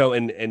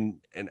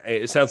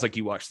it sounds like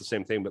you watched the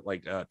same thing, but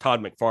like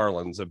Todd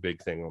McFarlane's a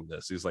big thing on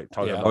this. He's like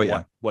talking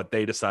about what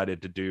they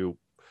decided to do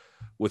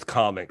with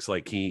comics.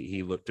 Like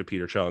he looked to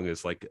Peter Chung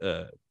as like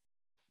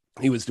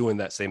he was doing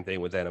that same thing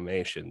with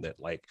animation, that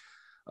like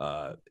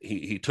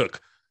he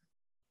took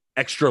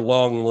extra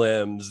long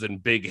limbs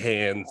and big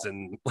hands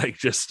and like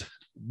just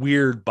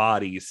weird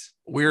bodies,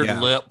 weird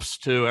lips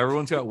too.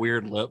 Everyone's got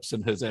weird lips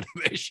in his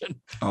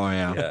animation. Oh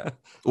yeah.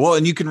 Well,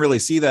 and you can really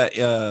see that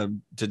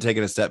to take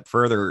it a step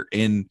further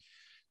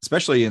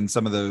especially in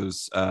some of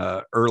those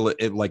early,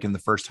 like in the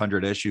first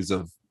 100 issues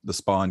of the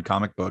Spawn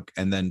comic book,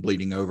 and then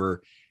bleeding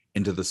over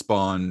into the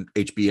Spawn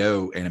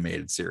HBO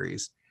animated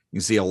series. You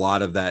see a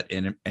lot of that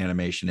in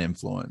animation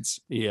influence.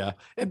 Yeah.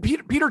 And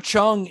Peter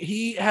Chung,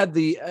 he had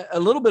a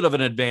little bit of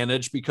an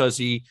advantage because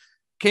he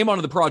came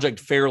onto the project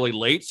fairly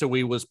late. So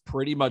he was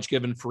pretty much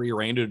given free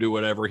reign to do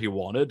whatever he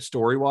wanted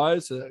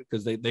story-wise,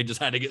 because they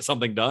just had to get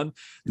something done.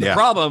 The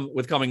problem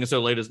with coming in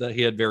so late is that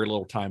he had very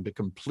little time to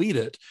complete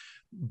it.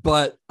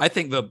 But I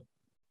think the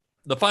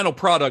final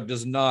product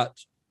does not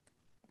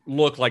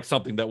look like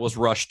something that was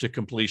rushed to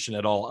completion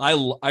at all.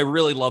 I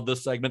really love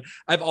this segment.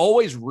 I've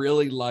always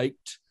really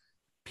liked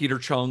Peter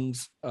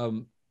Chung's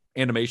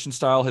animation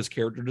style, his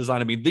character design.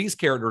 I mean, these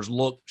characters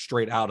look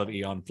straight out of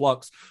Aeon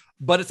Flux,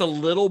 but it's a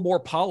little more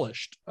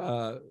polished.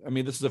 I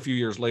mean, this is a few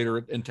years later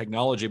in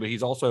technology, but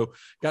he's also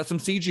got some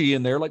CG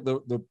in there. Like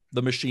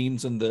the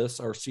machines in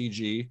this are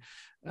CG,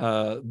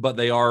 but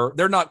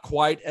they're not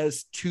quite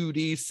as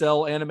 2D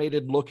cell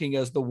animated looking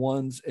as the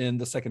ones in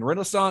the Second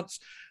Renaissance,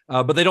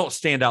 but they don't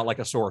stand out like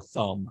a sore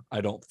thumb,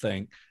 I don't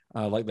think,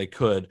 like they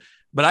could.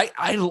 But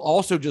I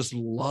also just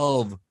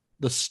love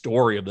the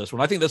story of this one.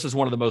 I think this is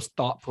one of the most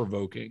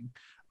thought-provoking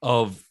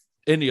of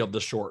any of the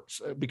shorts,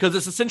 because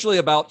it's essentially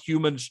about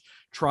humans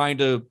trying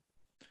to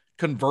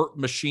convert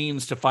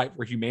machines to fight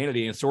for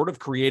humanity and sort of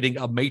creating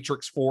a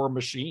matrix for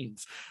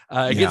machines.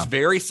 It gets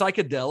very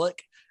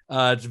psychedelic.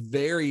 It's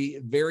very,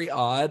 very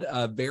odd,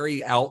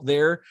 very out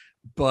there,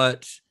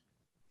 but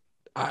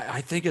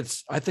I think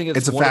it's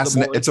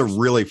it's a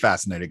really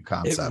fascinating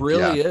concept. It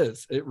really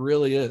is. It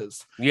really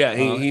is. Yeah.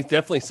 He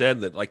definitely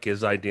said that, like,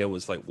 his idea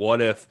was like, what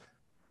if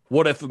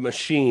a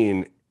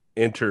machine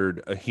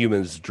entered a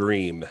human's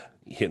dream,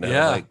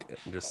 like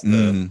just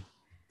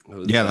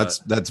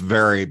that's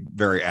very,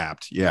 very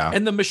apt. Yeah.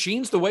 And the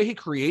machines, the way he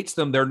creates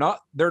them, they're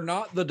not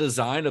the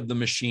design of the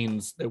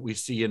machines that we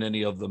see in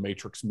any of the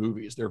Matrix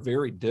movies. They're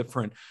very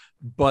different,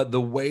 but the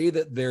way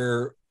that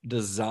they're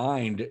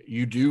designed,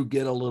 you do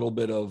get a little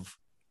bit of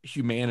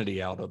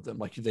humanity out of them.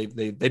 Like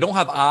they don't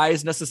have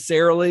eyes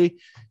necessarily,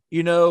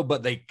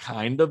 but they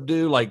kind of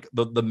do. Like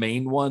the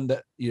main one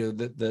that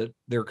that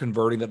they're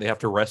converting, that they have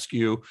to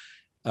rescue,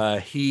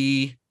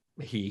 he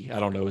I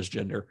don't know his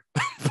gender,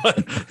 but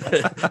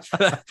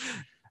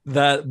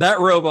that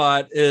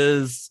robot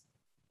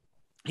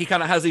he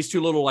kind of has these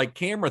two little like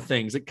camera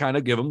things that kind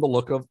of give him the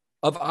look of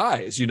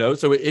eyes,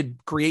 so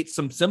it creates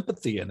some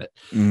sympathy in it.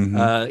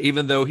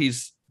 Even though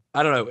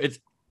I don't know,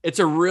 it's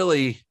a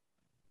really,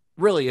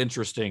 really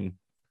interesting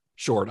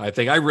short. I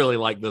think I really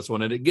like this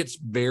one, and it gets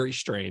very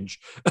strange,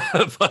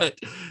 but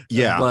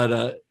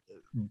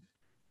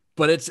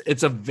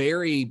it's a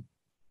very,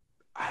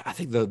 I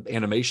think the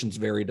animation's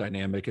very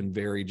dynamic and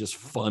very just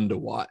fun to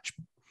watch.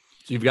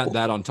 So you've got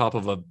that on top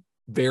of a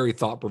very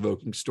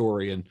thought-provoking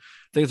story, and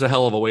I think it's a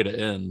hell of a way to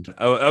end.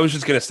 I was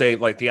just gonna say,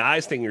 like, the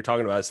eyes thing you're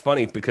talking about is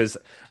funny, because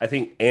I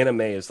think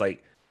anime is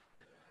like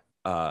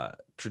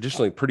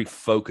traditionally pretty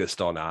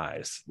focused on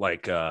eyes,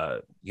 like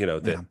that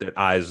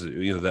eyes,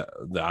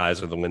 the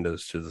eyes are the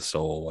windows to the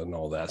soul and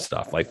all that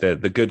stuff. Like the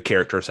good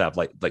characters have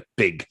like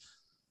big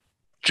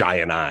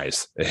giant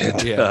eyes,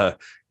 and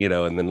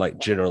and then like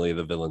generally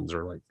the villains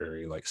are like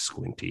very like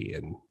squinty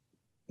and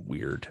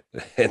weird,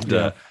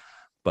 and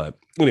but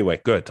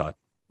anyway, go ahead, Todd.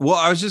 Well,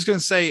 I was just going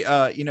to say,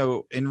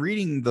 in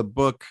reading the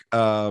book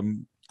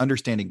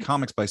Understanding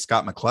Comics by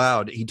Scott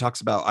McCloud, he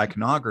talks about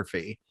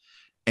iconography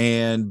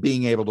and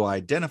being able to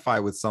identify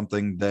with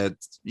something that,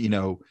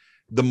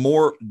 the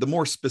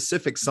more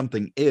specific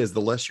something is,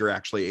 the less you're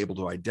actually able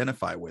to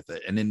identify with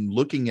it. And in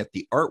looking at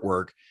the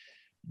artwork,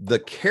 the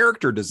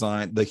character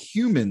design, the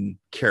human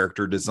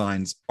character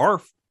designs are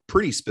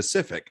pretty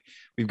specific.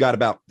 We've got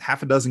about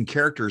half a dozen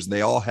characters, and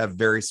they all have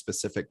very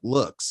specific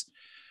looks.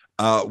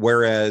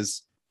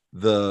 Whereas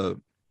the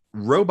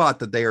robot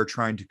that they are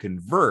trying to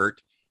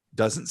convert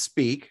doesn't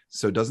speak,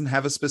 so doesn't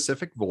have a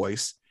specific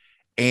voice,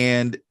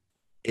 and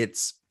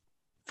its,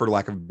 for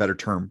lack of a better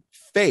term,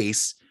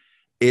 face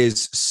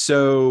is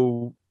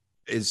so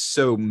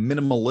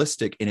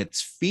minimalistic in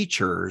its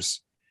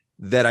features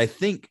that I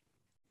think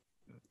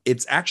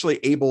it's actually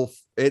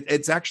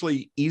it's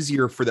actually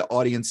easier for the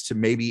audience to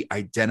maybe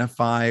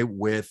identify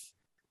with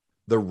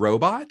the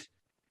robot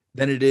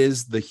than it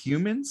is the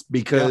humans,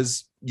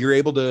 because you're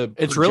able to,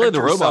 it's really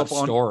the robot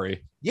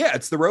story. Yeah,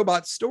 it's the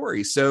robot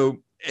story. So,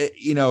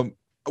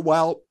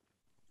 while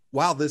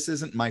this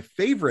isn't my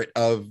favorite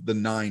of the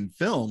 9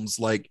 films,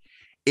 like,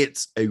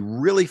 it's a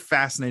really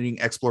fascinating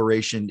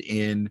exploration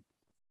in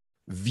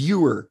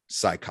viewer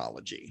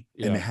psychology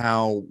and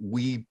how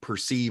we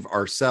perceive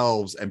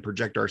ourselves and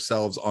project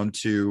ourselves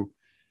onto,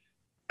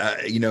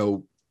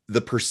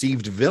 the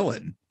perceived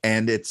villain.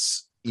 And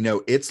it's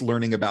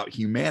learning about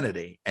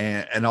humanity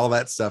and all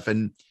that stuff.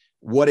 And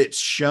what it's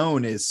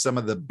shown is some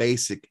of the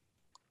basic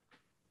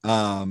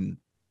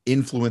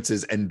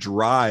influences and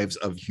drives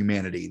of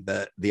humanity,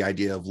 the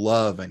idea of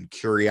love and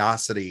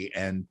curiosity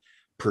and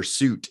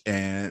pursuit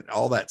and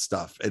all that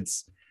stuff.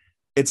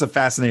 It's a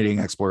fascinating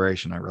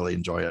exploration. I really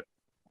enjoy it.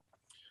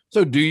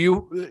 So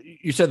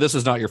you said this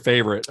is not your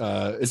favorite.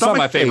 It's not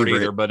my favorite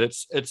either, but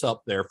it's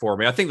up there for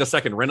me. I think the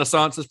Second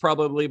Renaissance is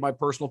probably my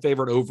personal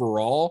favorite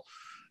overall.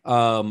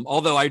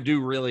 Although I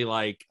do really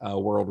like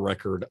World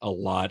Record a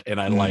lot, and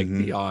I like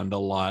Beyond a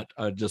lot,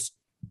 just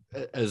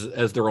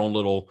as their own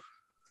little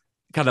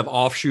kind of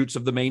offshoots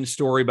of the main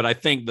story. But I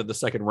think that the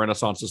Second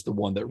Renaissance is the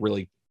one that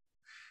really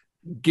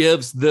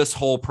gives this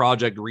whole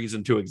project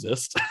reason to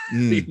exist.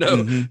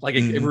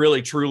 It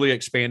really truly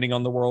expanding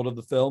on the world of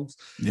the films.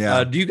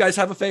 Yeah. Do you guys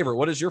have a favorite?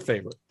 What is your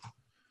favorite?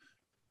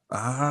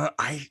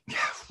 I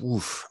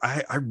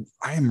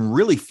am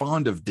really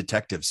fond of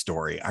Detective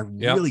Story. I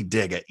really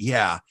dig it.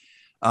 Yeah.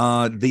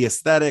 The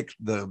aesthetic,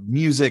 the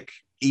music,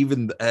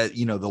 even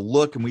the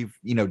look, and we've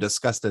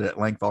discussed it at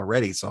length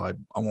already, so I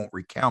won't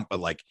recount, but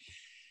like,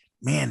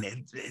 man,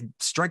 it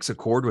strikes a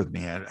chord with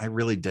me. I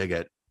really dig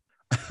it.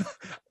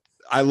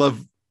 I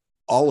love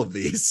all of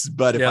these,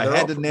 but if I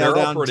had to nail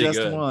down just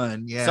good.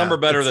 One, some are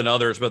better than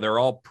others, but they're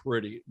all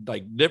pretty,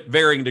 like,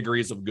 varying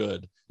degrees of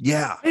good.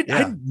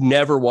 I'd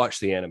never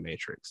watched the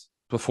Animatrix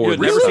before. You'd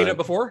never seen it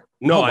before?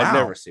 No, I've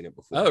never seen it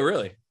before. Oh,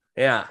 really?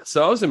 Yeah.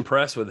 So I was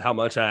impressed with how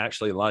much I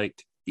actually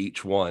liked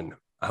each one.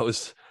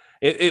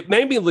 It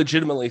made me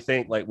legitimately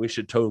think like we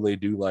should totally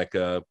do like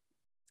a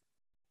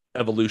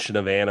evolution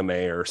of anime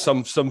or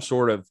some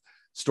sort of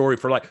story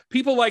for like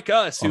people like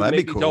us who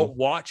maybe don't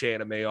watch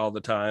anime all the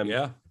time.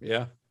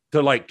 Yeah.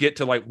 To like get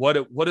to like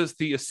what is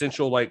the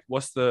essential, like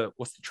what's the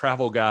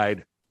travel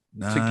guide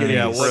to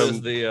getting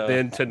from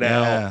then to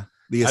now. Yeah.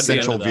 The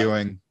essential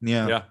viewing.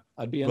 Yeah.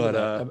 I'd be into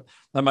that.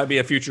 That might be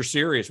a future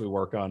series we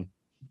work on.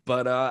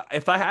 But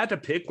if I had to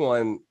pick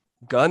one,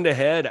 gun to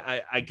head,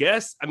 I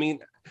guess, I mean,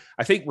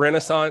 I think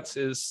Renaissance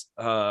is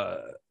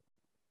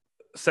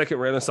Second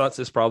Renaissance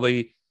is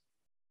probably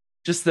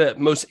just the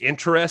most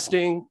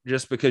interesting,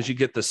 just because you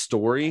get the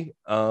story.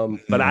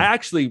 But I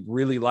actually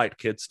really liked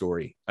Kid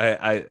Story.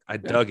 I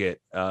dug it.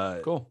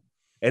 Cool.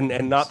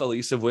 And not the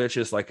least of which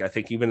is like, I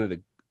think even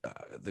in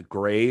the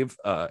grave,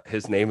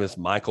 his name is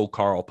Michael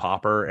Karl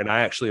Popper, and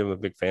I actually am a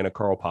big fan of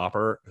Karl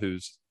Popper,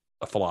 who's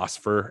a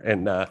philosopher,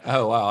 and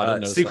oh wow, I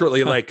didn't know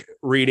secretly like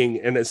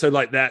reading, and so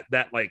like that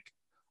like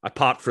I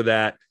popped for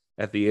that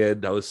at the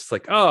end. I was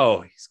like,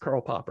 oh, he's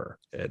Karl Popper,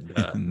 and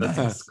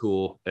that's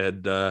cool.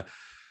 And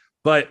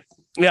but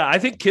yeah, I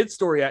think Kid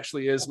Story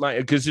actually is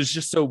because it's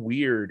just so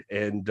weird,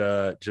 and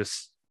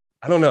just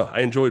I don't know,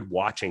 I enjoyed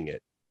watching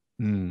it.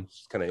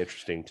 It's kind of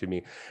interesting to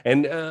me,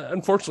 and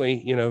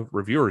unfortunately,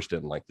 reviewers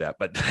didn't like that,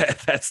 but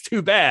that's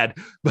too bad.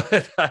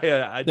 But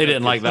they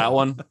didn't like that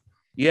one.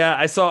 Yeah,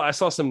 I saw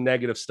some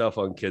negative stuff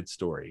on Kid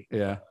Story.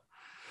 Yeah,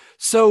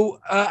 so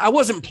I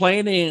wasn't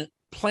planning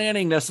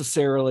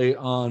necessarily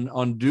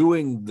on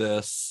doing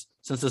this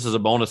since this is a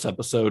bonus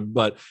episode.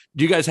 But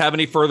do you guys have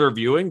any further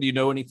viewing? Do you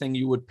know anything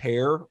you would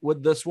pair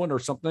with this one or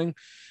something?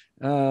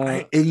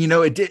 It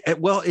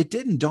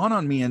didn't dawn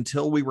on me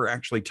until we were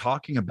actually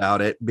talking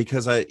about it,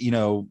 because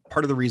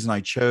part of the reason I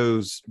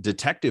chose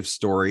Detective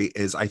Story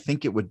is I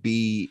think it would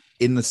be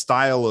in the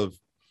style of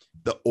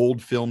the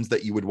old films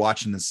that you would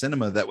watch in the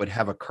cinema that would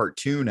have a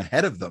cartoon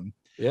ahead of them.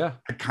 Yeah.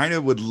 I kind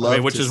of would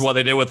love, which is what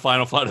they did with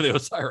Final Flight of the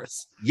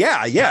Osiris.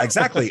 Yeah,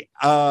 exactly.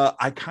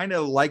 I kind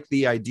of like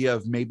the idea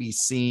of maybe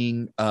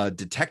seeing a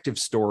Detective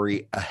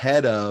Story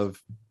ahead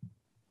of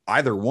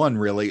either one,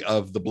 really,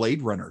 of the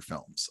Blade Runner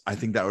films. I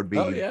think that would be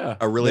a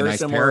really nice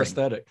similar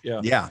aesthetic.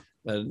 Yeah.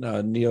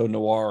 Neo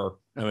noir.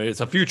 I mean,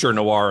 it's a future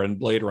noir in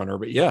Blade Runner,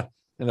 but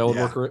and that would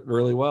work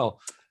really well.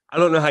 I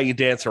don't know how you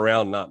dance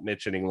around not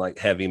mentioning like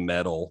heavy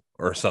metal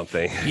or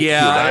something.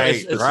 Yeah,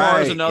 as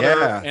far as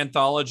another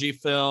anthology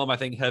film, I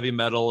think heavy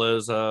metal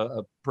is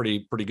a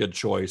pretty good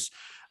choice.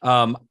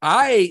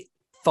 I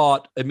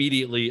thought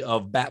immediately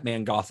of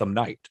Batman Gotham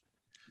Knight.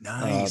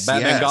 Nice.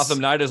 Batman Gotham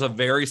Knight is a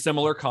very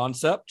similar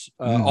concept.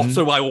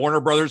 Also by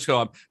Warner Brothers.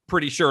 So I'm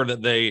pretty sure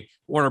that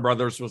Warner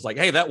Brothers was like,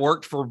 hey, that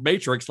worked for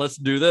Matrix. Let's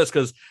do this.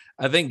 Because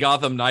I think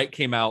Gotham Knight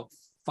came out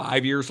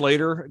 5 years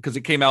later, because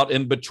it came out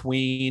in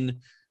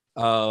between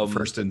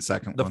first and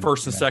second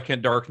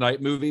Dark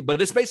Knight movie.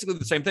 But it's basically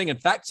the same thing. In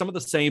fact, some of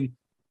the same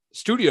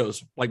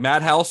studios, like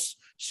Madhouse,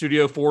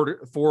 Studio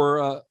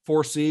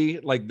 4C,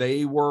 like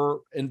they were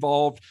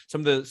involved.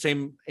 Some of the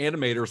same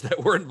animators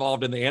that were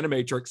involved in the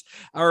Animatrix.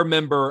 I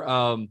remember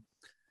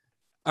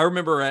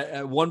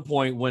at one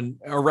point, when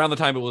around the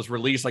time it was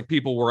released, like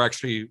people were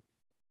actually,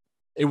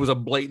 it was a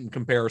blatant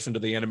comparison to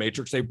the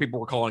Animatrix. People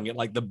were calling it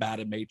like the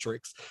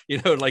Batamatrix,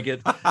 like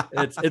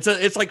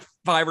it's like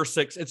 5 or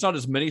 6. It's not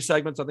as many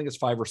segments. I think it's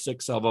 5 or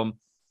 6 of them.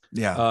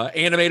 Yeah.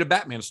 Animated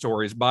Batman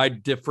stories by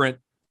different,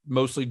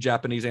 mostly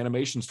Japanese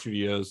animation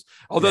studios.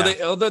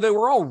 Although they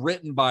were all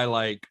written by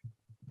like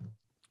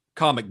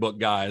comic book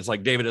guys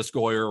like David S.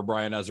 Goyer,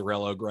 Brian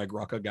Azzarello, Greg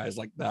Rucka, guys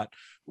like that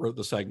wrote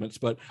the segments.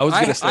 But I was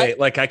going to say,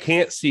 I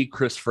can't see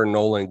Christopher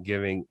Nolan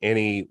giving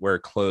anywhere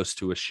close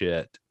to a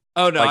shit.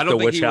 Oh no, I don't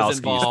think he was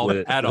involved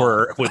at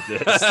all with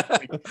this.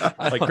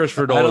 Like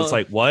Christopher Nolan's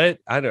like, what?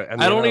 I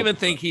don't even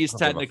think he's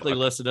technically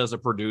listed as a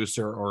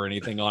producer or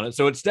anything on it.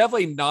 So it's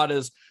definitely not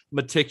as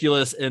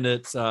meticulous in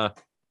its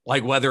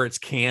like whether it's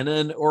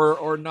canon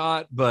or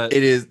not. But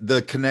it is,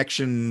 the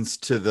connections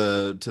to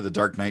the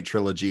Dark Knight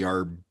trilogy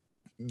are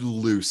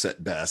loose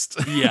at best.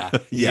 Yeah.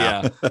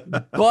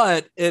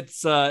 But it's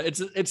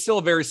still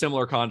a very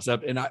similar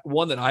concept, and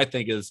one that I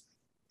think is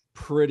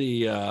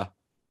pretty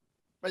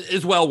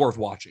is well worth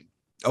watching.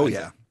 Oh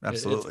yeah,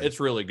 absolutely. It's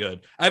really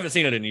good. I haven't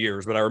seen it in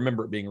years, but I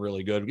remember it being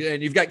really good.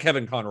 And you've got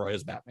Kevin Conroy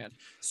as Batman,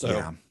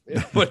 so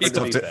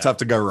tough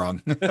to go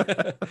wrong.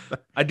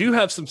 I do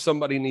have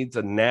somebody needs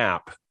a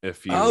nap.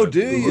 If you,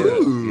 do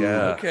you?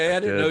 Yeah. Okay, I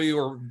didn't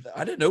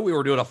know we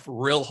were doing a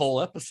real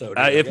whole episode.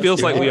 It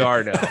feels like we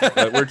are now.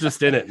 But we're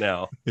just in it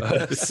now.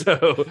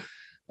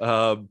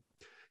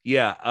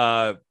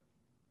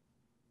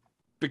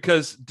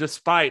 Because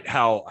despite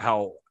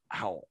how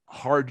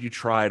hard you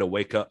try to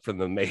wake up from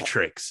the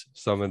Matrix,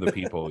 some of the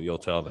people you'll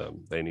tell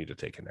them they need to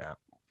take a nap.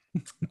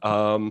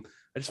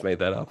 I just made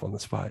that up on the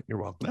spot.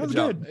 You're welcome. Good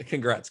job.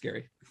 Congrats,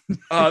 Gary.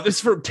 This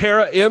is from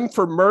Tara M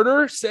for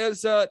Murder.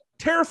 Says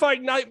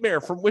terrifying nightmare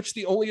from which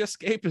the only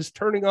escape is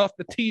turning off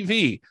the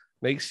TV.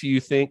 Makes you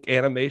think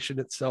animation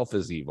itself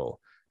is evil.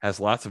 Has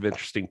lots of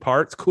interesting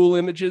parts, cool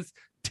images,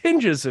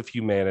 tinges of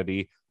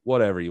humanity,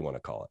 whatever you want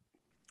to call it.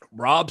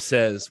 Rob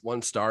says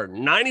 1 star,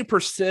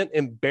 90%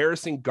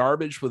 embarrassing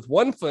garbage with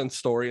one fun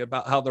story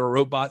about how the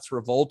robots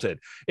revolted.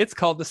 It's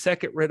called The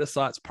Second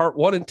Renaissance Part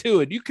 1 and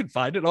 2, and you can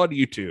find it on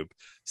YouTube.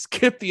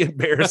 Skip the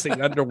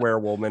embarrassing underwear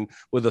woman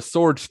with a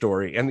sword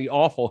story and the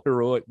awful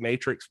heroic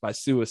Matrix by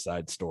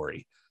suicide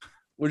story,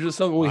 which is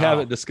something we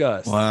haven't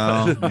discussed.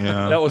 Wow.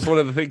 Yeah. That was one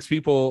of the things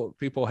people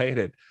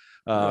hated.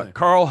 Right.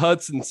 Carl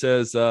Hudson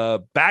says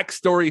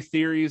backstory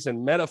theories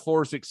and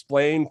metaphors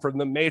explained from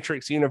the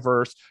Matrix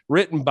universe,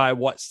 written by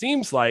what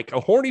seems like a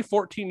horny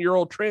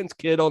 14-year-old trans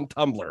kid on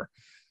Tumblr. Wow.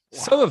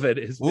 Some of it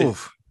is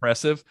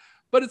impressive,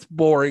 but it's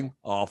boring,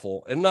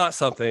 awful, and not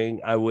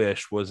something I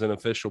wish was an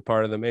official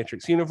part of the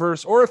Matrix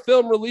universe or a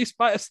film released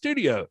by a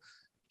studio.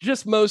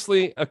 Just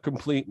mostly a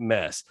complete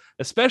mess,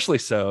 especially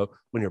so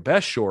when your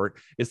best short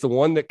is the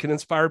one that can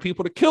inspire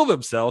people to kill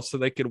themselves so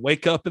they can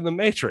wake up in the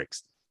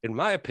Matrix. In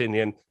my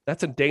opinion,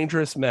 that's a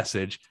dangerous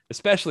message,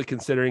 especially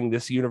considering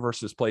this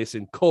universe's place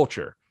in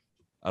culture,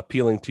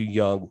 appealing to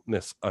young,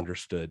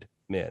 misunderstood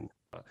men.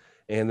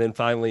 And then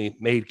finally,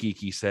 Made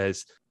Geeky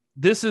says,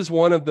 this is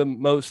one of the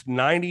most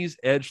 90s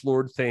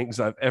edgelord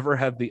things I've ever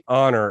had the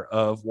honor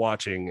of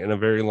watching in a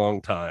very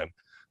long time.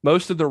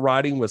 Most of the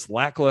writing was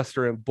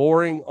lackluster and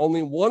boring.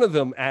 Only one of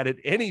them added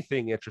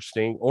anything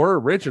interesting or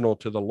original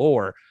to the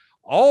lore.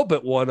 All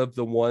but one of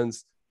the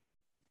ones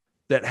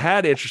that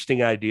had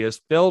interesting ideas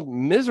failed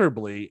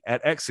miserably at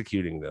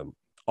executing them.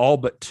 All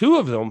but 2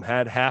 of them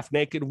had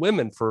half-naked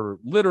women for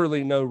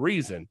literally no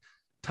reason.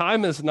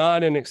 Time is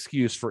not an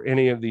excuse for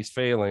any of these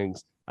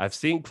failings. I've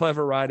seen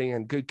clever writing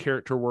and good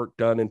character work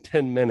done in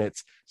 10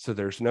 minutes, so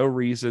there's no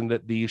reason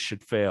that these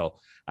should fail.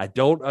 I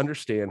don't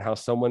understand how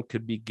someone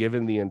could be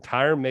given the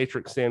entire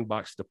Matrix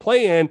sandbox to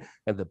play in,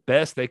 and the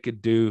best they could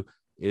do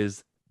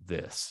is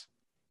this.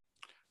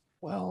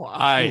 Well,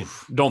 I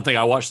don't think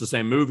I watched the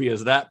same movie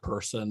as that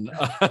person.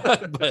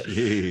 But,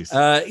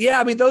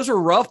 I mean, those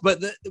are rough.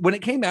 But when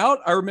it came out,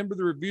 I remember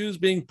the reviews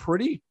being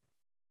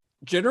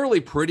generally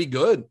pretty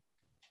good.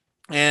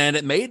 And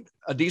it made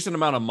a decent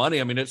amount of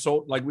money. I mean, it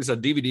sold, like we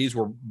said, DVDs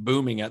were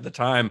booming at the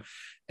time.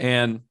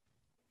 And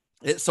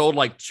it sold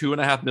like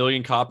 2.5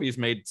 million copies,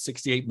 made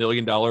 $68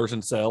 million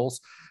in sales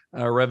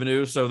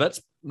revenue. So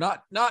that's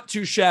not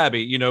too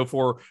shabby,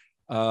 for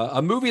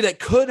a movie that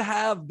could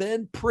have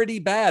been pretty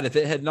bad if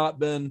it had not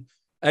been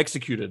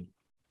executed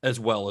as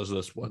well as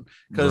this one.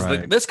 Because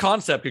this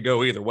concept could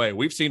go either way.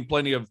 We've seen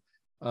plenty of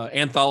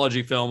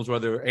anthology films,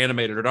 whether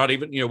animated or not.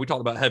 Even, we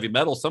talked about Heavy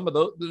Metal. Some of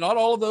those, not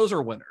all of those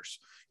are winners.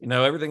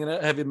 Everything in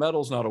Heavy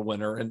Metal is not a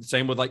winner. And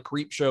same with like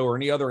Creepshow or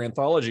any other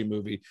anthology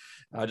movie.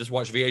 I just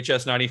watched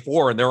VHS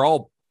 94 and they're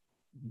all,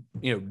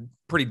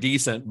 pretty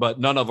decent, but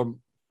none of them,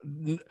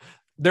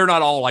 they're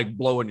not all like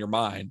blowing your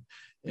mind.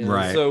 And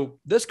so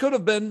this could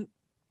have gone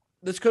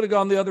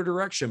the other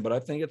direction, but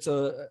I think it's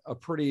a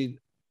pretty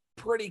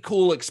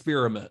cool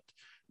experiment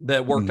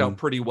that worked out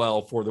pretty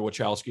well for the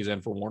Wachowskis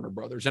and for Warner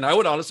Brothers. And I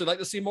would honestly like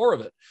to see more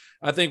of it.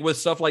 I think with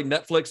stuff like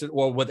Netflix,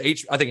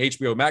 I think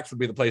HBO Max would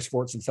be the place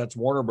for it since that's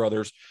Warner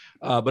Brothers.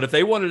 But if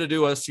they wanted to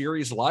do a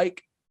series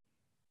like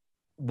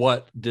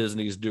what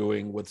Disney's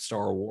doing with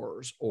Star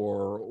Wars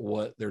or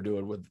what they're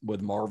doing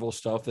with Marvel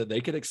stuff, that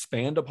they could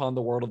expand upon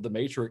the world of the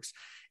Matrix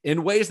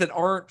in ways that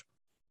aren't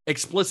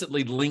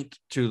explicitly linked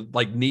to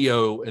like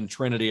Neo and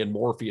Trinity and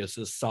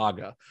Morpheus's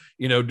saga,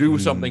 do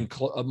something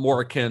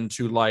more akin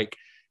to like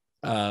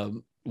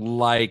Mandalorian.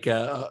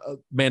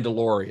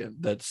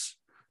 That's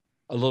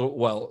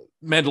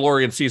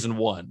Mandalorian season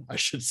 1, I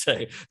should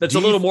say. That's a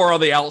little more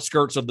on the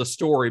outskirts of the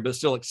story, but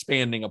still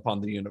expanding upon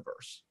the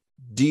universe.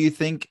 Do you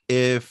think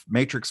if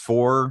Matrix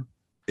 4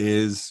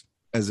 is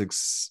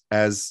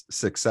as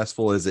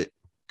successful as it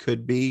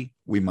could be,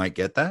 we might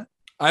get that?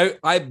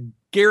 I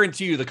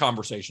guarantee you the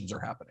conversations are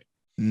happening.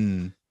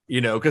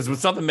 Because when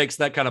something makes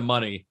that kind of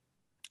money,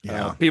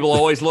 people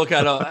always look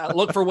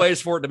for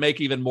ways for it to make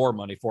even more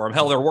money for them.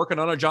 Hell, they're working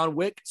on a John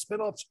Wick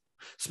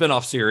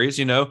spinoff series.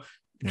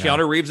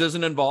 Keanu Reeves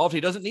isn't involved.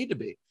 He doesn't need to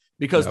be.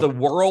 because the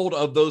world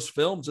of those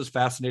films is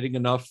fascinating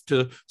enough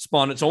to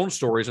spawn its own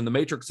stories. And The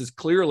Matrix is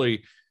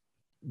clearly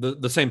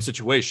the same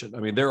situation. I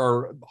mean, there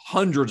are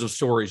hundreds of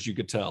stories you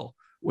could tell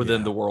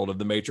within the world of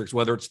The Matrix,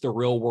 whether it's the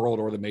real world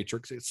or The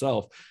Matrix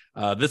itself.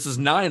 This is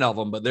 9 of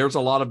them, but there's a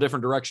lot of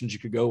different directions you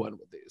could go in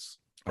with these.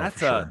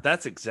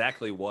 That's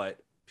exactly what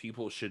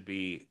people should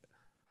be.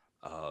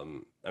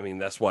 I mean,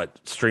 that's what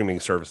streaming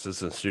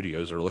services and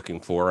studios are looking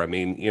for. I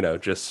mean,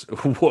 just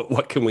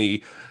what can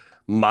we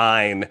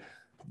mine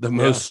the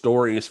most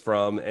stories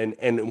from?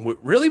 And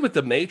really with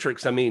The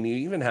Matrix, I mean, you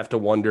even have to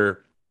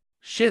wonder,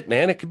 shit,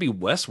 man, it could be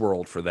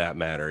Westworld for that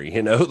matter.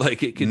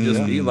 Like it could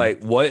just be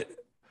like, what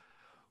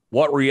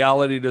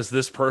reality does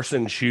this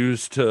person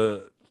choose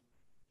to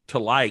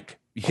like?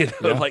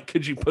 Like,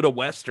 could you put a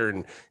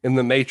Western in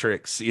The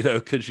Matrix?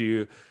 Could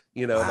you,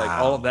 like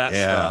all of that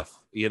stuff,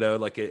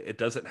 like it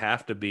doesn't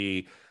have to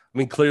be. I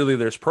mean, clearly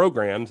there's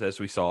programs, as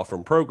we saw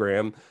from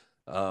Program,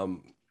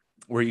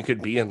 where you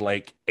could be in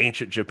like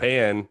ancient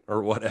Japan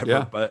or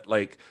whatever, but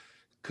like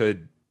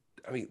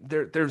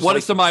there's what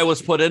if somebody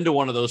was put into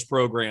one of those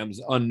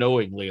programs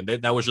unknowingly and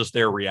that was just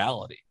their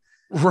reality?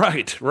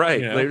 Right.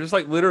 There's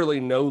like literally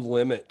no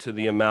limit to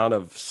the amount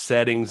of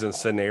settings and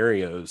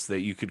scenarios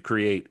that you could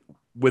create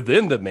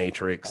within The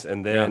Matrix.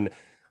 And then,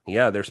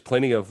 there's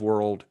plenty of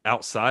world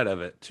outside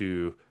of it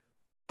to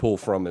pull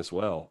from as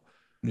well.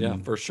 Yeah,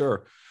 for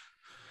sure.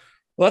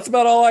 Well, that's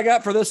about all I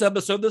got for this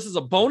episode. This is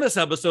a bonus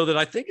episode that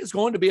I think is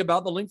going to be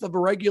about the length of a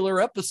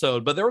regular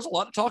episode, but there was a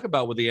lot to talk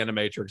about with the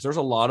Animatrix. There's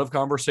a lot of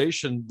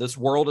conversation. This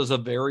world is a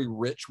very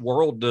rich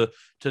world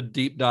to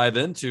deep dive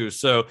into.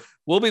 So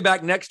we'll be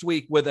back next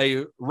week with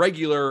a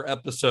regular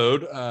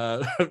episode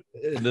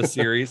in this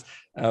series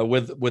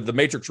with The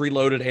Matrix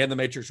Reloaded and The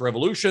Matrix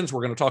Revolutions.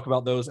 We're going to talk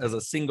about those as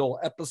a single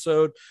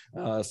episode,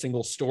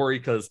 single story,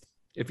 because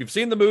if you've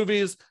seen the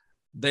movies,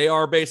 they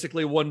are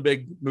basically one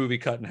big movie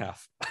cut in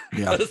half.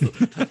 Yeah.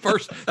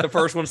 the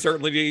first one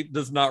certainly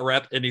does not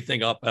wrap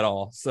anything up at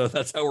all. So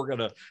that's how we're going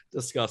to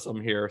discuss them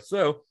here.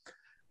 So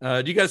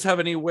do you guys have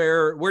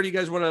where do you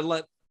guys want to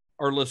let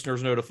our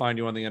listeners know to find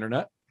you on the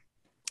internet?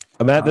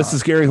 Matt, this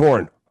is Gary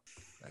Horn.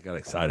 I got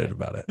excited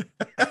about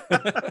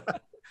it.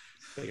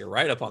 You're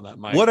right up on that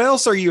mic. What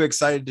else are you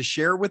excited to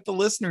share with the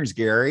listeners,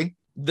 Gary?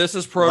 This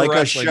is pro like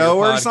wrestling, a show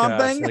or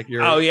something?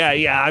 Oh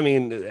yeah. I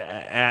mean,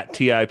 at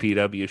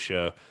TIPW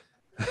show.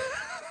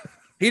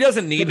 He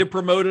doesn't need to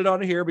promote it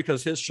on here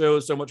because his show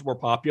is so much more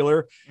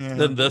popular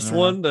than this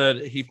one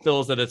that he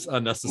feels that it's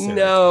unnecessary.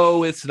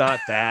 No, it's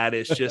not that.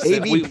 It's just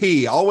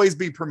AVP. Always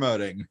be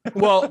promoting.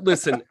 Well,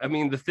 listen. I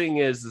mean, the thing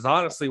is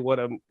honestly what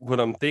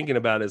I'm thinking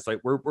about is like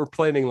we're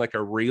planning like a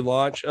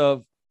relaunch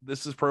of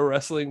This Is Pro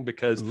Wrestling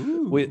because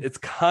it's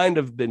kind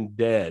of been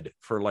dead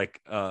for like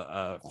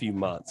a few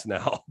months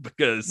now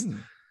because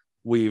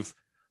we've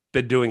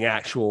been doing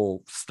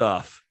actual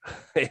stuff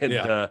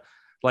and.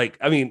 Like,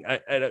 I mean, I,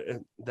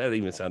 that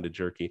even sounded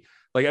jerky.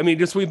 Like, I mean,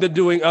 just we've been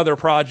doing other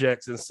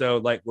projects. And so,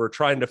 like, we're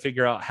trying to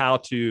figure out how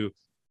to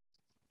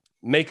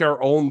make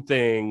our own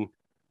thing.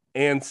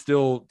 And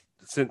still,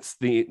 since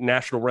the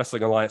National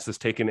Wrestling Alliance has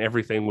taken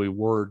everything we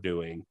were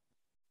doing,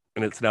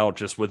 and it's now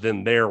just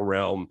within their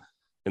realm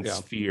and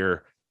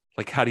sphere,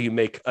 like, how do you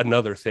make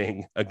another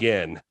thing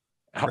again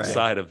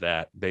outside of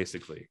that,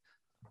 basically?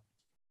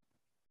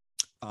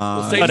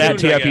 Stay tuned, at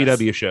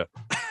TIPW show.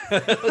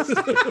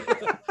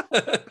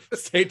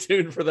 Stay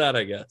tuned for that,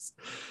 I guess.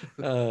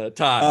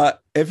 Todd,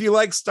 if you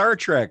like Star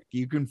Trek,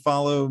 you can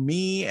follow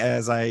me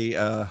as I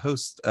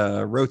host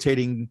a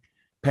rotating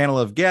panel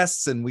of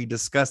guests, and we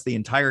discuss the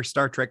entire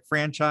Star Trek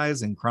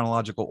franchise in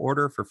chronological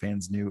order for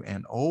fans new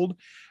and old.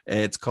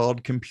 It's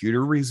called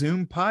Computer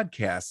Resume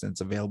Podcast, and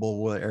it's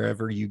available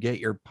wherever you get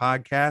your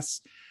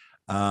podcasts.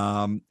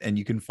 And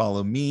you can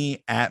follow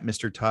me at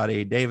Mr. Todd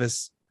A.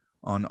 Davis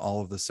on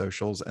all of the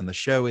socials, and the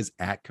show is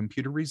at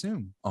Computer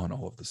Resume on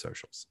all of the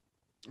socials.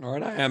 All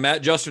right, I am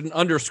at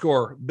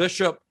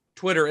Justin_Bishop,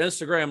 Twitter,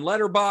 Instagram,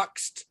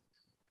 Letterboxd.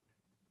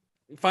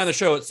 Find the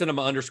show at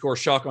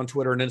Cinema_Shock on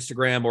Twitter and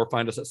Instagram, or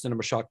find us at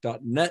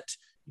cinemashock.net.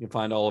 You can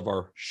find all of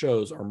our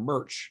shows, our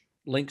merch,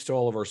 links to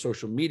all of our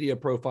social media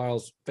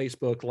profiles,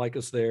 Facebook, like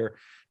us there,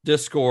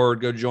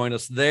 Discord, go join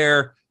us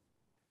there.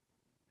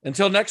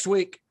 Until next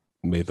week.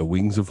 May the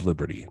wings of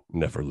liberty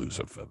never lose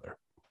a feather.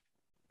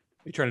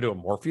 You trying to do a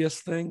Morpheus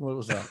thing? What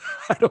was that?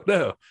 I don't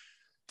know.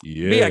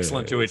 Yes. Be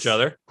excellent to each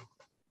other.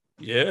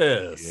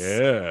 Yes.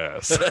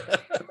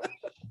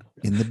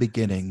 In the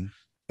beginning,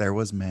 there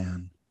was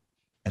man,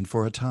 and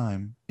for a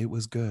time it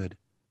was good.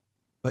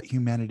 But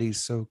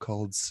humanity's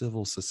so-called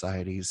civil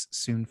societies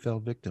soon fell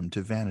victim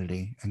to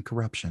vanity and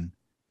corruption.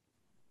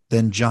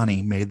 Then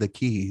Johnny made the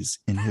keys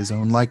in his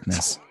own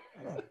likeness.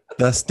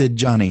 Thus did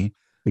Johnny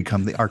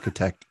become the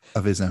architect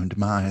of his own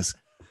demise.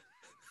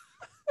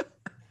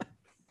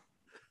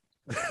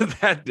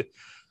 That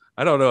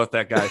I don't know if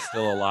that guy's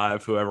still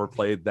alive, whoever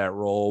played that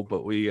role,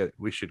 but we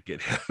should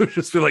get him.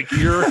 Just be like,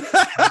 your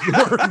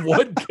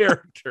one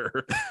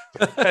character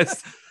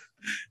has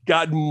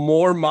gotten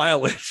more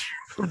mileage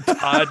from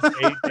Todd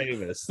A.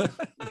 Davis.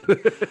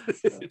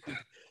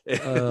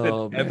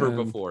 Ever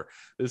before.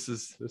 This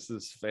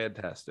is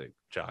fantastic,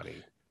 Johnny.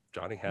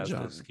 Johnny has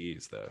the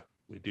skis, though.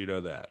 We do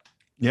know that.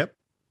 Yep.